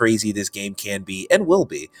how crazy this game can be and will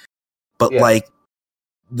be. But like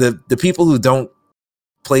the people who don't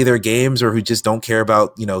play their games or who just don't care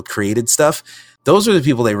about, created stuff, those are the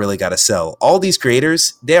people they really got to sell. All these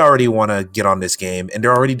creators, they already want to get on this game and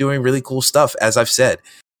they're already doing really cool stuff, as I've said.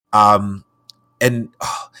 I'm going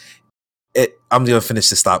to finish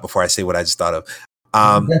this thought before I say what I just thought of.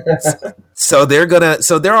 So they're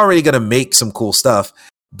already going to make some cool stuff,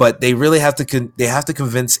 but they really have to, they have to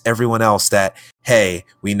convince everyone else that, hey,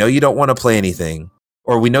 we know you don't want to play anything,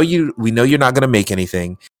 or we know you're not going to make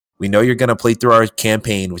anything. We know you're going to play through our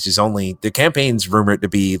campaign, which is the campaign's rumored to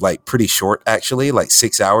be like pretty short, actually, like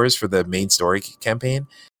 6 hours for the main story campaign.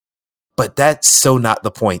 But that's so not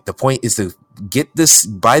the point. The point is to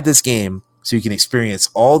buy this game so you can experience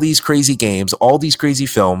all these crazy games, all these crazy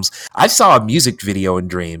films. I saw a music video in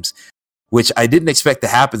Dreams, which I didn't expect to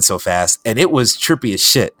happen so fast. And it was trippy as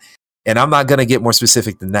shit. And I'm not going to get more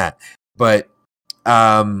specific than that. But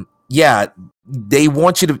yeah, they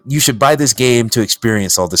want you should buy this game to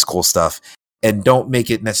experience all this cool stuff, and don't make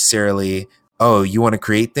it necessarily, oh, you want to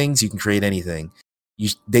create things, you can create anything.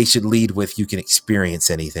 They should lead with you can experience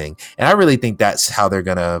anything. And I really think that's how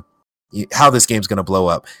this game's going to blow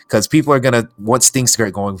up, because people are going to, once things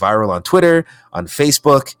start going viral on Twitter, on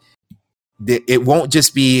Facebook, it won't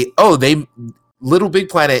just be, oh, Little Big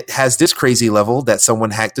Planet has this crazy level that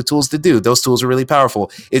someone hacked the tools to do. Those tools are really powerful.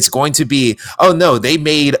 It's going to be, oh no, they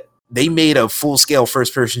made a full-scale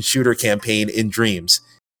first-person shooter campaign in Dreams.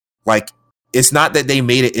 Like, it's not that they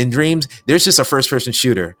made it in Dreams. There's just a first-person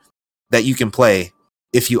shooter that you can play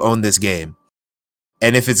if you own this game.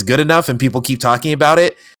 And if it's good enough and people keep talking about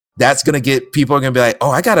it, that's going to get, people are going to be like,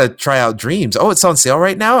 oh, I got to try out Dreams. Oh, it's on sale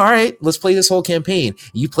right now? All right, let's play this whole campaign.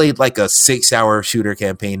 You played like a 6-hour shooter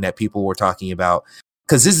campaign that people were talking about.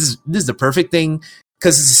 Because this is the perfect thing,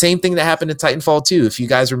 because it's the same thing that happened in Titanfall 2. If you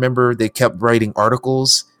guys remember, they kept writing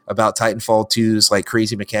articles about Titanfall 2's like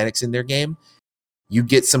crazy mechanics in their game. You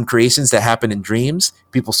get some creations that happen in Dreams.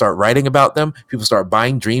 People start writing about them. People start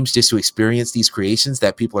buying Dreams just to experience these creations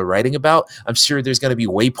that people are writing about. I'm sure there's going to be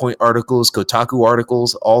Waypoint articles, Kotaku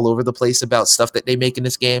articles all over the place about stuff that they make in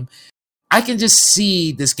this game. I can just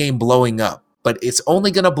see this game blowing up, but it's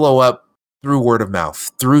only going to blow up through word of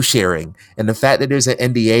mouth, through sharing. And the fact that there's an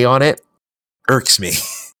NDA on it irks me.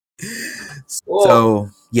 So,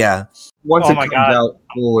 yeah. Once it comes out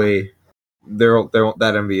fully, that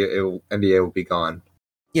NDA will be gone.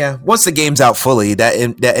 Yeah, once the game's out fully, that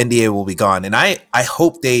NDA will be gone, and I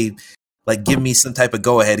hope they like give me some type of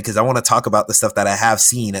go ahead because I want to talk about the stuff that I have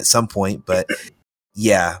seen at some point. But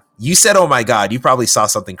yeah, you said, "Oh my god," you probably saw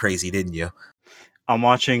something crazy, didn't you? I'm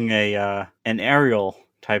watching an aerial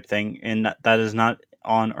type thing, and that is not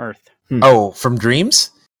on Earth. Oh, from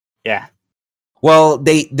Dreams? Yeah. Well,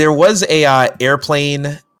 there was a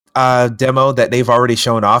airplane demo that they've already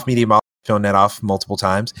shown off. Media Molecule shown that off multiple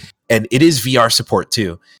times, and it is VR support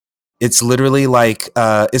too. It's literally like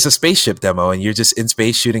it's a spaceship demo, and you're just in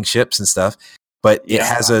space shooting ships and stuff. But it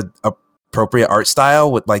has a appropriate art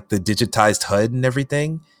style with like the digitized HUD and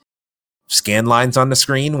everything. Scan lines on the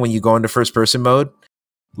screen when you go into first person mode.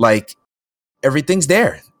 Like everything's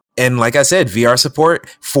there. And like I said, VR support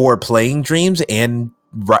for playing Dreams and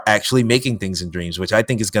actually making things in Dreams, which I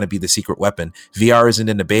think is going to be the secret weapon. VR isn't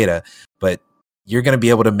in the beta, but you're going to be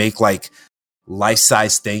able to make like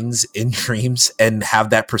life-size things in Dreams and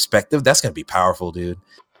have that perspective. That's going to be powerful, dude.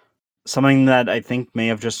 Something that I think may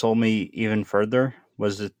have just sold me even further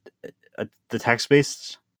was the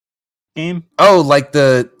text-based game. Oh, like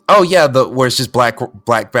the where it's just black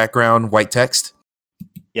background, white text.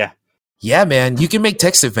 Yeah, man, you can make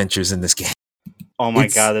text adventures in this game. Oh my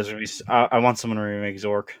god, there's gonna be. I want someone to remake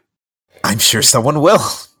Zork. I'm sure someone will.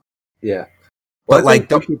 Yeah, well, but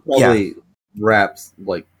like, we should probably wrap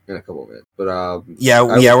like in a couple of minutes. But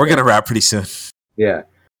we're gonna wrap pretty soon. Yeah,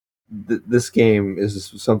 this game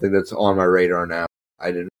is something that's on my radar now.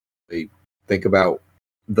 I didn't really think about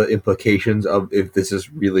the implications of if this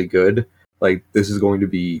is really good. Like, this is going to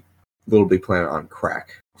be Little Big Planet on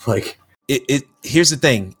crack. Like. Here's the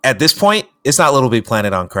thing. At this point, it's not Little Big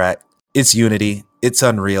Planet on crack. It's Unity. It's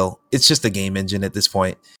Unreal. It's just a game engine at this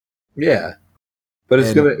point. Yeah, but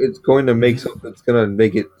it's going to make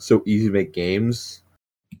it so easy to make games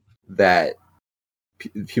that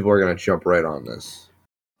people are going to jump right on this.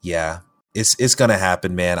 Yeah, it's going to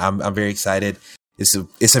happen, man. I'm very excited. It's a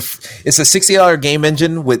 $60 game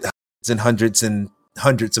engine with hundreds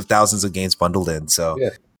of thousands of games bundled in. So.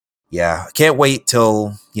 Yeah, I can't wait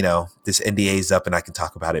till, this NDA is up and I can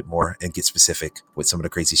talk about it more and get specific with some of the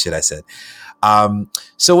crazy shit I said.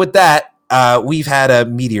 So with that, we've had a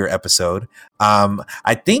Meteor episode.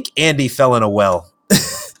 I think Andy fell in a well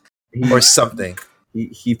or something.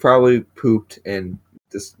 He probably pooped and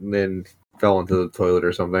then fell into the toilet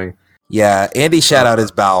or something. Yeah, Andy shat out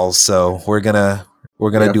his bowels, so we're gonna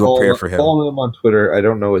do a prayer for him. Follow him on Twitter. I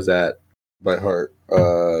don't know his at by heart.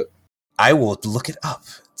 I will look it up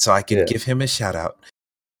so I can give him a shout out.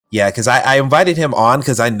 Yeah, because I invited him on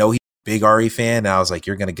because I know he's a big RE fan, and I was like,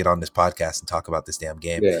 "You're going to get on this podcast and talk about this damn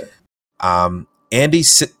game." Yeah.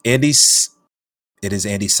 Andy's it is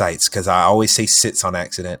Andy Sites because I always say Sits on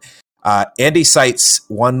accident. Andy Sites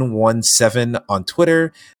 117 on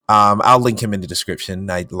Twitter. I'll link him in the description.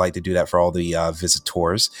 I'd like to do that for all the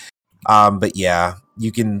visitors. But yeah,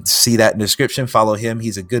 you can see that in the description. Follow him.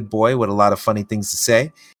 He's a good boy with a lot of funny things to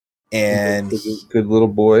say. And he's a good little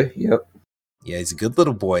boy. Yep. Yeah, he's a good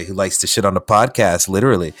little boy who likes to shit on the podcast,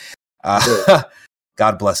 literally.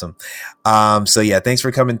 God bless him. So yeah, thanks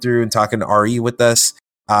for coming through and talking to RE with us.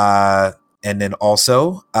 And then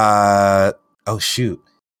also, oh shoot,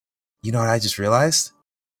 you know what I just realized?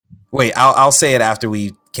 Wait, I'll say it after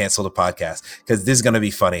we cancel the podcast because this is gonna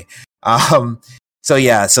be funny. So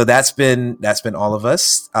yeah, so that's been all of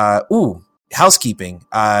us. Housekeeping.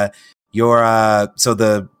 So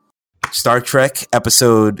the Star Trek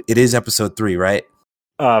episode, it is episode 3, right?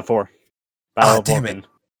 4. Damn it.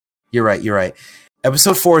 You're right.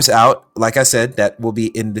 Episode 4 is out. Like I said, that will be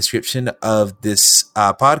in the description of this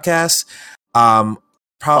podcast. I'll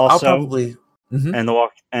probably...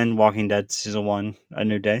 Mm-hmm. And Walking Dead Season 1, A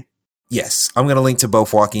New Day. Yes, I'm going to link to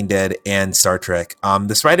both Walking Dead and Star Trek.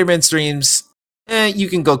 The Spider-Man streams, you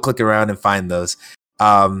can go click around and find those.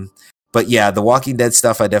 But yeah, the Walking Dead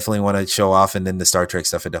stuff I definitely want to show off, and then the Star Trek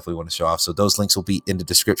stuff I definitely want to show off. So those links will be in the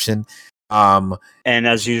description. And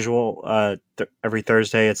as usual, every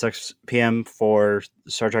Thursday at 6 p.m. for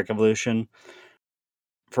Star Trek Evolution.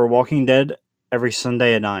 For Walking Dead, every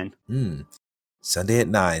Sunday at 9. Sunday at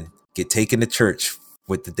 9. Get taken to church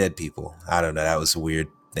with the dead people. I don't know. That was a weird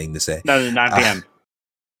thing to say. No, 9 p.m.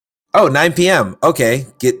 9 p.m. Okay.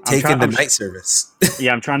 Get taken to night service.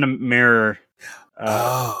 Yeah, I'm trying to mirror...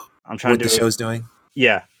 I'm trying what to do the show's doing.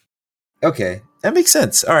 Yeah. Okay, that makes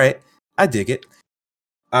sense. All right, I dig it.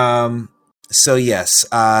 So yes.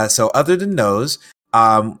 So other than those,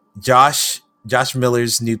 Josh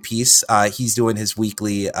Miller's new piece. He's doing his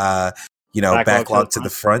weekly, backlog to the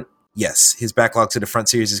front. Yes, his backlog to the front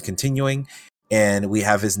series is continuing, and we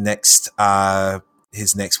have his next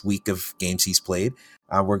week of games he's played.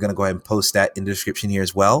 We're going to go ahead and post that in the description here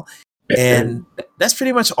as well. And that's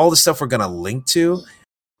pretty much all the stuff we're going to link to.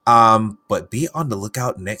 But be on the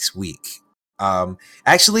lookout next week.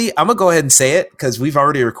 Actually, I'm going to go ahead and say it because we've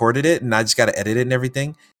already recorded it and I just got to edit it and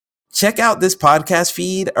everything. Check out this podcast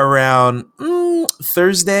feed around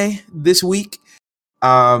Thursday this week.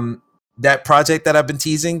 That project that I've been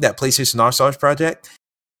teasing, that PlayStation All-Stars project,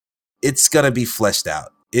 it's going to be fleshed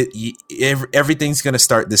out. Everything's going to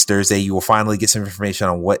start this Thursday. You will finally get some information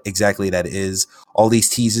on what exactly that is. All these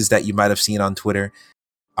teases that you might have seen on Twitter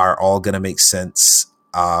are all going to make sense.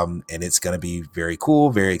 And it's going to be very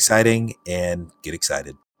cool, very exciting, and get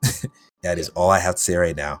excited. That is all I have to say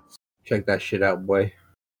right now. Check that shit out, boy.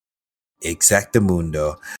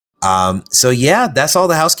 Exactamundo. So yeah, that's all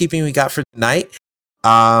the housekeeping we got for tonight.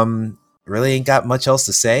 Really ain't got much else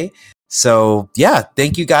to say. So yeah,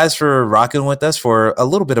 thank you guys for rocking with us for a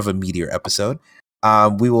little bit of a meatier episode.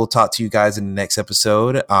 We will talk to you guys in the next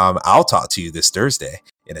episode. I'll talk to you this Thursday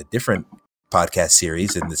in a different podcast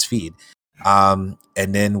series in this feed. And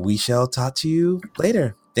then we shall talk to you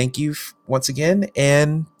later. Thank you once again,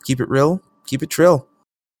 and keep it real, keep it trill.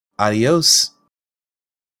 Adios.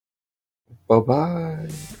 Bye-bye.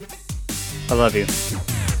 I love you.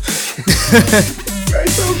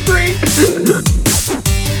 That's so great.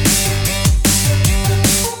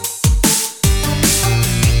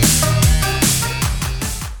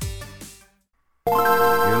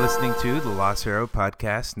 You're listening to the Lost Hero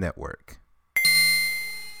Podcast Network.